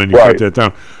of oil, and then you cut that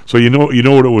down. So you know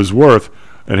what it was worth,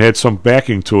 and had some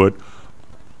backing to it.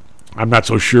 I'm not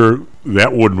so sure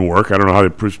that wouldn't work. I don't know how they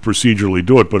procedurally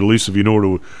do it, but at least if you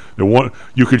know what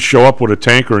you could show up with a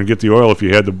tanker and get the oil if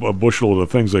you had a bushel of the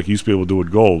things like you used to be able to do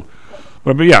with gold.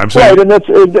 But yeah, I'm saying right, and that's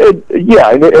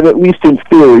and at least in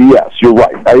theory, yes, you're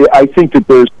right. I think that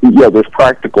there's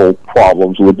practical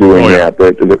problems with doing that.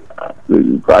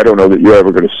 I don't know that you're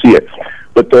ever going to see it,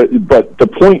 but the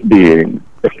point being,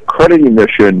 the credit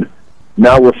emission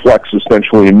now reflects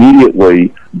essentially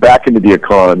immediately back into the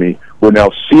economy. We're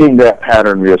now seeing that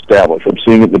pattern reestablished. I'm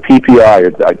seeing it in the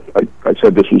PPI. I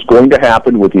said this was going to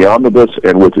happen with the omnibus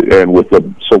and with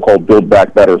the so-called Build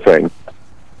Back Better thing.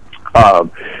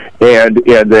 And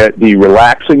that the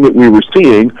relaxing that we were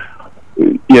seeing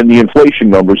in the inflation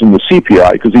numbers in the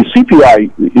CPI, because the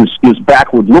CPI is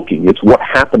backward looking. It's what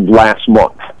happened last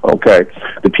month. Okay,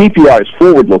 the PPI is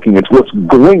forward looking. It's what's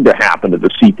going to happen to the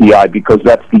CPI because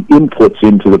that's the inputs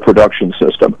into the production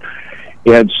system.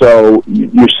 And so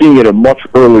you're seeing it at a much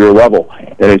earlier level.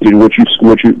 And what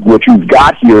you've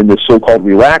got here in this so-called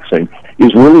relaxing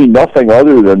is really nothing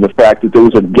other than the fact that there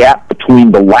was a gap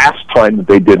between the last time that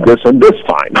they did this and this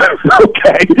time.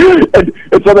 Okay?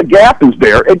 And so the gap is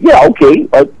there. And yeah, okay,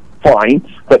 fine.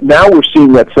 But now we're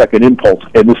seeing that second impulse.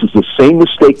 And this is the same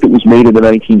mistake that was made in the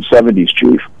 1970s,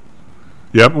 Chief.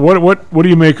 Yep. What do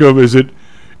you make of, is it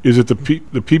the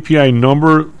PPI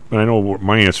number? And I know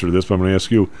my answer to this, but I'm going to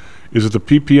ask you. Is it the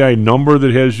PPI number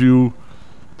that has you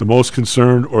the most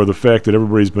concerned, or the fact that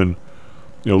everybody's been,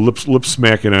 lip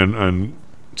smacking on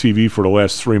TV for the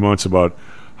last 3 months about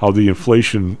how the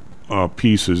inflation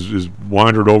piece is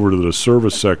wandered over to the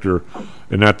service sector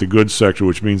and not the goods sector,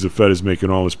 which means the Fed is making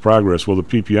all this progress? Well, the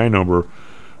PPI number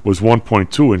was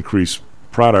 1.2 increase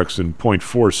products and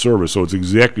 0.4 service, so it's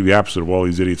exactly the opposite of all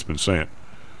these idiots been saying.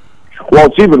 Well,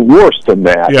 it's even worse than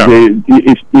that. Yeah.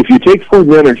 If you take food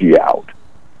and energy out,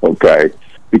 okay,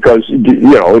 because,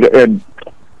 and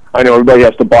I know everybody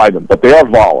has to buy them, but they are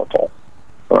volatile.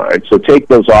 All right, so take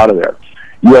those out of there.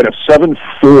 You had a 7.4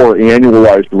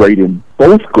 annualized rate in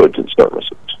both goods and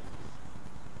services.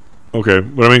 Okay,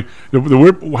 but I mean,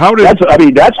 how did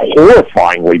that's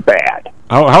horrifyingly bad.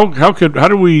 How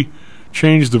do we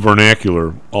change the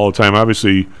vernacular all the time?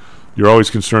 Obviously, you're always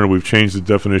concerned that we've changed the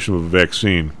definition of a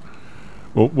vaccine.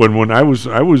 Well, when I was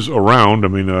around, I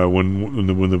mean,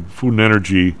 when the Food and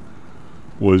Energy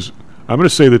was, I'm going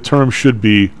to say the term should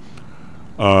be,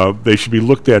 they should be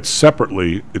looked at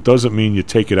separately. It doesn't mean you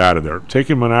take it out of there.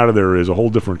 Taking them out of there is a whole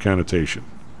different connotation,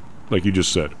 like you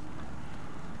just said.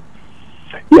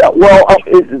 Yeah, well,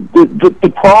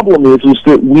 the problem is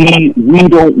that we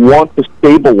don't want to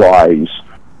stabilize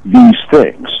these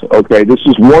things. Okay, this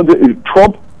is one that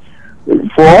Trump,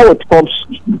 for all of Trump's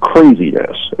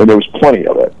craziness, and there was plenty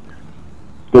of it,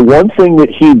 the one thing that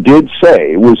he did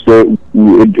say was that,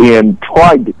 and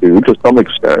tried to do to some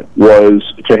extent, was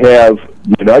to have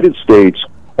the United States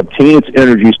obtain its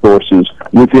energy sources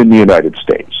within the United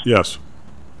States. Yes.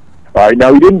 All right.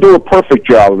 Now, he didn't do a perfect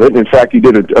job of it. In fact, he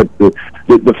did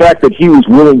the fact that he was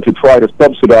willing to try to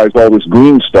subsidize all this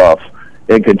green stuff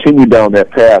and continue down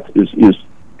that path is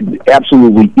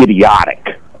absolutely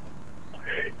idiotic.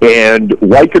 And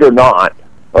like it or not,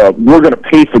 we're going to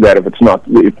pay for that if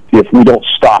we don't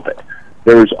stop it.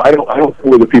 I don't know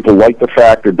whether people like the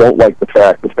fact or don't like the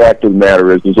fact. The fact of the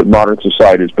matter is that modern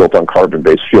society is built on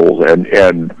carbon-based fuels,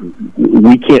 and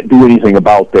we can't do anything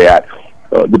about that.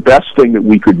 The best thing that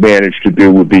we could manage to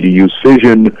do would be to use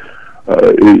fission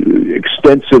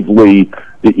extensively.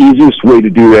 The easiest way to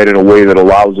do that in a way that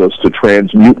allows us to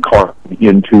transmute carbon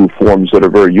into forms that are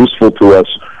very useful to us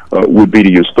would be to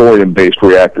use thorium-based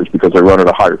reactors because they run at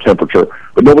a higher temperature.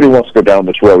 But nobody wants to go down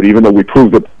this road, even though we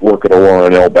proved it work at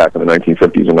ORNL back in the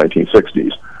 1950s and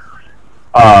 1960s.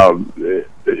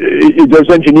 There's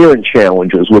engineering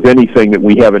challenges with anything that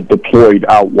we haven't deployed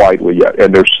out widely yet,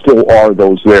 and there still are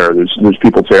those there. There's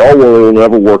people say, oh, well, it'll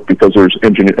never work because there's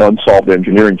unsolved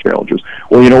engineering challenges.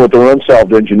 Well, you know what? There are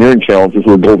unsolved engineering challenges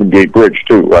with Golden Gate Bridge,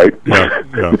 too, right? Yeah.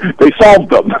 They solved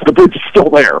them. The bridge is still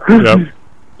there. Yeah.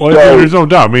 Well, there's no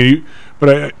doubt. I mean,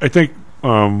 but I think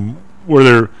what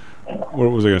was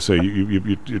I going to say?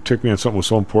 You took me on something that was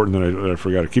so important that I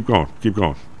forgot it. Keep going.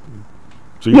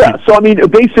 So I mean,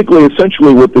 basically,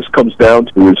 essentially what this comes down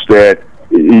to is that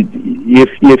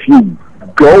if you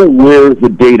go where the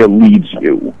data leads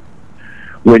you,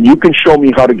 when you can show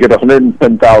me how to get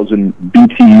 110,000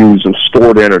 BTUs of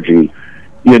stored energy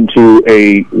into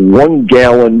a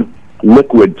 1-gallon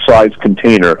liquid-sized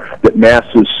container that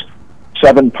masses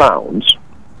 7 pounds,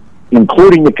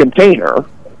 including the container,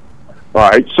 all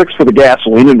right, 6 for the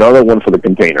gasoline, another 1 for the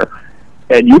container,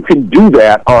 and you can do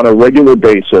that on a regular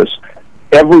basis,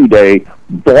 every day,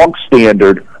 bog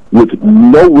standard, with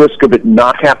no risk of it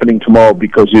not happening tomorrow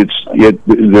because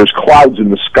there's clouds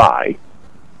in the sky,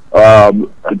 then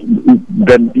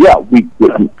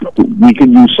we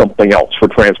can use something else for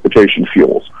transportation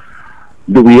fuels.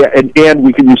 And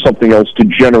we can use something else to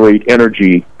generate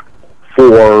energy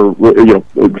for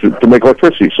to make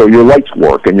electricity, so your lights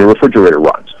work and your refrigerator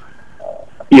runs.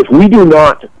 If we do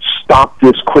not stop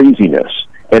this craziness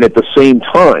and at the same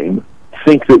time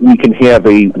think that we can have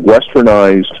a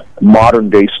westernized,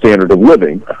 modern-day standard of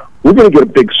living, we're going to get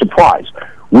a big surprise.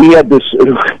 We had this,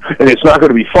 and it's not going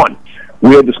to be fun.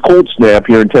 We had this cold snap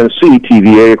here in Tennessee.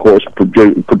 TVA, of course,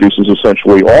 produces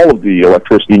essentially all of the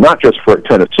electricity, not just for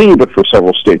Tennessee, but for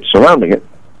several states surrounding it.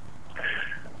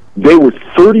 They were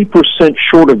 30%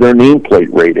 short of their nameplate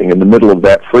rating in the middle of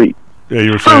that freeze. Yeah,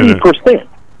 you were saying 30%. That.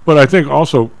 But I think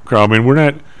also, Carl, I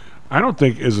mean, I don't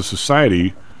think as a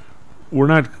society, we're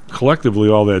not collectively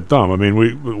all that dumb. I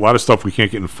mean, a lot of stuff we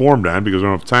can't get informed on because we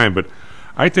don't have time, but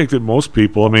I think that most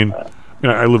people, I mean,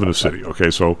 I live in a city, okay,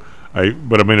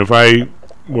 if I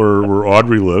where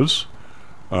Audrey lives,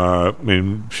 I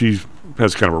mean, she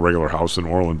has kind of a regular house in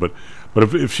Orland, but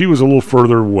if she was a little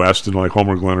further west in like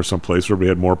Homer Glen or someplace where we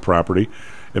had more property,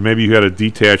 and maybe you had a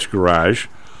detached garage,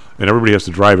 and everybody has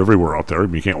to drive everywhere out there, I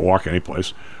mean, you can't walk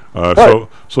anyplace. So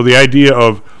the idea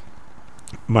of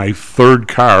my third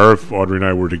car, if Audrey and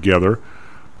I were together,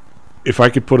 if I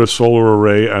could put a solar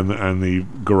array on the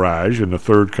garage, and the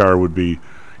third car would be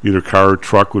either car or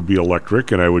truck would be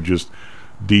electric, and I would just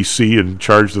DC and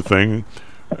charge the thing,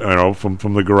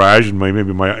 from the garage, and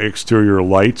maybe my exterior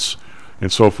lights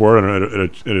and so forth,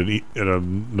 and at a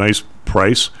nice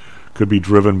price, could be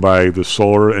driven by the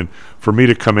solar. And for me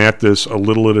to come at this a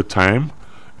little at a time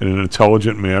in an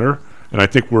intelligent manner, and I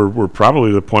think we're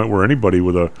probably at the point where anybody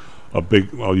with a big,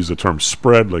 I'll use the term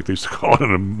spread, like they used to call it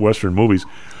in Western movies,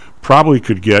 probably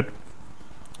could get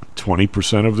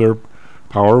 20% of their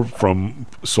power from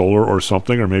solar or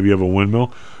something, or maybe you have a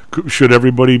windmill. Should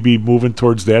everybody be moving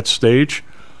towards that stage?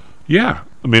 Yeah,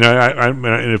 I mean,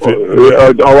 and if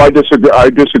it, I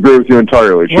disagree with you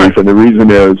entirely, Chief. Right. And the reason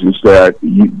is that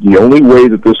the only way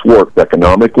that this works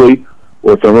economically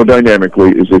or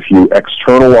thermodynamically is if you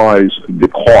externalize the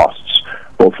costs,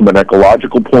 both from an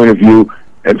ecological point of view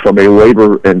and from a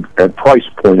labor and price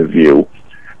point of view.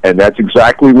 And that's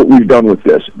exactly what we've done with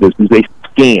this. This is a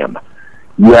scam.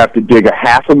 You have to dig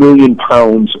 500,000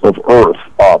 pounds of earth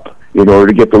up in order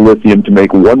to get the lithium to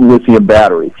make one lithium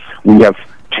battery. We have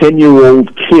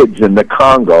 10-year-old kids in the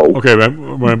Congo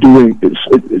doing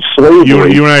slavery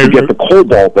to get the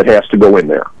cobalt that has to go in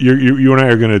there. You and I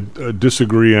are going to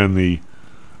disagree on the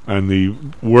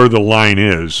where the line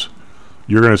is.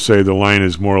 You're going to say the line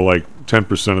is more like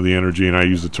 10% of the energy, and I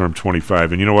use the term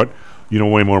 25. And you know what? You know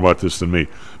way more about this than me.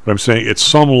 But I'm saying at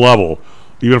some level,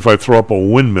 even if I throw up a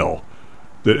windmill,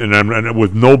 and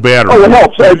with no battery. Oh, it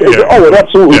helps. It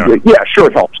absolutely. Yeah, sure,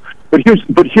 it helps. But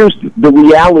here's the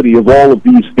reality of all of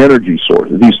these energy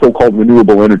sources, these so-called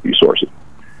renewable energy sources.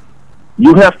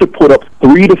 You have to put up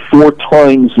 3 to 4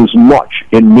 times as much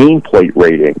in nameplate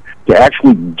rating to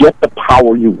actually get the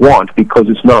power you want because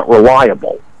it's not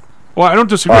reliable. Well, I don't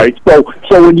disagree. All right?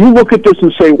 So when you look at this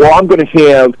and say, well, I'm going to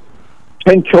have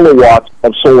 10 kilowatts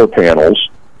of solar panels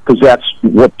because that's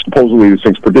what supposedly these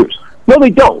things produce. No, they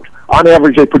don't. On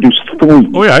average, they produce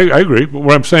 3. Oh, yeah, I agree. But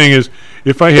what I'm saying is,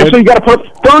 if I had... So you got to put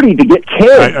 30 to get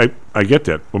 10. I get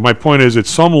that. But my point is, at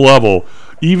some level,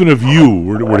 even if you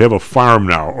were to have a farm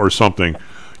now or something,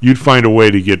 you'd find a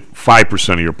way to get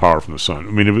 5% of your power from the sun.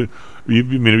 I mean,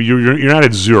 you're not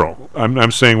at zero.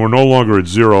 I'm saying we're no longer at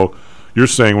zero. You're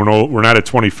saying we're not at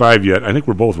 25 yet. I think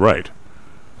we're both right.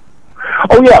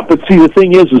 Oh, yeah, but see, the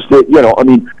thing is that,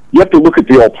 you have to look at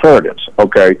the alternatives,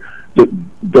 okay?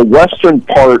 The western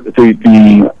part,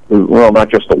 not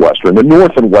just the western, the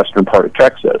north and western part of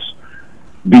Texas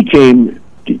became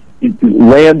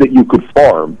land that you could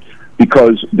farm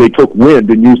because they took wind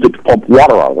and used it to pump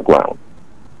water out of the ground.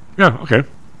 Yeah, okay.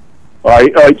 All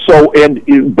right,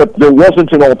 but there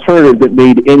wasn't an alternative that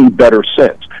made any better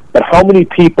sense. But how many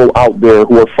people out there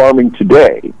who are farming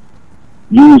today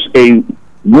use a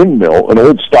windmill, an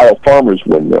old-style farmer's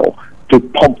windmill, to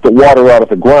pump the water out of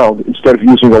the ground instead of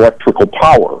using electrical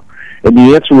power? And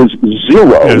the answer is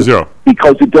zero. Yeah, zero.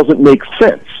 Because it doesn't make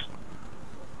sense.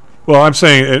 Well, I'm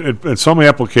saying at some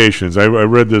applications, I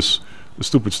read the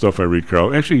stupid stuff I read,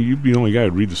 Carl. Actually, you'd be the only guy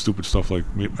who'd read the stupid stuff like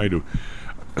I do.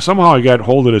 Somehow I got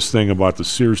hold of this thing about the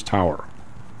Sears Tower.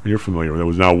 You're familiar with it. It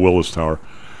was now Willis Tower.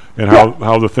 And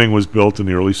how the thing was built in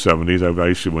the early 70s. I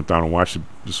actually went down and watched it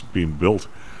just being built.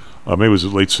 Maybe it was the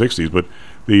late 60s. But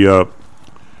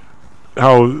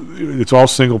how it's all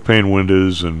single-pane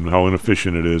windows and how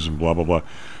inefficient it is and blah, blah, blah.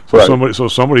 So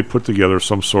right. somebody put together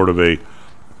some sort of a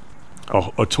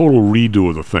total redo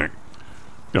of the thing.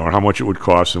 And how much it would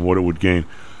cost and what it would gain.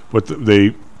 But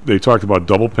they talked about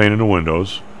double pane in the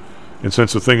windows. And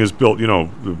since the thing is built,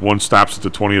 one stops at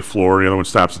the 20th floor, the other one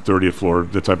stops at the 30th floor,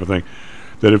 that type of thing,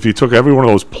 that if you took every one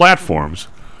of those platforms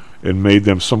and made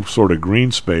them some sort of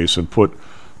green space and put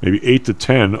maybe 8 to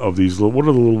 10 of these what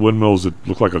are the little windmills that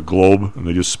look like a globe and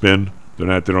they just spin? They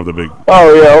don't have the big...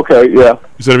 Oh, yeah, okay, yeah.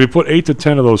 He said if you put 8 to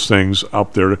 10 of those things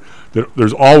up there,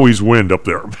 there's always wind up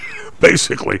there,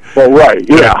 basically. Well, right,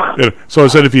 yeah. So I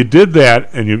said if you did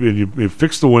that and you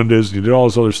fixed the windows and you did all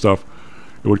this other stuff,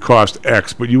 it would cost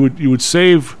X, but you would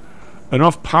save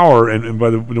enough power, and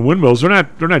by the windmills, they're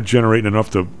not generating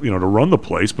enough to to run the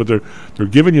place, but they're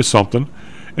giving you something,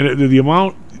 and the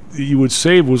amount you would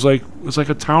save was like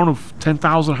a town of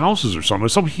 10,000 houses or something.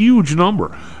 It's some huge number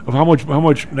of how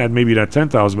much maybe not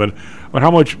 10,000, but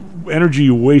how much energy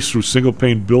you waste through single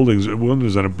pane buildings,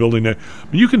 windows on a building that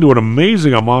you can do an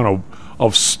amazing amount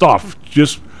of stuff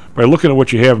just by looking at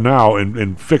what you have now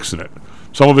and fixing it.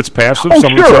 Some of it's passive.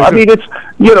 Some sure. Of it's I mean, it's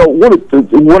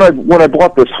when I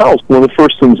bought this house, one of the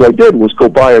first things I did was go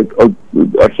buy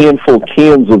a handful of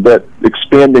cans of that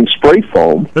expanding spray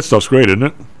foam. That stuff's great, isn't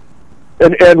it?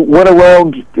 And went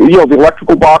around, the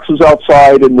electrical boxes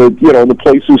outside and the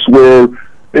places where,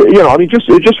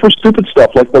 just for stupid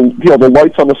stuff like the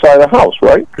lights on the side of the house,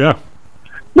 right? Yeah.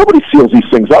 Nobody seals these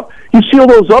things up. You seal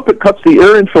those up, it cuts the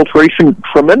air infiltration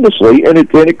tremendously, and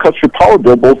it cuts your power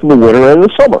bill both in the winter and in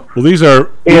the summer. Well, these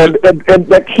are... And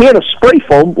that can of spray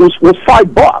foam was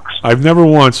 $5. I've never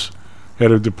once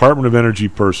had a Department of Energy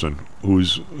person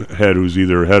who's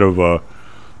either head of the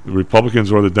Republicans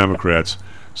or the Democrats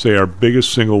say our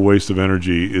biggest single waste of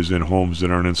energy is in homes that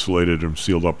aren't insulated and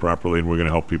sealed up properly, and we're going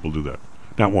to help people do that.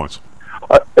 Not once.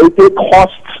 It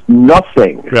costs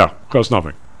nothing. Yeah, costs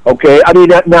nothing. Okay, I mean,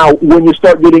 now when you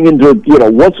start getting into,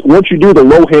 once you do the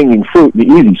low-hanging fruit, the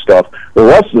easy stuff, the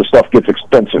rest of the stuff gets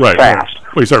expensive fast.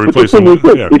 Well, you start But the replacing thing is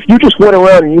this, yeah. if you just went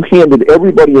around and you handed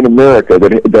everybody in America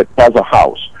that has a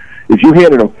house, if you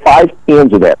handed them 5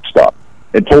 cans of that stuff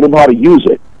and told them how to use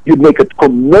it, you'd make a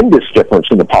tremendous difference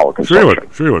in the power consumption.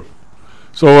 Sure you would.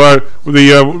 So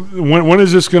when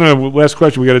is this going to, last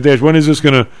question, we got a dash, when is this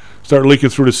going to start leaking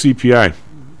through the CPI?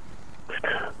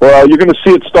 Well, you're going to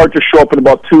see it start to show up in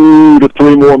about 2 to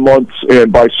 3 more months,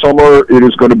 and by summer it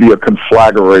is going to be a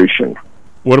conflagration.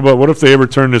 What if they ever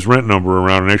turn this rent number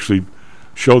around and actually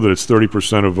show that it's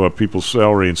 30% of people's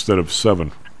salary instead of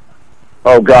 7?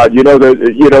 Oh God!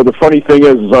 The funny thing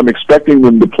is I'm expecting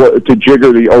them to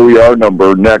jigger the OER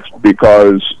number next,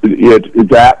 because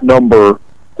that number,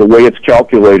 the way it's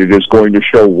calculated, is going to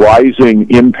show rising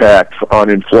impact on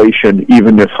inflation,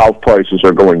 even if house prices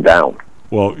are going down.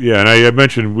 Well, yeah, and I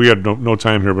mentioned we had no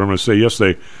time here, but I'm going to say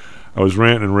yesterday I was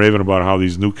ranting and raving about how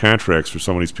these new contracts for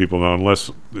some of these people now, unless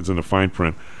it's in the fine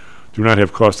print, do not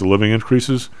have cost of living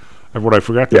increases. And what I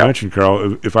forgot to mention,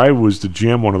 Carl, if I was to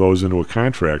jam one of those into a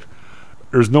contract,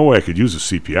 there's no way I could use a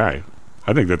CPI.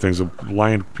 I think that thing's a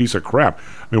lying piece of crap.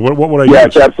 I mean, what would I use? Yeah,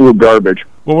 it's absolute garbage.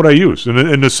 What would I use? In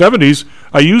the 70s,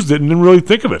 I used it and didn't really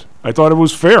think of it. I thought it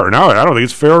was fair. Now I don't think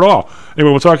it's fair at all.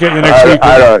 Anyway, we'll talk again next week.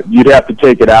 You'd have to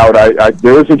take it out.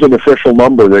 There isn't an official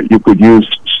number that you could use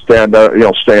stand up.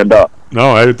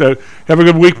 No, have a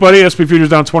good week, buddy. SP Futures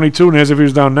down 22 and NASDAQ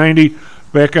Futures down 90.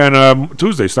 Back on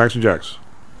Tuesday, Stocks and Jocks.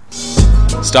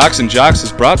 Stocks and Jocks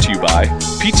is brought to you by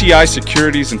PTI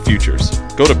Securities and Futures.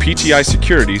 Go to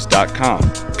PTIsecurities.com.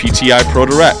 PTI Pro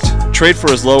Direct. Trade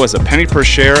for as low as a penny per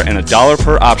share and $1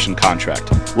 per option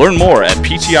contract. Learn more at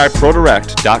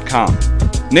PTIProDirect.com.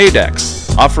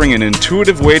 Nadex, offering an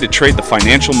intuitive way to trade the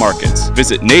financial markets.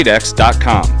 Visit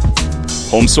Nadex.com.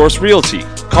 Home Source Realty.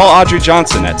 Call Audrey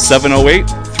Johnson at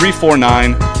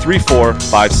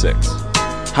 708-349-3456.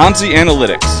 Hamzy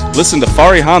Analytics. Listen to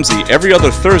Fari Hamzy every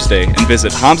other Thursday and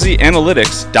visit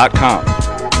HamzyAnalytics.com.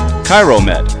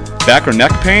 ChiroMed. Back or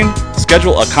neck pain?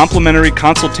 Schedule a complimentary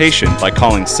consultation by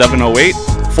calling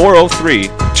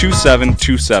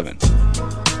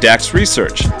 708-403-2727. DAX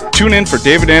Research. Tune in for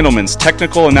David Andelman's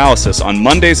technical analysis on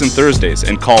Mondays and Thursdays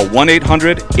and call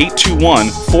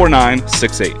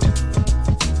 1-800-821-4968.